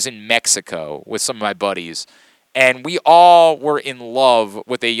why. I was in Mexico with some of my buddies, and we all were in love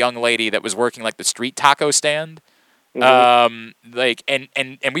with a young lady that was working like the street taco stand. Mm-hmm.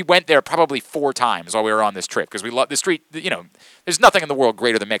 And we went there probably 4 times while we were on this trip because we love the street. You know, there's nothing in the world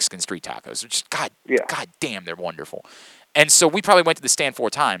greater than Mexican street tacos. Just God damn, they're wonderful. And so we probably went to the stand 4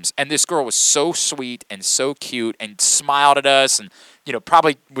 times, and this girl was so sweet and so cute and smiled at us and, you know,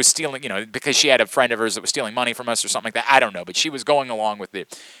 probably was stealing, you know, because she had a friend of hers that was stealing money from us or something like that. I don't know, but she was going along with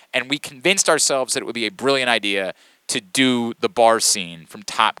it. And we convinced ourselves that it would be a brilliant idea to do the bar scene from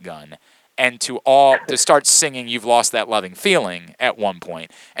Top Gun and to start singing "You've Lost That Loving Feeling" at one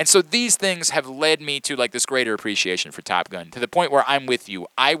point. And so these things have led me to like this greater appreciation for Top Gun to the point where I'm with you.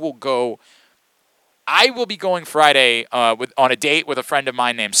 I will be going Friday on a date with a friend of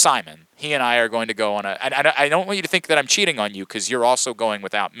mine named Simon. He and I are going to go on I don't want you to think that I'm cheating on you because you're also going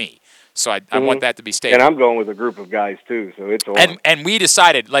without me. So I want that to be stated. And I'm going with a group of guys too, so it's on. And we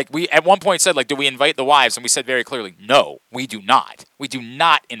decided, like, we at one point said, like, do we invite the wives? And we said very clearly, no, we do not. We do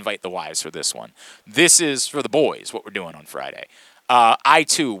not invite the wives for this one. This is for the boys, what we're doing on Friday. I,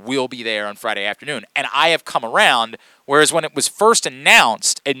 too, will be there on Friday afternoon. And I have come around, whereas when it was first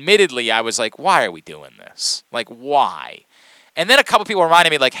announced, admittedly, I was like, why are we doing this? Like, why? And then a couple people reminded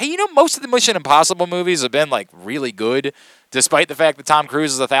me, like, hey, you know, most of the Mission Impossible movies have been, like, really good, despite the fact that Tom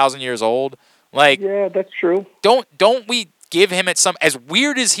Cruise is 1,000 years old. Like, yeah, that's true. Don't we give him as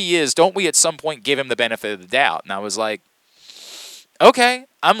weird as he is, don't we at some point give him the benefit of the doubt? And I was like, okay,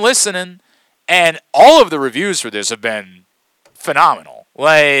 I'm listening. And all of the reviews for this have been phenomenal.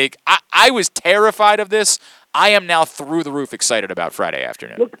 Like, I was terrified of this. I am now through the roof excited about Friday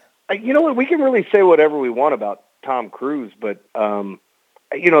afternoon. Look, you know what? We can really say whatever we want about Tom Cruise, but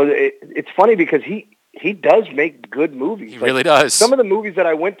you know, it's funny because he does make good movies. He really does. Some of the movies that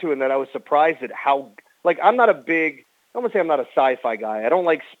I went to and that I was surprised at how, like, I'm not a sci-fi guy. I don't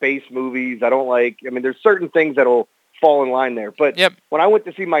like space movies. I mean, there's certain things that'll fall in line there. But when I went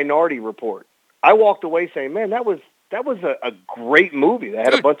to see Minority Report, I walked away saying, man, that was a great movie. They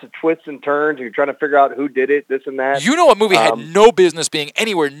had a bunch of twists and turns. You're trying to figure out who did it, this and that. You know what movie had no business being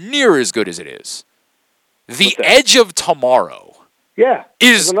anywhere near as good as it is? The Edge of Tomorrow. Yeah,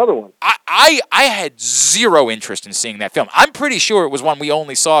 is another one. I had zero interest in seeing that film. I'm pretty sure it was one we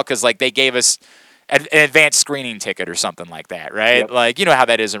only saw because, like, they gave us an advanced screening ticket or something like that, right? Yep. Like, you know how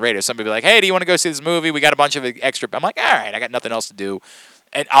that is in radio. Somebody will be like, hey, do you want to go see this movie? We got a bunch of extra. I'm like, all right, I got nothing else to do,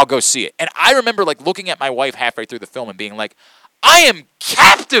 and I'll go see it. And I remember, like, looking at my wife halfway through the film and being like, I am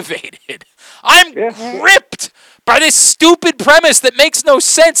captivated. I'm gripped by this stupid premise that makes no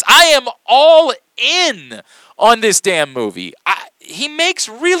sense. I am all in on this damn movie. He makes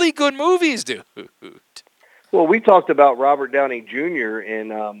really good movies, dude. Well, we talked about Robert Downey Jr.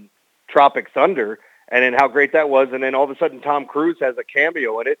 in Tropic Thunder, and then how great that was, and then all of a sudden Tom Cruise has a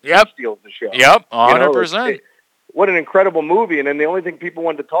cameo in it. Yep. He steals the show. Yep, 100%. What an incredible movie, and then the only thing people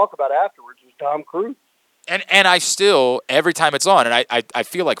wanted to talk about afterwards was Tom Cruise. And I still, every time it's on, and I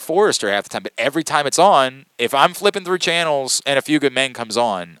feel like Forrester half the time, but every time it's on, if I'm flipping through channels and A Few Good Men comes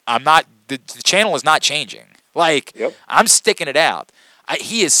on, the channel is not changing. Like, I'm sticking it out.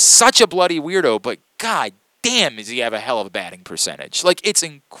 He is such a bloody weirdo, but god damn does he have a hell of a batting percentage. Like, it's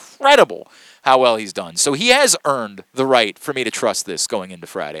incredible how well he's done. So he has earned the right for me to trust this going into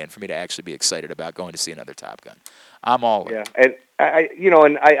Friday and for me to actually be excited about going to see another Top Gun. I'm all in. Yeah,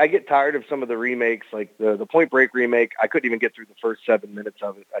 and I get tired of some of the remakes, like the Point Break remake. I couldn't even get through the first 7 minutes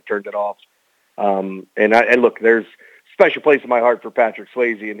of it. I turned it off. And look, there's special place in my heart for Patrick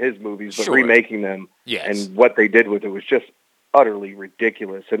Swayze and his movies, but remaking them and what they did with it was just utterly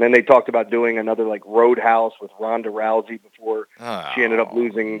ridiculous. And then they talked about doing another, like, Roadhouse with Ronda Rousey before she ended up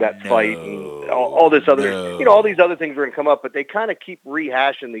losing that fight, and all this other, all these other things are going to come up, but they kind of keep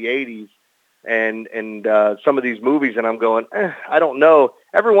rehashing the 80s and some of these movies, and I'm going, I don't know.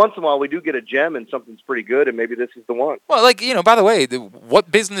 Every once in a while we do get a gem and something's pretty good, and maybe this is the one. Well, like, by the way, what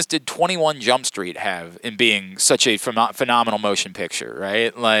business did 21 Jump Street have in being such a phenomenal motion picture,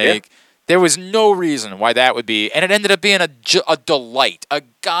 right? Like, there was no reason why that would be, and it ended up being a delight, a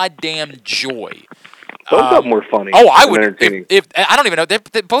goddamn joy. Both of them were funny. Oh, I would. If I don't even know.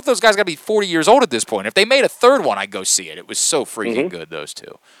 Both those guys got to be 40 years old at this point. If they made a third one, I'd go see it. It was so freaking good, those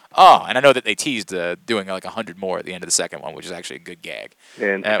two. Oh, and I know that they teased doing like 100 more at the end of the second one, which is actually a good gag.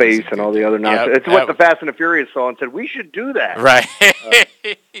 And space and all the other nonsense. It's what the Fast and the Furious saw and said, we should do that. Right.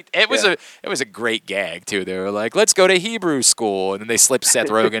 It was a great gag too. They were like, "Let's go to Hebrew school," and then they slipped Seth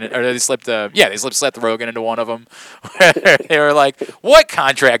Rogen, or they slipped Seth Rogen into one of them. They were like, "What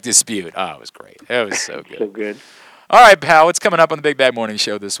contract dispute?" Oh, it was great. It was so good. So good. All right, pal. What's coming up on the Big Bad Morning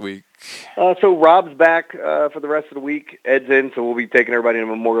Show this week? So Rob's back for the rest of the week. Ed's in, so we'll be taking everybody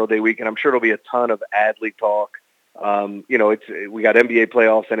into Memorial Day week, and I'm sure it'll be a ton of Adley talk. We got NBA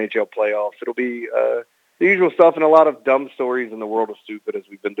playoffs, NHL playoffs. It'll be the usual stuff and a lot of dumb stories in the world of stupid, as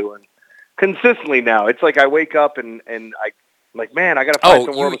we've been doing consistently now. It's like I wake up and I'm like, man, I got to find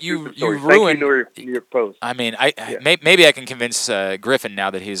some world of stupid stories. Ruined Thank you, New York Post. I mean, maybe I can convince Griffin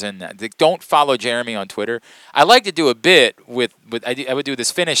now that he's in that. Don't follow Jeremy on Twitter. I like to do a bit I would do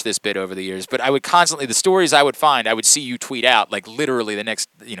this, finish this bit over the years, but I would constantly, the stories I would find, I would see you tweet out, like literally the next,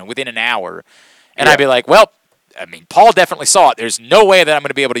 within an hour. And I'd be like, well, I mean, Paul definitely saw it. There's no way that I'm going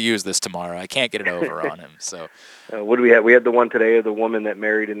to be able to use this tomorrow. I can't get it over on him. So, what do we have? We had the one today of the woman that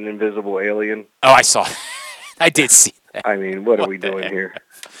married an invisible alien. Oh, I saw. I did see that. I mean, what are we doing here?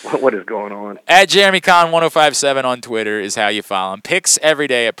 What is going on? At JeremyCon1057 on Twitter is how you follow him. Picks every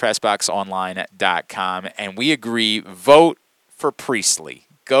day at PressBoxOnline.com, and we agree. Vote for Priestley.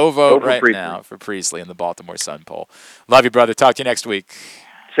 Go vote right now for Priestley in the Baltimore Sun poll. Love you, brother. Talk to you next week.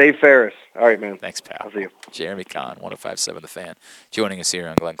 Save Ferris. All right, man. Thanks, pal. I'll see you. Jeremy Conn, 105.7 The Fan, joining us here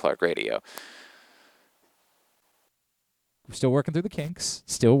on Glenn Clark Radio. We're still working through the kinks.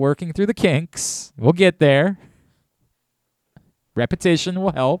 We'll get there. Repetition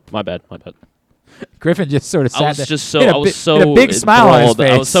will help. My bad. Griffin just sort of sat there. I was so a big smile on his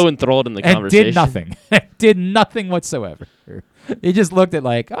face. I was so enthralled in the conversation. Did nothing. Did nothing whatsoever. He just looked at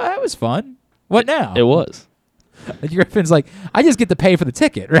like, oh, that was fun. What now? It was. Griffin's like, I just get to pay for the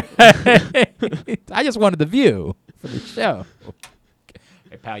ticket, right? I just wanted the view for the show.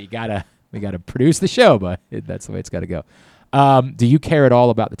 Hey, pal, we gotta produce the show, but that's the way it's got to go. Do you care at all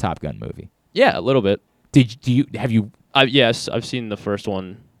about the Top Gun movie? Yeah, a little bit. Have you? Yes, I've seen the first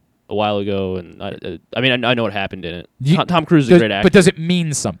one a while ago, and I know what happened in it. Tom Cruise is a great actor. But does it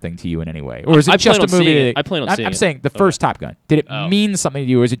mean something to you in any way, or is it just a movie? I plan on seeing it. I'm saying the first Top Gun. Did it mean something to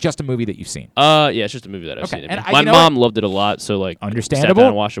you, or is it just a movie that you've seen? Yeah, it's just a movie that I've seen. And my mom loved it a lot, so like understandable. Sat down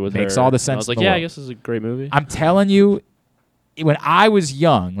and watched it with Makes her. all the sense. I was like, I guess this is a great movie. I'm telling you, when I was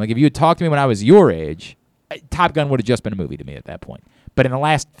young, like if you had talked to me when I was your age, Top Gun would have just been a movie to me at that point. But in the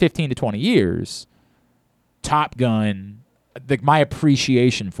last 15 to 20 years, Top Gun, my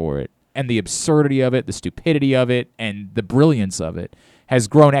appreciation for it and the absurdity of it, the stupidity of it, and the brilliance of it has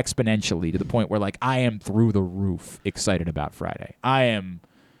grown exponentially to the point where like I am through the roof excited about Friday. I am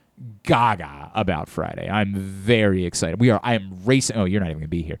gaga about Friday. I'm very excited. I am racing. Oh, you're not even going to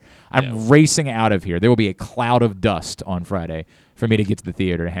be here. I'm racing out of here. There will be a cloud of dust on Friday for me to get to the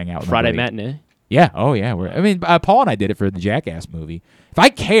theater to hang out with Friday my buddy. matinee? Yeah. Oh, yeah. Paul and I did it for the Jackass movie. If I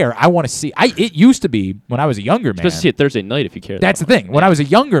care, I want to see. It used to be when I was a younger man. Supposed to see it Thursday night if you care. That's the thing. When I was a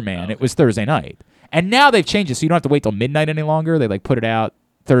younger man, it was Thursday night, and now they've changed it so you don't have to wait till midnight any longer. They like put it out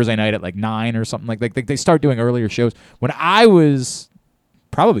Thursday night at like 9 or something like that. They start doing earlier shows. When I was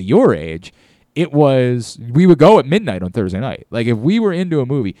probably your age, we would go at midnight on Thursday night. Like if we were into a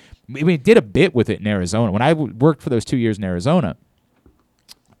movie, we did a bit with it in Arizona. When I worked for those 2 years in Arizona,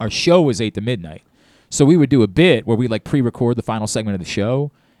 our show was 8 to midnight. So we would do a bit where we like pre-record the final segment of the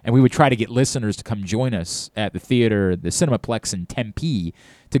show, and we would try to get listeners to come join us at the theater, the Cinemaplex in Tempe,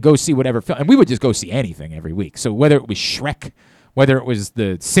 to go see whatever film. And we would just go see anything every week. So whether it was Shrek, whether it was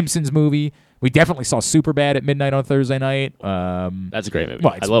the Simpsons movie, we definitely saw Superbad at midnight on Thursday night. That's a great movie.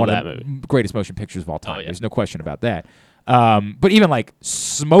 Well, it's I love one that of the movie. Greatest motion pictures of all time. There's no question about that. But even like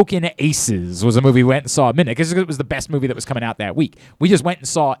Smokin' Aces was a movie we went and saw at midnight because it was the best movie that was coming out that week. We just went and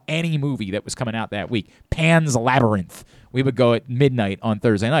saw any movie that was coming out that week. Pan's Labyrinth. We would go at midnight on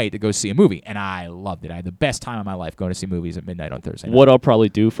Thursday night to go see a movie, and I loved it. I had the best time of my life going to see movies at midnight on Thursday night. What I'll probably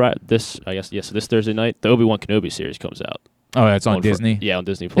do this Thursday night, the Obi-Wan Kenobi series comes out. Oh, that's on Disney? Yeah, on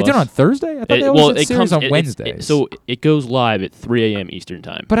Disney Plus. They did it on Thursday? I thought they always did series on Wednesdays. So it goes live at 3 a.m. Eastern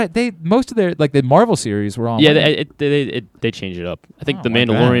time. But most of their, like the Marvel series were on Wednesday. They changed it up. I think The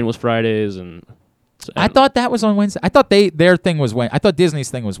Mandalorian was Fridays. And I thought that was on Wednesday. I thought their thing was Wednesday. I thought Disney's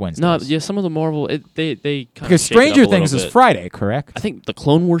thing was Wednesday. No, yeah, some of the Marvel, they kind of because Stranger Things is Friday, correct? I think the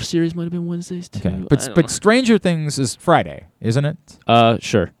Clone Wars series might have been Wednesdays too. Okay. But Stranger Things is Friday, isn't it?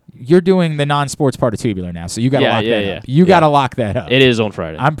 Sure. You're doing the non-sports part of Tubular now, so you got to lock that up. You got to lock that up. It is on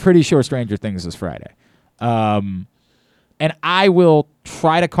Friday. I'm pretty sure Stranger Things is Friday. And I will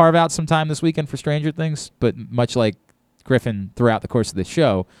try to carve out some time this weekend for Stranger Things, but much like Griffin throughout the course of the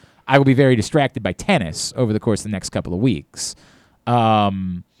show, I will be very distracted by tennis over the course of the next couple of weeks. So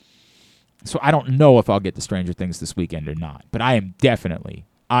I don't know if I'll get to Stranger Things this weekend or not, but I am definitely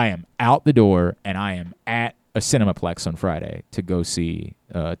I am out the door, and I am at a Cinemaplex on Friday to go see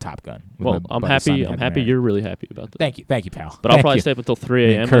Top Gun. Well, I'm happy. I'm happy you're really happy about that. Thank you, pal. But I'll probably stay up until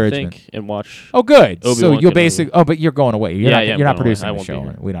 3 a.m. I think, and watch. Oh, good. Obi-Wan so you'll basically. Oh, but you're going away. You're not producing the show.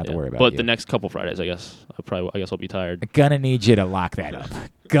 We don't have to worry about. But you. the next couple Fridays, I guess I'll be tired. Gonna need you to lock that up.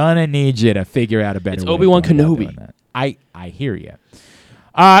 Gonna need you to figure out a better. It's way Obi-Wan Kenobi. I hear you,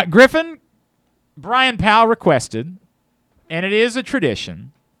 Griffin. Brian Powell requested, and it is a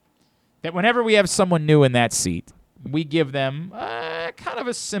tradition that whenever we have someone new in that seat, we give them kind of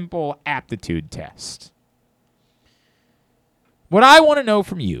a simple aptitude test. What I want to know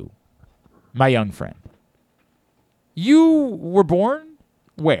from you, my young friend, you were born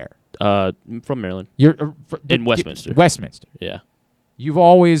where? From Maryland. You're in Westminster. Westminster. Yeah. You've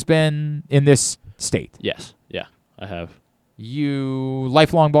always been in this state. Yes. Yeah, I have. You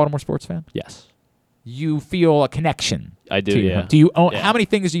lifelong Baltimore sports fan? Yes. You feel a connection. I do. Yeah. Do you own? Yeah. How many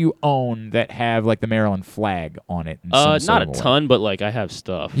things do you own that have like the Maryland flag on it? Not a ton, but like I have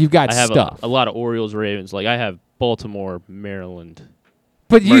stuff. You've got stuff. A lot of Orioles, Ravens. Like I have Baltimore, Maryland.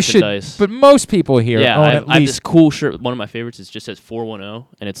 But you should. But most people here own at least. I have this cool shirt. One of my favorites is just says 410,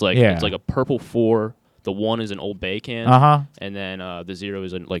 and it's like it's like a purple 4. The 1 is an Old Bay can, and then the 0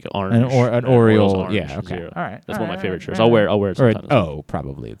 is like an orange. An Oriole. Orange okay. 0. All right. That's one of my favorite shirts. I'll wear it sometimes. Or an O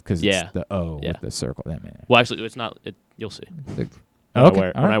probably because it's the O with the circle. That man. Well, actually, it's not. You'll see. I'll wear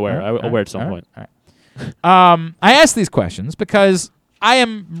it at some point. All right. I ask these questions because I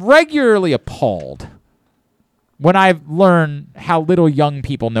am regularly appalled when I learn how little young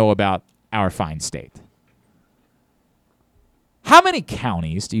people know about our fine state. How many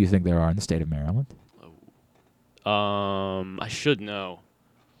counties do you think there are in the state of Maryland? I should know.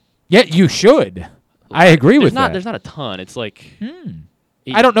 Yeah, you should. I agree with that. There's not a ton. It's like...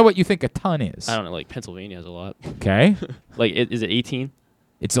 I don't know what you think a ton is. I don't know. Like, Pennsylvania has a lot. Okay. Like, is it 18?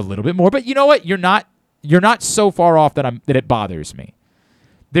 It's a little bit more. But you know what? You're not so far off that it bothers me.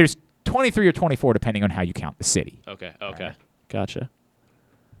 There's 23 or 24, depending on how you count the city. Okay. Right. Gotcha.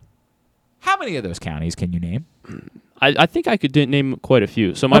 How many of those counties can you name? I think I could name quite a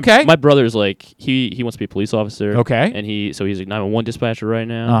few. So my brother's like he wants to be a police officer. Okay. And he's a 911 dispatcher right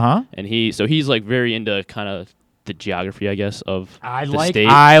now. And he's like very into kind of the geography, I guess, of the state.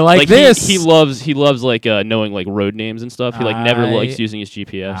 I like this. He loves like knowing like road names and stuff. He like never likes using his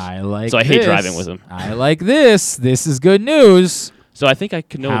GPS. So I hate driving with him. I like this. This is good news. So I think I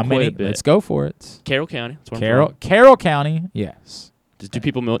could know quite a bit. Let's go for it. Carroll County. Carroll County. Yes. Do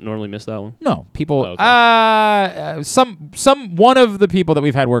people normally miss that one? No, people. One of the people that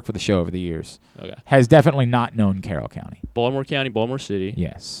we've had work for the show over the years has definitely not known Carroll County. Baltimore County, Baltimore City.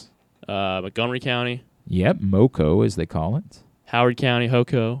 Yes. Montgomery County. Yep, MoCo as they call it. Howard County,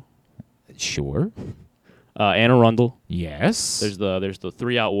 Hoco. Sure. Anne Arundel. Yes. There's the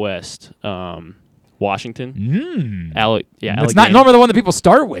 3 out west. Washington. It's not normally the one that people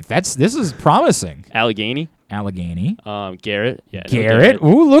start with. This is promising. Allegheny. Garrett. Yeah. Garrett.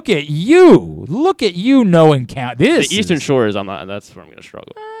 Ooh, look at you. Look at you knowing count. The Eastern Shore is that's where I'm gonna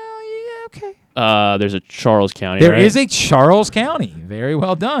struggle. Yeah, okay. There's a Charles County. There is a Charles County. Very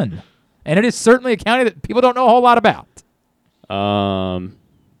well done. And it is certainly a county that people don't know a whole lot about.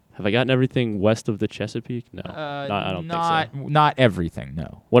 Have I gotten everything west of the Chesapeake? No. I don't think so. Not everything,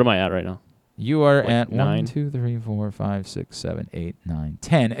 no. What am I at right now? You are at 1, 2, 3, 4, 5, 6, 7, 8, 9,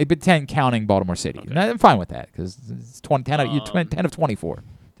 10. But 10 counting Baltimore City. Okay. I'm fine with that because it's 10 of 24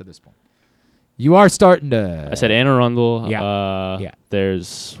 to this point. You are starting to... I said Anne Arundel. Yeah.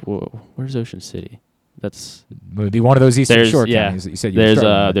 There's... where's Ocean City? That's... Would be one of those Eastern Shore counties that you said you were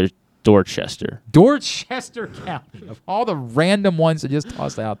starting with. There's Dorchester. Dorchester County. Of all the random ones that just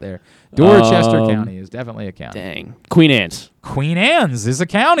tossed out there, Dorchester County is definitely a county. Dang. Queen Anne's. Queen Anne's is a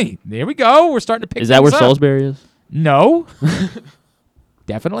county. There we go. We're starting to pick Is that where Salisbury is? No.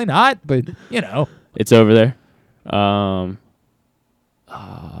 Definitely not, but, you know. It's over there.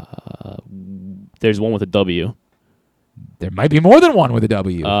 There's one with a W. There might be more than one with a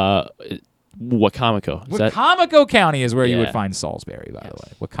W. Wacomico. Wacomico County is where you would find Salisbury, by the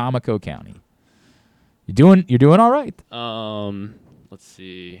way. Wacomico County. You're doing all right. Let's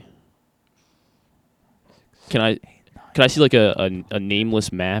see. Can I see like a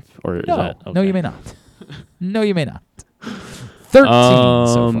nameless map or is that okay. No, you may not. No, you may not. 13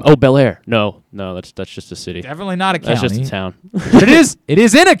 so far. Oh, Bel Air. No, that's just a city. Definitely not a county. That's just a town. But it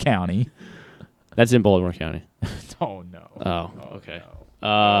is in a county. That's in Baltimore County. Oh no. Oh, okay.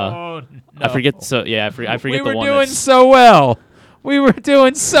 No. I forget. So I forget the one. We were doing so well. We were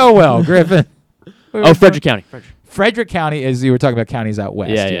doing so well, Griffin. Frederick County. Frederick County is, you were talking about counties out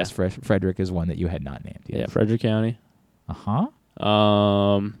west. Yeah, yes, Frederick is one that you had not named. Yes. Yeah, Frederick County.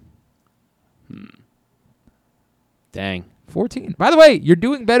 Dang. 14. By the way, you're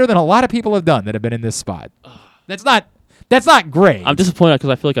doing better than a lot of people have done that have been in this spot. That's not great. I'm disappointed because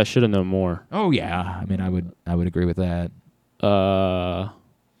I feel like I should have known more. Oh yeah, I mean I would agree with that. I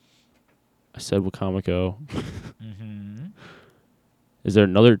said Wacomico. Mm-hmm. Is there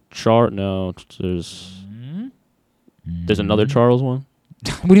another Charles? No, there's another Charles one.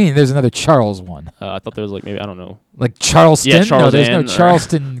 What do you mean? There's another Charles one? I thought there was like maybe I don't know. Like Charleston? Yeah, Charles. No, there's no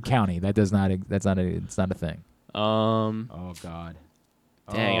Charleston County. That's not a. It's not a thing. Oh God.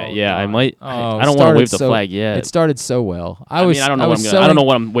 Dang. Yeah, God. I might. I don't want to wave the flag yet. It started so well. I don't know I don't know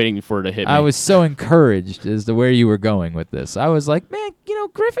what I'm waiting for to hit me. I was so encouraged as to where you were going with this. I was like, man,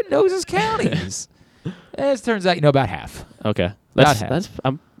 Griffin knows his counties. As it turns out, you know about half. Okay. That's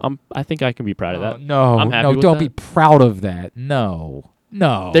I think I can be proud of that. No, I'm happy with don't that. be proud of that. No.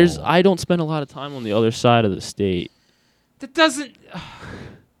 I don't spend a lot of time on the other side of the state. That doesn't.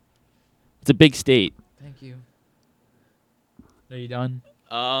 It's a big state. Thank you. Are you done?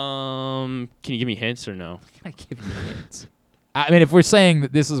 Can you give me hints or no? Can I give you hints? I mean, if we're saying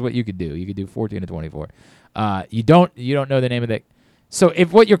that this is what you could do 14 to 24. You don't know the name of the. So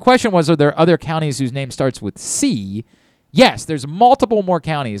if what your question was, are there other counties whose name starts with C? Yes, there's multiple more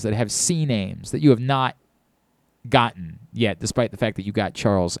counties that have C names that you have not gotten yet, despite the fact that you got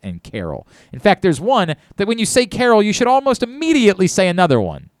Charles and Carroll. In fact, there's one that when you say Carroll, you should almost immediately say another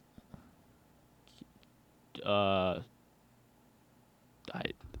one.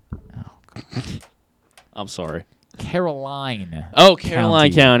 I'm sorry. Caroline. Oh,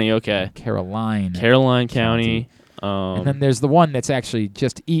 Caroline County. Okay. Caroline County. And then there's the one that's actually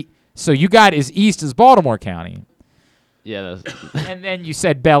just so you got as east as Baltimore County. Yeah. And then you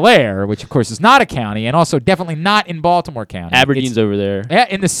said Bel Air, which of course is not a county, and also definitely not in Baltimore County. Aberdeen's over there. Yeah,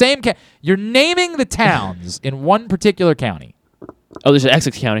 in the same county. You're naming the towns in one particular county. Oh, there's an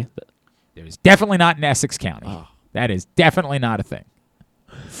Essex County. There's definitely not in Essex County. Oh. That is definitely not a thing.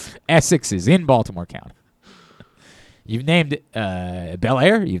 Essex is in Baltimore County. You've named Bel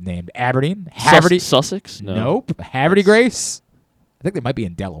Air. You've named Aberdeen. Sussex? No. Nope. Haverty Grace. I think they might be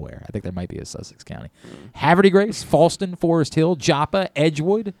in Delaware. I think there might be a Sussex County. Haverty Grace, Falston, Forest Hill, Joppa,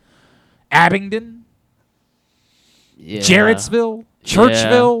 Edgewood, Abingdon, Jarrettsville,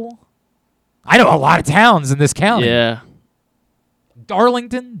 Churchville. Yeah. I know a lot of towns in this county. Yeah.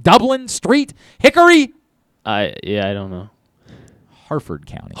 Darlington, Dublin, Street, Hickory. I don't know. Harford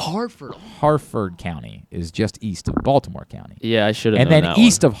County. Harford. Harford County is just east of Baltimore County. Yeah, I should have known that. And then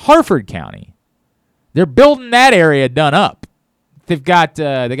east of Harford County, they're building that area done up. They've got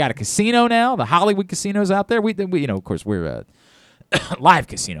they got a casino now. The Hollywood Casino's out there. We of course we're live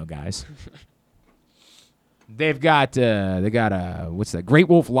casino guys. They got what's that? Great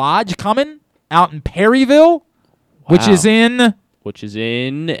Wolf Lodge coming out in Perryville, which is in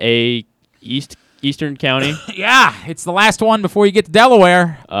a Eastern County. Yeah, it's the last one before you get to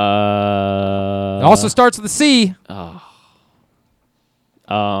Delaware. It also starts with a C. A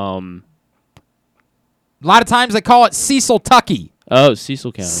lot of times they call it Cecil-Tucky. Oh,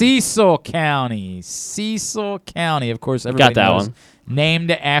 Cecil County. Cecil County. Of course, everybody got that knows. one.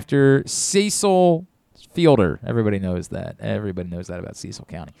 Named after Cecil Fielder. Everybody knows that. Everybody knows that about Cecil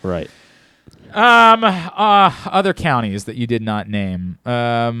County. Right. Other counties that you did not name.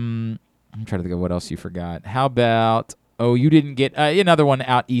 I'm trying to think of what else you forgot. How about? Oh, you didn't get another one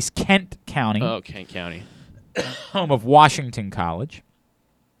out east, Kent County. Oh, Kent County, home of Washington College.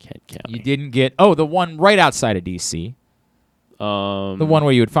 Kent County. You didn't get. Oh, the one right outside of D.C. The one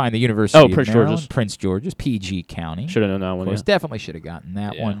where you would find the University of Maryland, Prince George's, PG County. Should have known that one. Of course, definitely should have gotten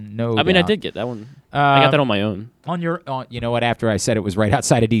that one. No, I mean, I did get that one. I got that on my own. You know what? After I said it was right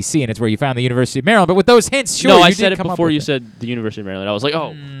outside of D.C. and it's where you found the University of Maryland, but with those hints, sure. No, I said it before you said the University of Maryland. I was like,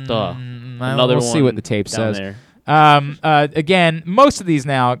 oh, duh. Another we'll one. See what the tape says. There. Again, most of these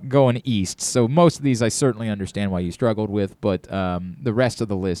now going east, so most of these I certainly understand why you struggled with, but the rest of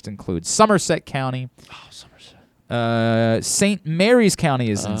the list includes Somerset County. Oh, Somerset. St. Mary's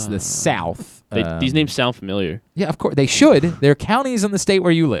County is in the south. These names sound familiar. Yeah, of course. They should. They're counties in the state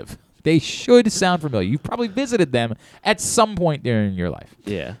where you live. They should sound familiar. You've probably visited them at some point during your life.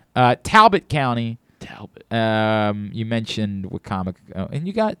 Yeah. Talbot County. Talbot. You mentioned Wacomico. And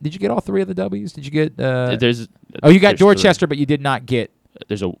did you get all three of the W's? Did you get... you got Dorchester, but you did not get...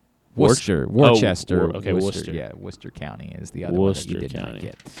 There's a... Worcester. Okay, Worcester. Yeah, Worcester County is the other Worcester one that you did County. not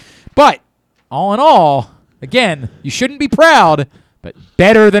get. But, all in all, again, you shouldn't be proud, but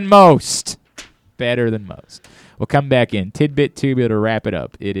better than most. Better than most. We'll come back in. Tidbit, to wrap it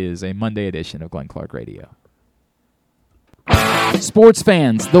up. It is a Monday edition of Glenn Clark Radio. Sports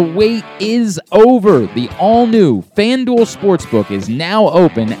fans, the wait is over. The all-new FanDuel Sportsbook is now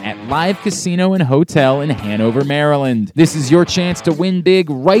open at Live Casino and Hotel in Hanover, Maryland. This is your chance to win big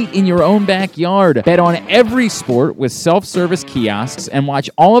right in your own backyard. Bet on every sport with self-service kiosks and watch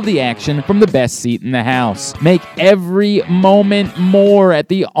all of the action from the best seat in the house. Make every moment more at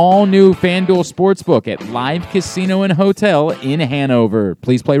the all-new FanDuel Sportsbook at Live Casino and Hotel in Hanover.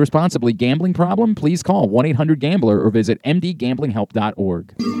 Please play responsibly. Gambling problem? Please call 1-800-GAMBLER or visit mdgamblinghelp.org.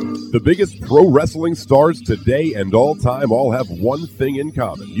 The biggest pro wrestling stars today and all time all have one thing in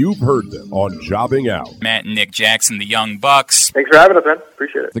common. You've heard them on Jobbing Out. Matt and Nick Jackson, the Young Bucks. Thanks for having us, man.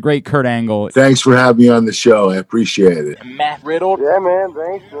 Appreciate it. The great Kurt Angle. Thanks for having me on the show. I appreciate it. Matt Riddle. Yeah, man.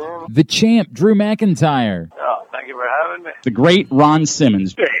 Thanks, man. The champ, Drew McIntyre. Oh, thank you for having me. The great Ron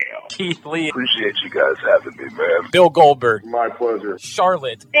Simmons. Damn. Keith Lee. Appreciate you guys having me, man. Bill Goldberg. My pleasure.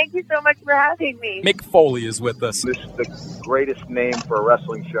 Charlotte. Thank you so much for having me. Mick Foley is with us. This is the greatest name for a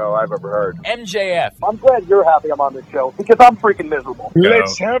wrestling show I've ever heard. MJF. I'm glad you're happy I'm on this show because I'm freaking miserable. Le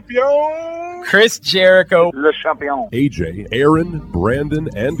champion. Chris Jericho. Le champion. AJ, Aaron, Brandon,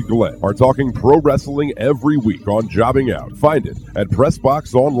 and Glenn are talking pro wrestling every week on Jobbing Out. Find it at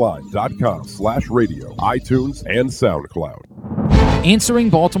PressBoxOnline.com/radio, iTunes, and SoundCloud. Answering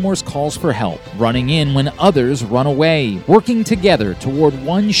Baltimore's calls for help, running in when others run away, working together toward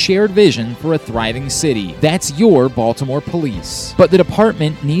one shared vision for a thriving city. That's your Baltimore Police. But the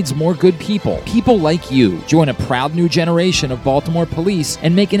department needs more good people, people like you. Join a proud new generation of Baltimore Police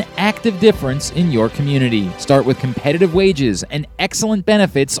and make an active difference in your community. Start with competitive wages and excellent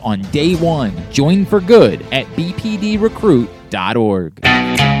benefits on day one. Join for good at bpdrecruit.org.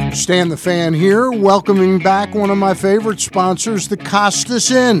 Stan the Fan here, welcoming back one of my favorite sponsors, the Costas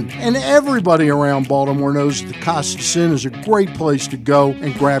Inn. And everybody around Baltimore knows the Costas Inn is a great place to go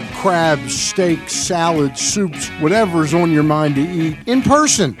and grab crabs, steaks, salads, soups, whatever's on your mind to eat in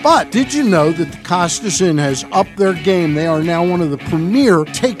person. But did you know that the Costas Inn has upped their game? They are now one of the premier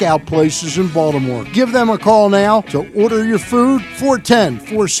takeout places in Baltimore. Give them a call now to order your food,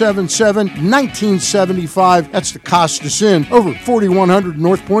 410-477-1975. That's the Costas Inn over 4100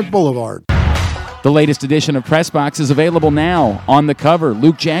 North Point Boulevard. The latest edition of Press Box is available now. On the cover,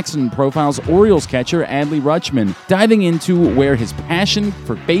 Luke Jackson profiles Orioles catcher Adley Rutschman, diving into where his passion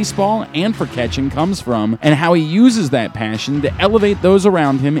for baseball and for catching comes from and how he uses that passion to elevate those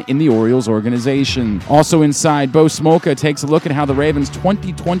around him in the Orioles organization. Also inside, Bo Smolka takes a look at how the Ravens'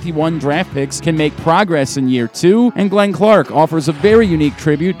 2021 draft picks can make progress in year two, and Glenn Clark offers a very unique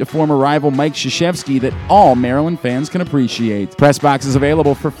tribute to former rival Mike Krzyzewski that all Maryland fans can appreciate. Press Box is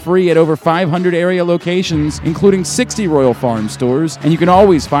available for free at over 500 area locations, including 60 Royal Farm stores, and you can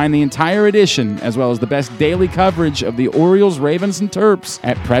always find the entire edition, as well as the best daily coverage of the Orioles, Ravens, and Terps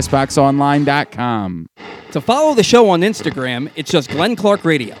at PressBoxOnline.com. To follow the show on Instagram, it's just Glenn Clark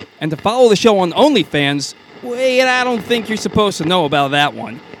Radio. And to follow the show on OnlyFans, wait, I don't think you're supposed to know about that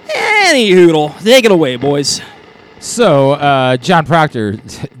one. Anyhoodle, take it away, boys. So, John Proctor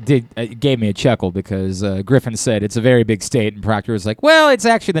gave me a chuckle because Griffin said it's a very big state, and Proctor was like, well, it's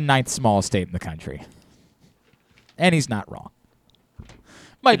actually the 9th smallest state in the country. And he's not wrong.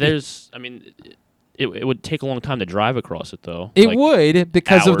 It would take a long time to drive across it, though. It would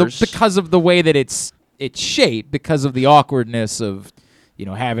because hours. of the way that it's shaped, because of the awkwardness of,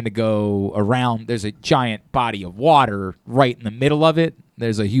 having to go around. There's a giant body of water right in the middle of it.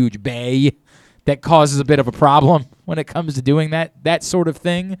 There's a huge bay that causes a bit of a problem when it comes to doing that sort of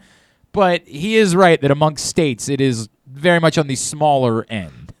thing. But he is right that amongst states, it is very much on the smaller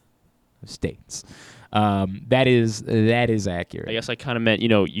end of states. That is accurate. I guess I kind of meant,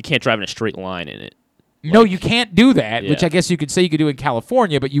 you can't drive in a straight line in it. No, you can't do that, Yeah. which I guess you could say you could do in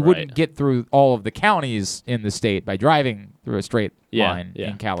California, but you wouldn't Right. get through all of the counties in the state by driving through a straight line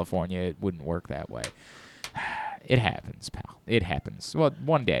yeah. in California. It wouldn't work that way. It happens, pal. It happens. Well,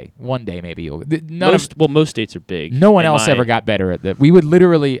 one day maybe you'll. Most states are big. No one else ever got better at that. We would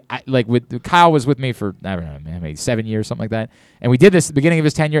literally, Kyle was with me for, I don't know, maybe 7 years, something like that. And we did this at the beginning of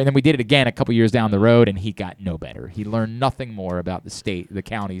his tenure, and then we did it again a couple years down the road, and he got no better. He learned nothing more about the state, the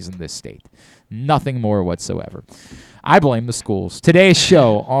counties in this state. Nothing more whatsoever. I blame the schools. Today's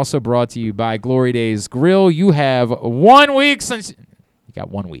show also brought to you by Glory Days Grill. You have 1 week since. You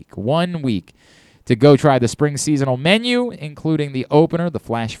got 1 week. 1 week to go try the spring seasonal menu, including the opener, the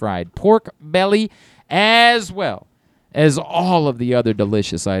flash fried pork belly, as well as all of the other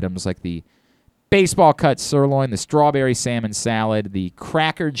delicious items like the baseball cut sirloin, the strawberry salmon salad, the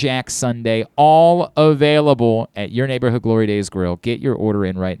Cracker Jack sundae, all available at your neighborhood Glory Days Grill. Get your order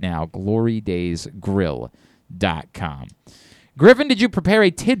in right now, glorydaysgrill.com. Griffin, did you prepare a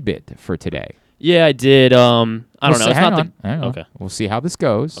tidbit for today? Yeah, I did. I don't know. It's hang not on, hang on. Okay. We'll see how this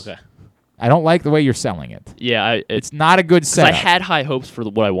goes. Okay. I don't like the way you're selling it. Yeah, it's not a good setup. I had high hopes for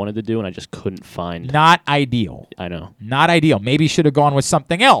what I wanted to do, and I just couldn't find. Not ideal. I know. Not ideal. Maybe should have gone with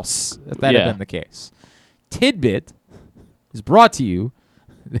something else if that had been the case. Tidbit is brought to you.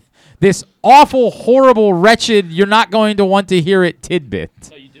 This awful, horrible, wretched, you're not going to want to hear it tidbit.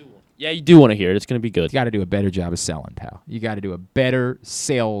 No, you do. Yeah, you do want to hear it. It's going to be good. You got to do a better job of selling, pal. You got to do a better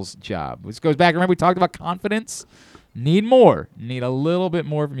sales job. This goes back. Remember we talked about confidence? Need more. Need a little bit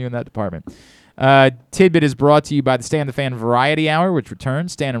more from you in that department. Tidbit is brought to you by the Stan the Fan Variety Hour, which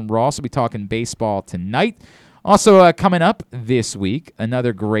returns. Stan and Ross will be talking baseball tonight. Also coming up this week,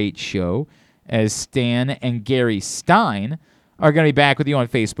 another great show as Stan and Gary Stein are going to be back with you on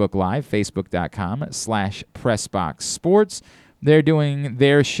Facebook Live, facebook.com/PressBoxSports. They're doing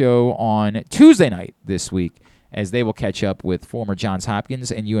their show on Tuesday night this week, as they will catch up with former Johns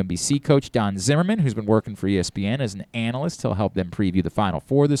Hopkins and UMBC coach Don Zimmerman, who's been working for ESPN as an analyst. He'll help them preview the Final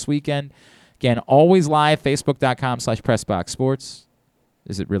Four this weekend. Again, always live, facebook.com/PressBoxSports.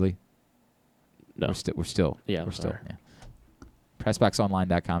 Is it really? No. We're still. Yeah.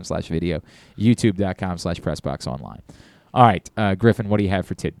 PressBoxOnline.com/video, YouTube.com/PressBoxOnline. All right, Griffin, what do you have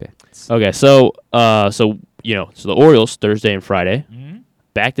for tidbits? Okay, so the Orioles Thursday and Friday,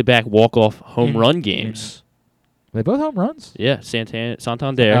 back-to-back walk-off home run games. They both home runs? Yeah, Santander.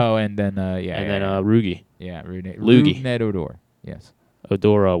 Oh, and then Rugi. Yeah, Rougned Odor. Yes.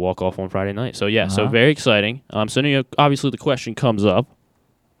 Odor walk-off on Friday night. So so very exciting. So obviously the question comes up.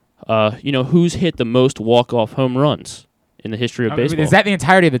 Who's hit the most walk-off home runs in the history of baseball? Is that the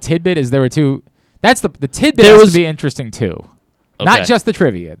entirety of the tidbit? Is there were two? That's the tidbit has to be interesting too. Okay. Not just the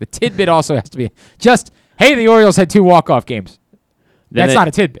trivia. The tidbit also has to be just, hey, the Orioles had 2 walk-off games. That's not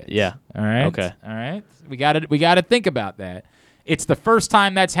a tidbit. Yeah. All right. Okay. All right. We got to think about that. It's the first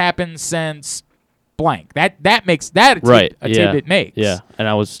time that's happened since blank. That makes that a tidbit makes. Yeah. And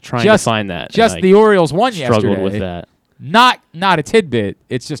I was trying to find that. Just the Orioles won yesterday. Struggled with that. Not a tidbit.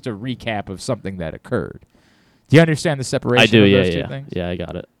 It's just a recap of something that occurred. Do you understand the separation? I do. Of those two things? Yeah, I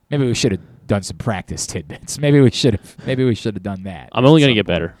got it. Maybe we should have done some practice tidbits. Maybe we should have done that. I'm only going to get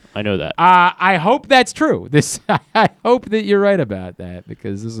better. I know that. I hope that's true. I hope that you're right about that,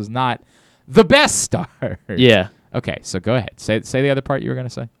 because this is not the best start. Yeah. Okay, so go ahead. Say the other part you were going to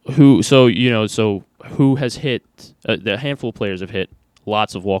say. Who has hit the handful of players have hit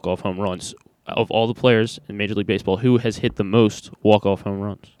lots of walk-off home runs. Of all the players in Major League Baseball, who has hit the most walk-off home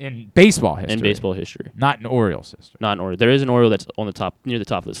runs? In baseball history. In baseball history. Not in Orioles history. Not in Orioles. There is an Oriole that's on the top, near the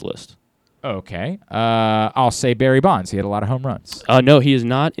top of this list. Okay. I'll say Barry Bonds. He had a lot of home runs. No, he is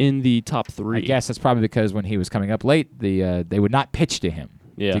not in the top 3. I guess that's probably because when he was coming up late, they would not pitch to him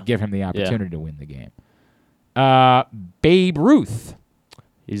to give him the opportunity to win the game. Babe Ruth.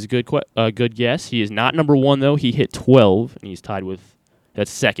 He's a good guess. He is not number 1, though. He hit 12, and he's tied with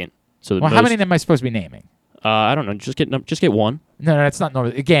that's second. So how many am I supposed to be naming? I don't know. Just get one. No, that's not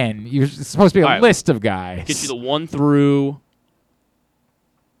normal. Again, it's supposed to be a list of guys. Get you the 1 through.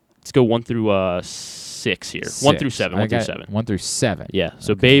 Let's go 1 through 6 here. 1 through 7. 1 through 7. 1 through 7. Yeah.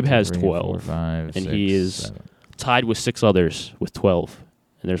 So Babe has 3, 12, 4, 5, and 6, he is 7. tied with 6 others with 12.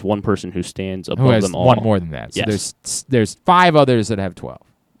 And there's one person who stands above who has them all. One more than that. So there's 5 others that have 12.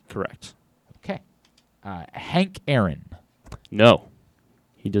 Correct. Okay. Hank Aaron. No,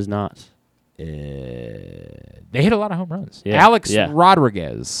 he does not. They hit a lot of home runs. Yeah. Alex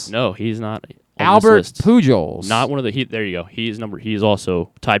Rodriguez. No, he's not. Albert Pujols. Not one of the. There you go. He is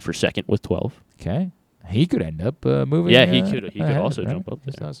also tied for second with 12. Okay, he could end up moving. Yeah, he could. He could also jump up there.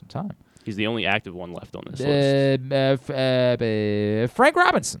 He's got some time. He's the only active one left on this list. Frank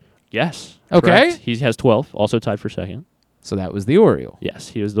Robinson. Yes. Okay. Correct. He has 12. Also tied for second. So that was the Oriole. Yes,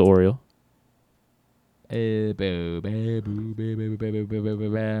 he was the Oriole. Again,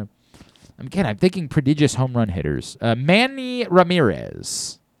 I'm thinking prodigious home run hitters. Manny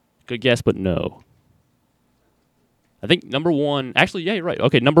Ramirez. Good guess, but no. I think number 1. Actually, yeah, you're right.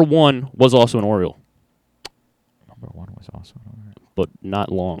 Okay, number 1 was also an Oriole. Number 1 was also an Oriole. But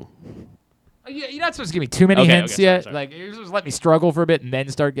not long. You're not supposed to give me too many hints yet. Sorry. Like, you're supposed to let me struggle for a bit and then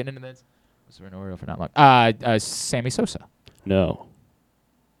start getting into this. Was there an Oriole for not long? Sammy Sosa. No.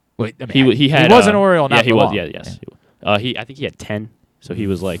 Wait, I mean, he had. He was an Oriole. Not yeah, he was. Was. Yeah, yes. Yeah. I think he had 10. So he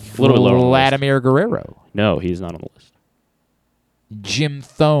was like a little bit lower. Vladimir Guerrero. No, he's not on the list. Jim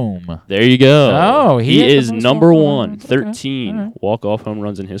Thome. There you go. Oh, he is number 1. 13 walk-off home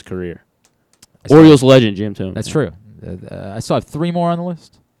runs in his career. Orioles legend, Jim Thome. That's true. I still have 3 more on the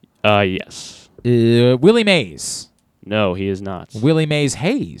list. Yes. Willie Mays. No, he is not. Willie Mays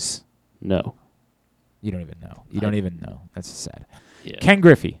Hayes. No. You don't even know. You don't even know. That's sad. Yeah. Ken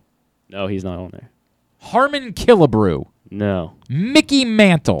Griffey. No, he's not on there. Harmon Killebrew. No. Mickey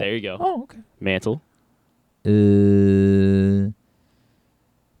Mantle. There you go. Oh, okay. Mantle.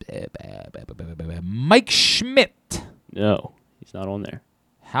 Mike Schmidt. No, he's not on there.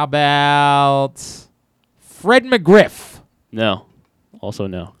 How about Fred McGriff? No. Also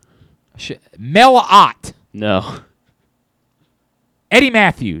no. Mel Ott. No. Eddie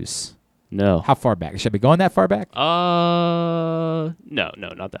Matthews. No. How far back? Should I be going that far back? No,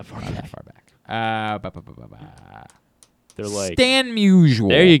 not that far back. Not that far back. They're like Stan Musial.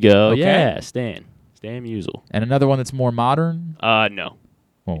 There you go. Okay. Yeah, Stan Musial. And another one that's more modern? No.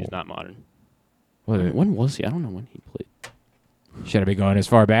 Oh. He's not modern. When was he? I don't know when he played. Should I be going as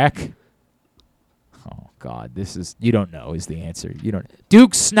far back? Oh, God. This is... You don't know is the answer. You don't...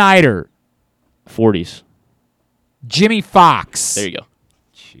 Duke Snider. 40s. Jimmy Fox. There you go.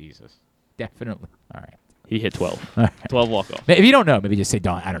 Jesus. Definitely. All right. He hit 12. All right. 12 walk-off. If you don't know, maybe just say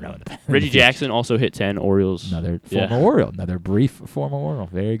Don. I don't know. Reggie Jackson also hit 10. Orioles. Another former Oriole. Another brief former Oriole.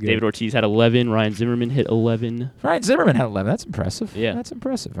 Very good. David Ortiz had 11. Ryan Zimmerman hit 11. Ryan Zimmerman had 11. That's impressive. Yeah. That's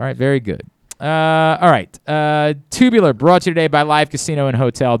impressive. All right. Very good. All right. Tubular brought to you today by Live Casino and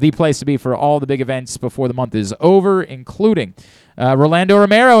Hotel, the place to be for all the big events before the month is over, including Rolando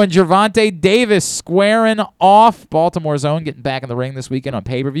Romero and Gervonta Davis squaring off. Baltimore's own getting back in the ring this weekend on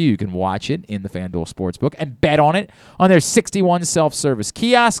pay-per-view. You can watch it in the FanDuel Sportsbook and bet on it on their 61 self-service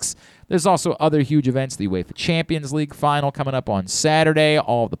kiosks. There's also other huge events, the UEFA Champions League final coming up on Saturday,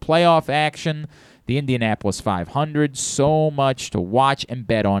 all of the playoff action, the Indianapolis 500, so much to watch and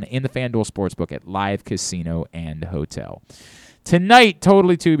bet on in the FanDuel Sportsbook at Live Casino and Hotel. Tonight,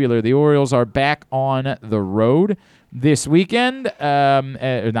 totally tubular, the Orioles are back on the road this weekend.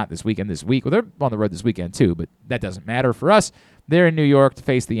 Not this weekend, this week. Well, they're on the road this weekend too, but that doesn't matter for us. They're in New York to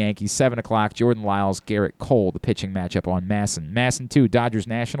face the Yankees, 7 o'clock. Jordan Lyles, Garrett Cole, the pitching matchup on Masson. Masson 2, Dodgers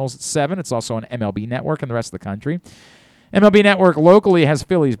Nationals at 7. It's also on MLB Network and the rest of the country. MLB Network locally has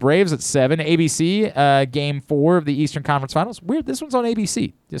Phillies Braves at 7. ABC, Game 4 of the Eastern Conference Finals. Weird, this one's on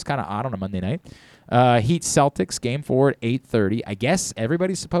ABC. Just kind of odd on a Monday night. Heat Celtics, Game 4 at 8:30. I guess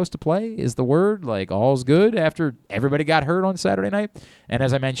everybody's supposed to play is the word. Like, all's good after everybody got hurt on Saturday night. And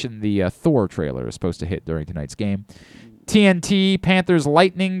as I mentioned, the Thor trailer is supposed to hit during tonight's game. TNT, Panthers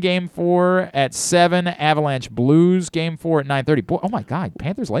Lightning, Game 4 at 7. Avalanche Blues, Game 4 at 9:30. Boy, oh, my God.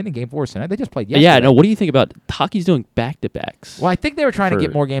 Panthers Lightning, Game 4 tonight. They just played yesterday. Yeah, no, what do you think about hockey's doing back-to-backs? Well, I think they were trying to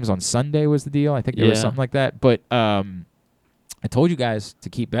get more games on Sunday was the deal. I think there was something like that. But I told you guys to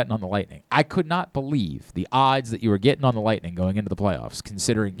keep betting on the Lightning. I could not believe the odds that you were getting on the Lightning going into the playoffs,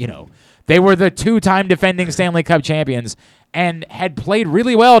 considering, they were the 2-time defending Stanley Cup champions and had played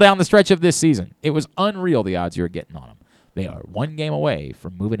really well down the stretch of this season. It was unreal, the odds you were getting on them. They are one game away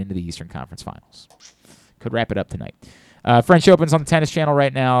from moving into the Eastern Conference Finals. Could wrap it up tonight. French Open's on the Tennis Channel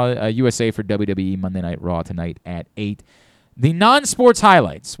right now. USA for WWE Monday Night Raw tonight at 8. The non-sports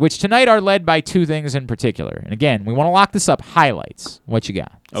highlights, which tonight are led by two things in particular. And again, we want to lock this up. Highlights. What you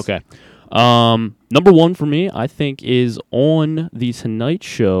got? Okay. Number one for me, I think, is on the Tonight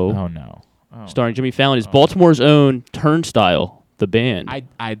Show. Oh, no. Starring Jimmy Fallon, is Baltimore's own Turnstile. The band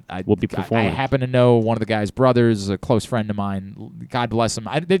will be performing. I happen to know one of the guy's brothers, a close friend of mine. God bless him.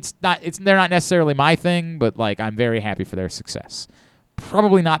 They're not necessarily my thing, but I'm very happy for their success.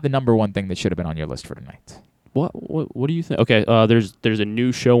 Probably not the number one thing that should have been on your list for tonight. What do you think? Okay, there's a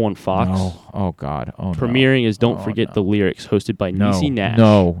new show on Fox. No. Oh God. Oh no. Premiering is Don't Forget the Lyrics, hosted by Niecy Nash.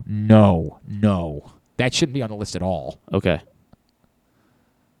 No. That shouldn't be on the list at all. Okay.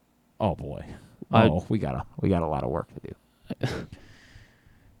 Oh boy. We got a lot of work to do.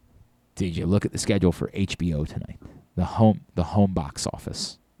 Did you look at the schedule for HBO tonight? The home box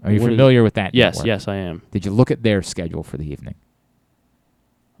office. Are you familiar with that? Yes, network? Yes, I am. Did you look at their schedule for the evening?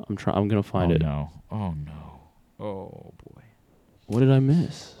 I'm gonna find it. No. Oh no. Oh boy. What did I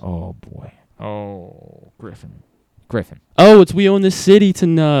miss? Oh boy. Oh, Griffin. Oh, it's We Own the City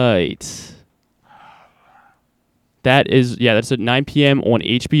tonight. That's at 9 p.m. on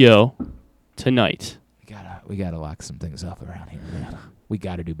HBO tonight. We gotta lock some things up around here, man. We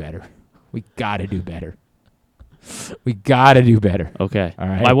gotta do better. We gotta do better. Okay. All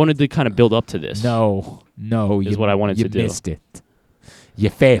right. Well, I wanted to kind of build up to this. No. Is what I wanted to do. You missed it. You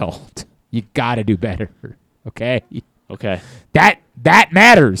failed. You gotta do better. Okay. Okay. That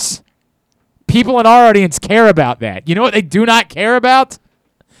matters. People in our audience care about that. You know what they do not care about?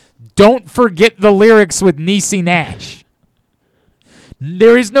 Don't Forget the Lyrics with Niecy Nash.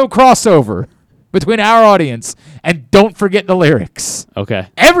 There is no crossover between our audience and Don't Forget the Lyrics. Okay.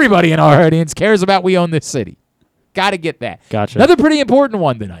 Everybody in our audience cares about We Own This City. Got to get that. Gotcha. Another pretty important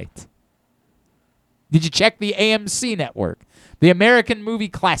one tonight. Did you check the AMC network? The American Movie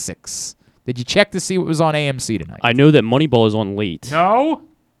Classics. Did you check to see what was on AMC tonight? I know that Moneyball is on late.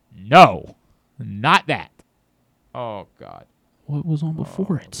 No, not that. Oh, God. What was on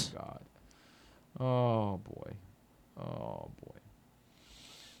before it? God. Oh, boy. Oh, boy.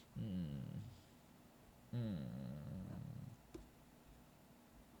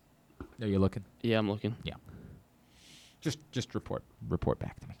 Are you looking? Yeah, I'm looking. Yeah. Just report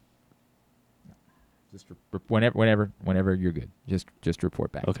back to me. Just whenever you're good. Just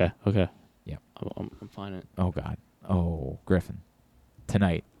report back. Okay. Yeah. I'm fine. Oh, God. Oh, Griffin.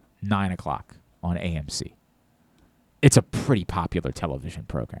 Tonight, 9 o'clock on AMC. It's a pretty popular television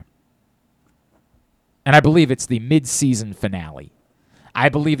program. And I believe it's the mid-season finale. I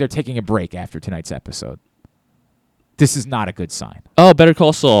believe they're taking a break after tonight's episode. This is not a good sign. Oh, Better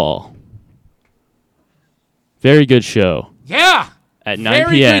Call Saul. Very good show. Yeah. At 9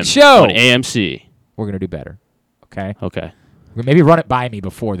 Very p.m. good show. On AMC. We're going to do better. Okay? Okay. Maybe run it by me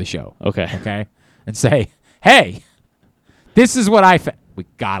before the show. Okay. Okay? And say, hey, this is what I found. We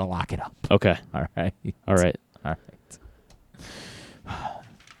got to lock it up. Okay. All right. All right.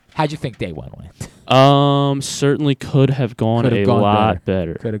 How'd you think day one went? Certainly could have gone a lot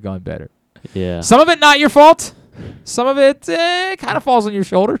better. Could have gone better. Yeah. Some of it not your fault. Some of it kind of falls on your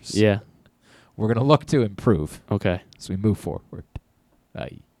shoulders. Yeah. We're going to look to improve. Okay. As we move forward.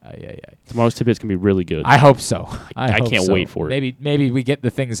 Tomorrow's tidbits can be really good. I hope so. I can't wait for it. Maybe we get the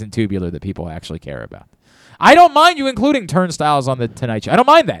things in Tubular that people actually care about. I don't mind you including Turnstiles on the Tonight Show. I don't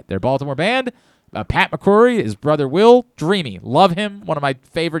mind that. They're a Baltimore band. Pat McCrory, his brother Will, dreamy. Love him. One of my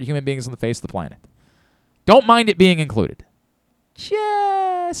favorite human beings on the face of the planet. Don't mind it being included.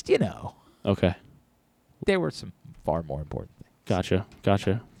 Just, Okay. There were some far more important things.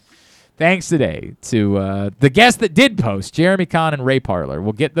 Gotcha. Thanks today to the guests that did post, Jeremy Kahn and Ray Parler.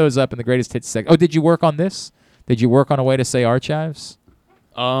 We'll get those up in the greatest hits section. Oh, did you work on this? Did you work on a way to say archives?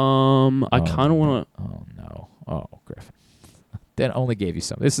 I kind of want to. Oh, no. Oh, Griffin. That only gave you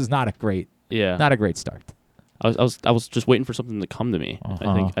some. This is not a great start. I was just waiting for something to come to me.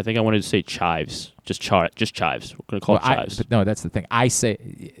 I think I wanted to say chives. Just chives. We're gonna call it chives. But no, that's the thing. I say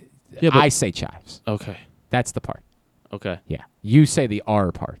chives. Okay. That's the part. Okay. Yeah. You say the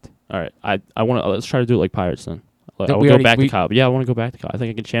R part. All right. I want to. Let's try to do it like Pirates then. I will go back to Kyle. But yeah, I want to go back to Kyle. I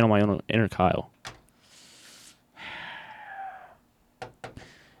think I can channel my own inner Kyle.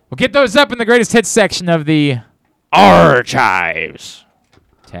 We'll get those up in the greatest hits section of the archives.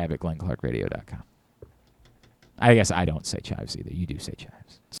 Tab at GlennClarkRadio.com. I guess I don't say chives either. You do say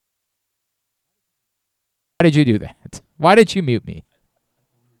chives. Why did you do that? Why did you mute me?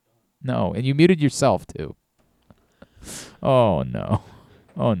 No, and you muted yourself too. Oh no.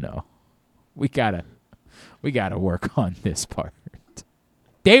 We gotta work on this part.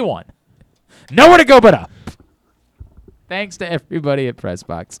 Day one. Nowhere to go but up. Thanks to everybody at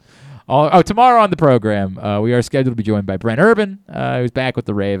PressBox. Tomorrow on the program, we are scheduled to be joined by Brent Urban, who's back with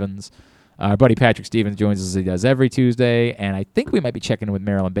the Ravens. Our buddy Patrick Stevens joins us as he does every Tuesday, and I think we might be checking in with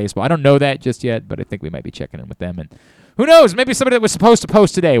Maryland baseball. I don't know that just yet, but I think we might be checking in with them. And who knows? Maybe somebody that was supposed to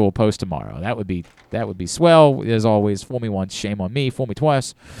post today will post tomorrow. That would be swell. As always, fool me once, shame on me. Fool me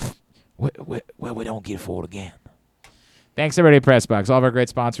twice. Well, we don't get fooled again. Thanks everybody at PressBox, all of our great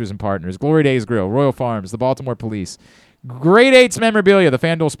sponsors and partners: Glory Days Grill, Royal Farms, the Baltimore Police, Grade 8's Memorabilia, the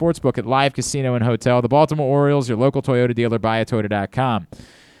FanDuel Sportsbook at Live Casino and Hotel, the Baltimore Orioles, your local Toyota dealer, buyatoyota.com.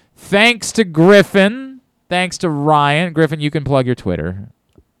 Thanks to Griffin. Thanks to Ryan. Griffin, you can plug your Twitter.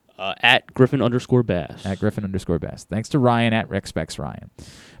 At Griffin_Bass. At Griffin_Bass. Thanks to Ryan at RexSpexRyan.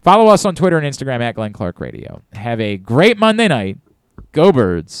 Follow us on Twitter and Instagram at Glenn Clark Radio. Have a great Monday night. Go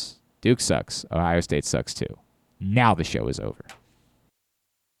Birds. Duke sucks. Ohio State sucks too. Now the show is over.